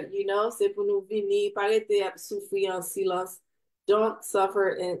peur, c'est pour nous venir, pas arrêter à souffrir en silence. Don't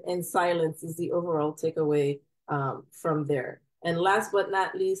suffer in silence is the overall takeaway from there. And last but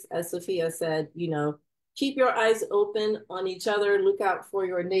not least, as Sophia said, keep your eyes open on each other. Look out for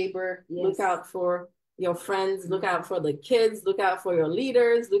your neighbor. Yes. Look out for your friends. Look out for the kids. Look out for your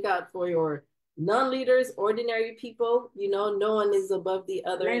leaders. Look out for your non-leaders, ordinary people. No one is above the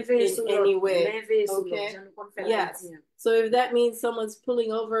other in any way. Okay. Yes. So if that means someone's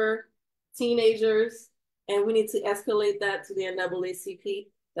pulling over teenagers and we need to escalate that to the NAACP,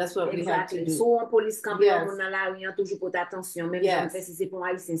 that's what we have to do. So on police camp dans la rue, toujours porter attention, même si c'est pour un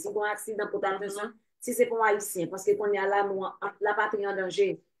haïtien, si pour un accident porter attention, si c'est pour un haïtien, parce que qu'on y a là, la patrie en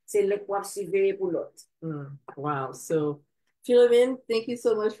danger, c'est le quoi suivre pour l'autre. Wow. So, Philomene, thank you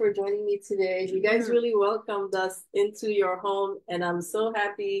so much for joining me today. You guys really welcomed us into your home, and I'm so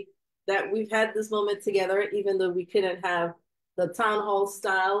happy that we've had this moment together, even though we couldn't have the town hall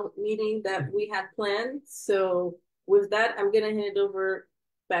style meeting that we had planned. So with that, I'm going to hand it over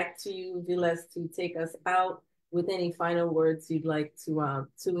back to you, Viles, to take us out with any final words you'd like to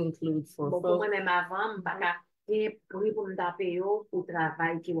include for folks.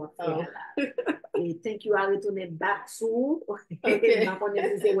 Thank you, I return back to. Thank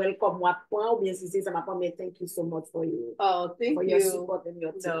you so much for you. Oh, thank you. Your support and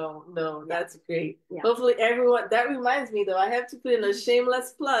your team. No, that's great. Yeah. Hopefully everyone, that reminds me though, I have to put in a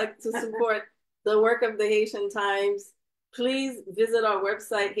shameless plug to support the work of the Haitian Times. Please visit our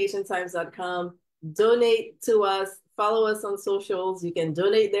website, HaitianTimes.com. Donate to us. Follow us on socials. You can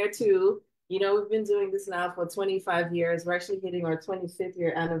donate there too. We've been doing this now for 25 years. We're actually hitting our 25th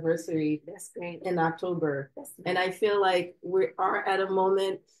year anniversary. That's great. In October. And I feel like we are at a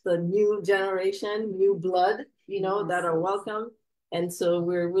moment, the new generation, new blood, that are welcome. And so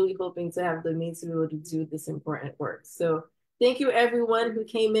we're really hoping to have the means to be able to do this important work. So thank you everyone who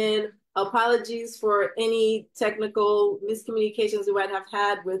came in. Apologies for any technical miscommunications we might have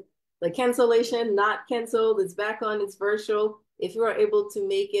had with the cancellation, not canceled. It's back on, it's virtual. If you are able to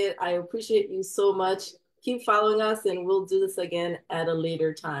make it, I appreciate you so much. Keep following us and we'll do this again at a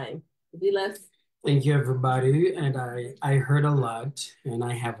later time. Viles? Thank you, everybody. And I heard a lot and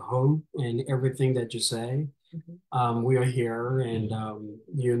I have hope in everything that you say. We are here and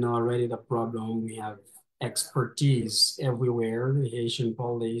you know already the problem. We have expertise everywhere, the Haitian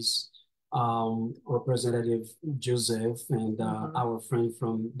police, Representative Joseph and our friend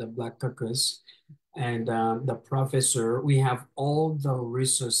from the Black Caucus. And the professor, we have all the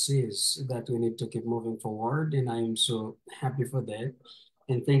resources that we need to keep moving forward. And I am so happy for that.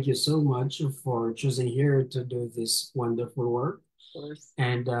 And thank you so much for choosing here to do this wonderful work. Of course.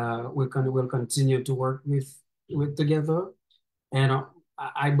 And we'll continue to work with together. And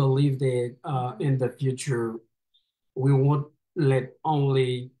I believe that in the future, we won't let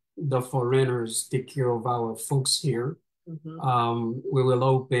only the foreigners take care of our folks here. We will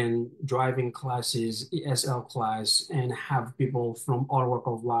open driving classes, ESL class, and have people from all walk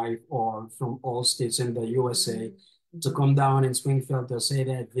of life or from all states in the USA to come down in Springfield to say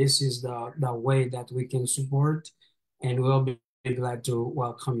that this is the way that we can support, and we'll be glad to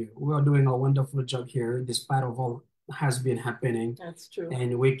welcome you. We are doing a wonderful job here, despite of all has been happening. That's true.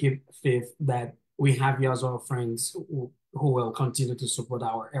 And we keep faith that we have you as our friends who will continue to support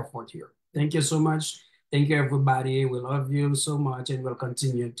our effort here. Thank you so much. Thank you, everybody. We love you so much, and we'll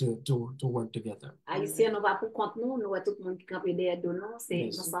continue to work together. Haïtien nou pa pou kont nou, nou tout le monde qui campe derrière de nous, c'est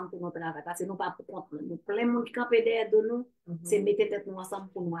ensemble pour nous travailler. Parce que nous pas pour kont nous. Plein de monde qui campe derrière de nous, c'est mettre tête nous ensemble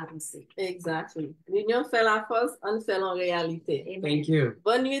pour nous avancer. Exactly. L'union fait la force, on fait en réalité. Thank you.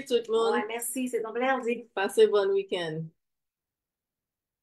 Bonne nuit tout le monde. Ouais, merci, c'est un plaisir. Passez bon week-end.